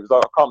for it, man. It was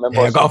like, I can't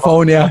remember. Yeah, I got a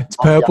phone, it's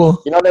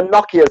purple. You know them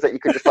Nokias that you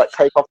could just like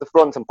take off the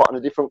front and put on a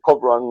different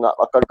cover on that.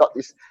 Like I got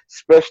this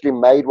specially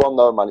made one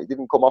though, man. It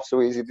didn't come off so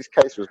easy. This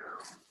case was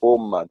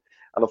boom, man.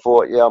 And I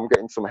thought, I'm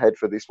getting some head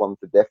for this one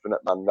for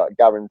definite, man. Like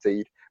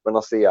guaranteed when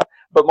I see her.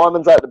 But my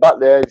man's out the back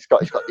there. He's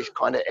got this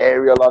kind of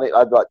aerial on it.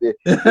 Like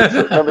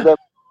remember them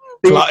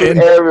decent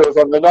aerials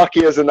on the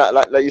Nokias and that,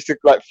 like they used to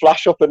like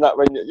flash up and that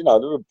when they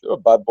were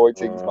bad boy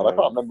things, man. I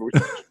can't remember which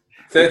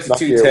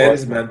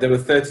 3210s, man. There were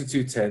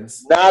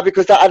 3210s. Nah,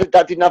 because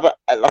that didn't have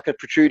a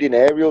protruding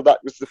aerial. That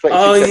was the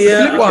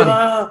 3210. Oh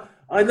yeah,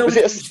 I know. Was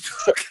it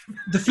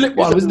the flip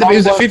one? Was it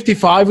a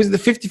 55? Was it the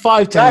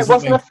 55 10? No, it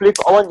wasn't a flip.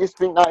 I want you to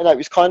think that it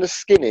was kind of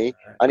skinny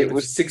and it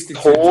was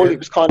 62 tall. It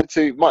was kind of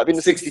might have been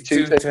a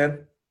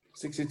 6210.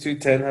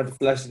 6210 had the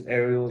flashing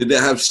aerial. Did it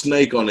have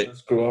snake on it?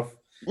 Screw off.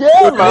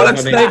 Yeah, man.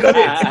 Snake on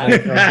it.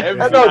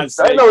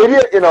 I know,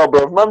 idiot,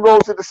 bro. Man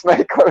rolls with the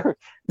snake on it.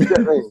 You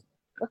get me?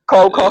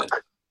 Cock. Come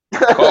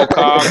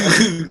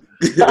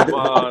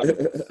on.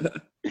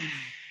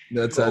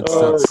 That's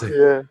sick.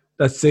 Yeah.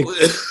 That's sick.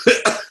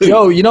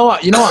 Yo, you know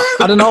what?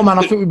 I don't know, man.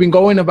 I think we've been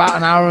going about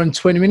an hour and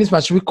 20 minutes,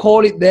 man. Should we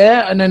call it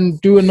there and then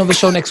do another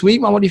show next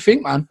week, man? What do you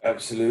think, man?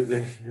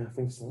 Absolutely. Yeah, I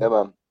think so. Yeah,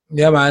 man.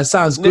 Yeah, man. It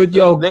sounds good,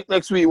 yo.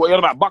 Next week, what are you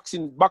on about?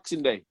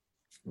 Boxing Day?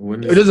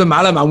 It doesn't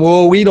matter, man.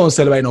 Well, we don't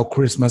celebrate no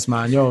Christmas,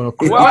 man. Yo,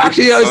 well,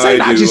 actually, I was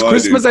saying it's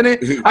Christmas, isn't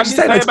it? I'm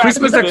saying it's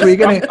Christmas next week,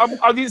 isn't it?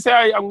 I didn't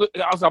say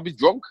I'll be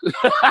drunk.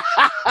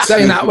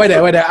 Saying that, wait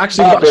there.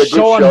 Actually, got a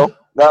show on.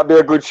 That'd be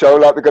a good show.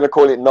 Like we're gonna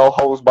call it No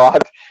Holes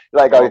Barred.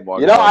 Like, I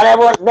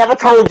never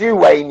told you,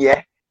 Wayne.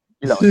 Yeah,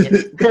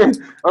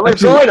 I'm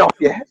enjoying off.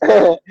 Yeah,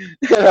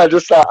 I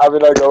just start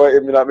having a go at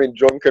him. You know what I mean?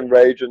 Drunk and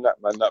rage and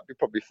that, man. That'd be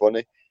probably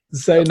funny.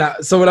 Saying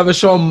that, so we'll have a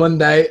show on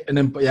Monday, and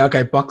then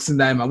Boxing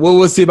Day, man.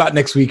 We'll see about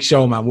next week's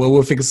show, man.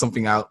 We'll figure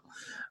something out.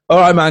 All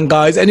right, man,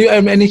 guys.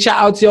 Any shout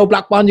out to your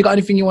Black Bond? You got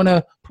anything you want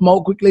to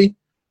promote quickly?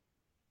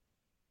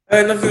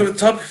 Nothing at the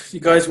top. If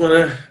you guys want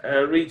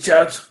to reach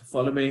out,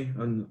 follow me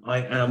on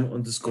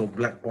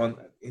 _BlackBond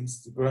at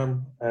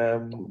Instagram.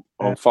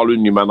 I'm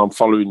following you, man. I'm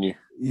following you.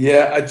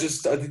 Yeah, I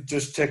did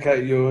just check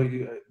out your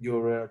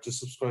just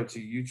subscribe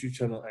to your YouTube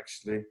channel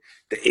actually.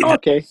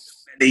 Okay.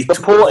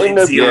 Supporting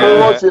the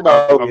cause,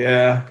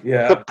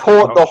 Yeah.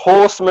 Support the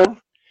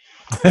horsemen.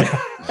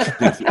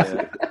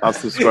 I'll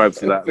subscribe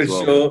to that for as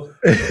well. Sure.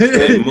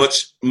 Yeah,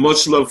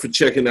 much love for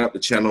checking out the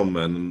channel,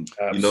 man.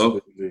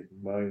 Absolutely.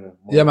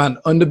 Yeah, man.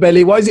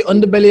 Underbelly. What is it?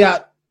 Underbelly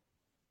at?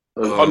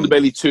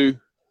 Underbelly 2.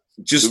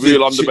 Just the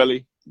real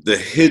Underbelly. The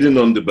hidden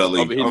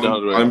underbelly.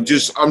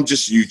 I'm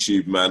just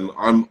YouTube, man.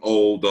 I'm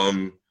old.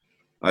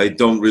 I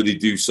don't really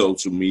do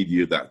social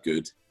media that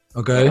good.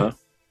 Okay.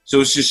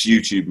 So it's just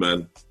YouTube,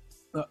 man.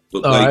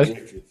 But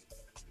right.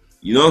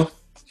 You know?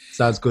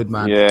 Sounds good,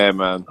 man. Yeah,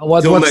 man.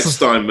 Till next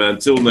time, man.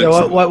 Till next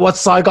time. What's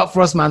Si got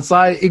for us, man?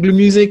 Si, Igloo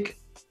Music?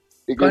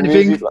 Igloo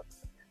Music.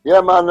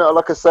 Yeah, man.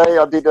 Like I say,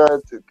 I did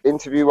an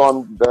interview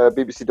on the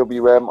BBC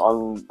WM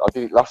I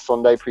did it last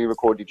Sunday,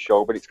 pre-recorded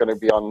show, but it's going to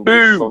be on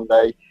this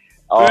Sunday.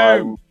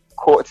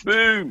 Quarter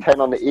to 10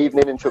 on the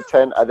evening until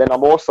 10. And then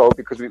I'm also,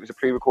 because it was a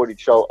pre-recorded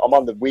show, I'm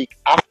on the week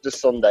after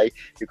Sunday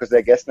because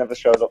their guest never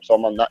shows up. So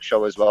I'm on that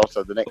show as well.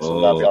 So the next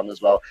Sunday I'll be on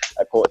as well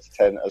at quarter to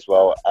 10 as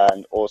well.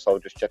 And also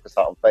just check us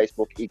out on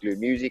Facebook, Igloo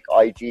Music,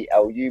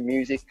 IGLU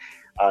Music,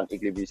 and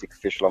Igloo Music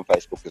Official on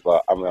Facebook as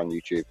well. And we're on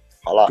YouTube.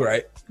 Holla.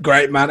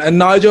 Great, man. And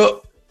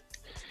Nigel,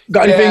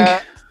 got anything?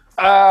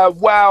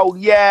 Well,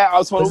 yeah. I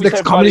was wondering. It's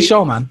next comedy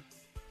show, man.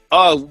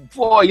 Oh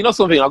boy, you know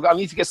something? I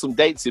need to get some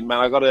dates in, man.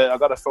 I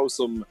gotta throw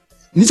some.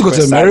 You need to go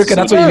to America.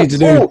 That's what you need to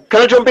do.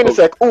 Can I jump in a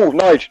sec?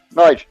 Nige.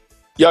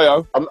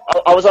 Yo.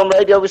 I was on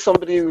radio with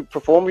somebody who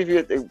performed with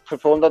you. They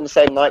performed on the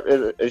same night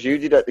as you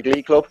did at the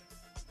Glee Club.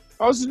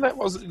 What was his name?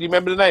 Do you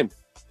remember the name?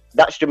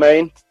 That's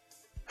Jermaine.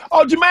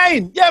 Oh,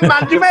 Jermaine! Yeah,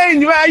 man,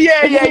 Jermaine!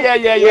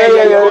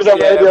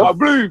 Yeah.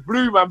 Blue,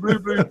 man.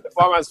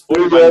 My man's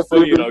funny, man. He's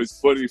funny, you know. He's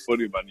funny,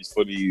 man. He's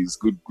funny. He's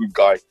good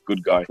guy.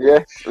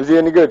 Yeah. Was he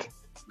any good?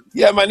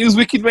 Yeah, man. He was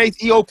wicked, mate.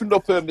 He opened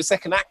up the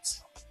second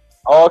act.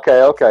 Oh,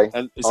 okay.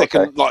 And the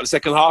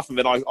second half, and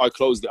then I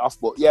closed it off.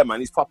 But yeah,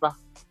 man, he's proper.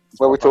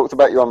 We talked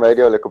about you on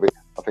radio a little bit,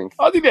 I think.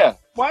 Oh, did you?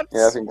 What?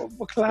 Yeah, I think.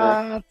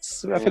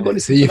 So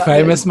you're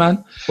famous,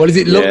 man. What is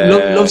it?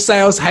 Love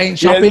sales, hate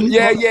shopping?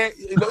 Yeah.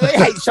 They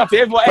hate shopping.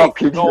 Everyone hates.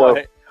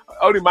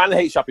 Only man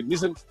hates shopping.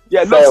 Listen,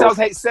 love sales,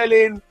 hate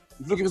selling.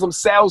 If you're looking for some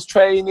sales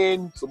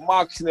training, some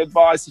marketing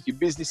advice, if your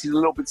business is a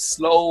little bit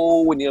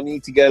slow and you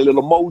need to get a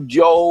little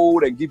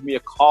mojo, then give me a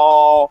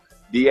call.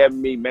 DM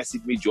me,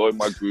 message me, join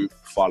my group,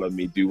 follow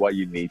me, do what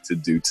you need to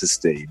do to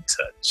stay in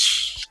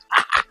touch.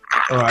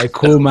 All right,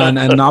 cool, man.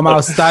 And I'm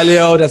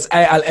Alstalio. That's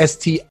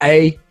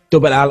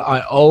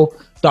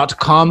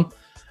ALSTALLIO.com.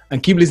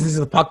 And keep listening to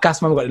the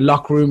podcast, man. We've got the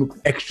locker room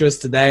extras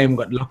today. We've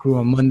got the locker room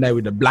on Monday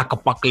with the Black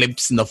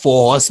Apocalypse and the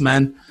 4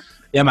 Horsemen.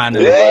 Yeah, man.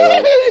 Hang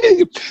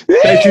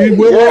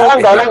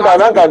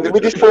on.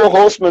 With this 4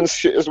 Horsemen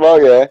shit as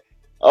well, yeah.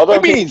 I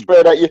don't think it's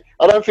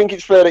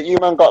fair that you,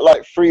 man, got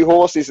like 3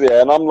 horses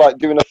there, and I'm like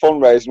doing a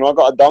fundraiser, and I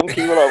got a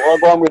donkey. We're like,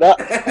 what go on with that?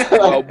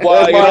 Oh,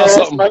 boy, you know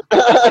something.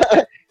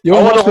 You're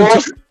a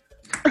horse.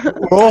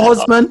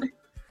 Horseman.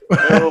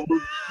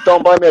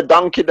 Don't buy me a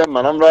donkey, then,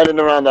 man. I'm riding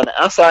around an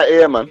ass out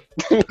here, man.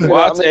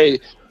 What a.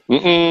 All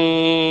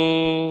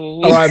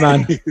right,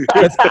 man.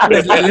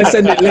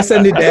 Let's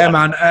end it there,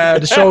 man.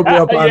 The show will be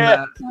up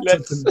on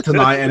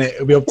tonight, and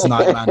it'll be up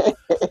tonight, man.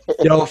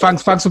 Yo,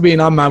 thanks for being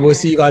on, man. We'll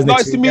see you guys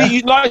next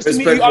week. Nice to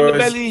meet you,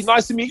 Underbelly.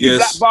 Nice to meet you,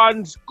 Black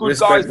Band. Good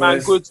guys, man.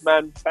 Good,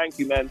 man. Thank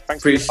you, man.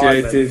 Thanks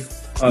Appreciate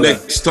for it.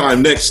 Next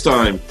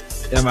time.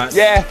 Yeah, man.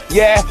 Yeah.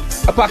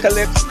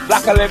 Apocalypse,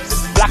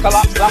 Blackalypse,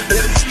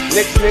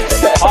 Lips,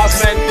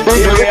 Horsemen.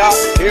 Here we go.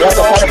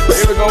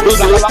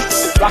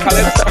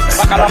 Blackalypse,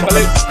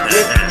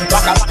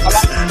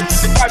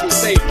 Bible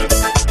say,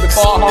 the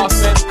 4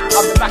 Horsemen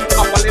of the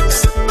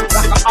Blackapocalypse.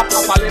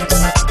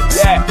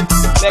 Yeah,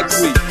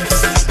 next week.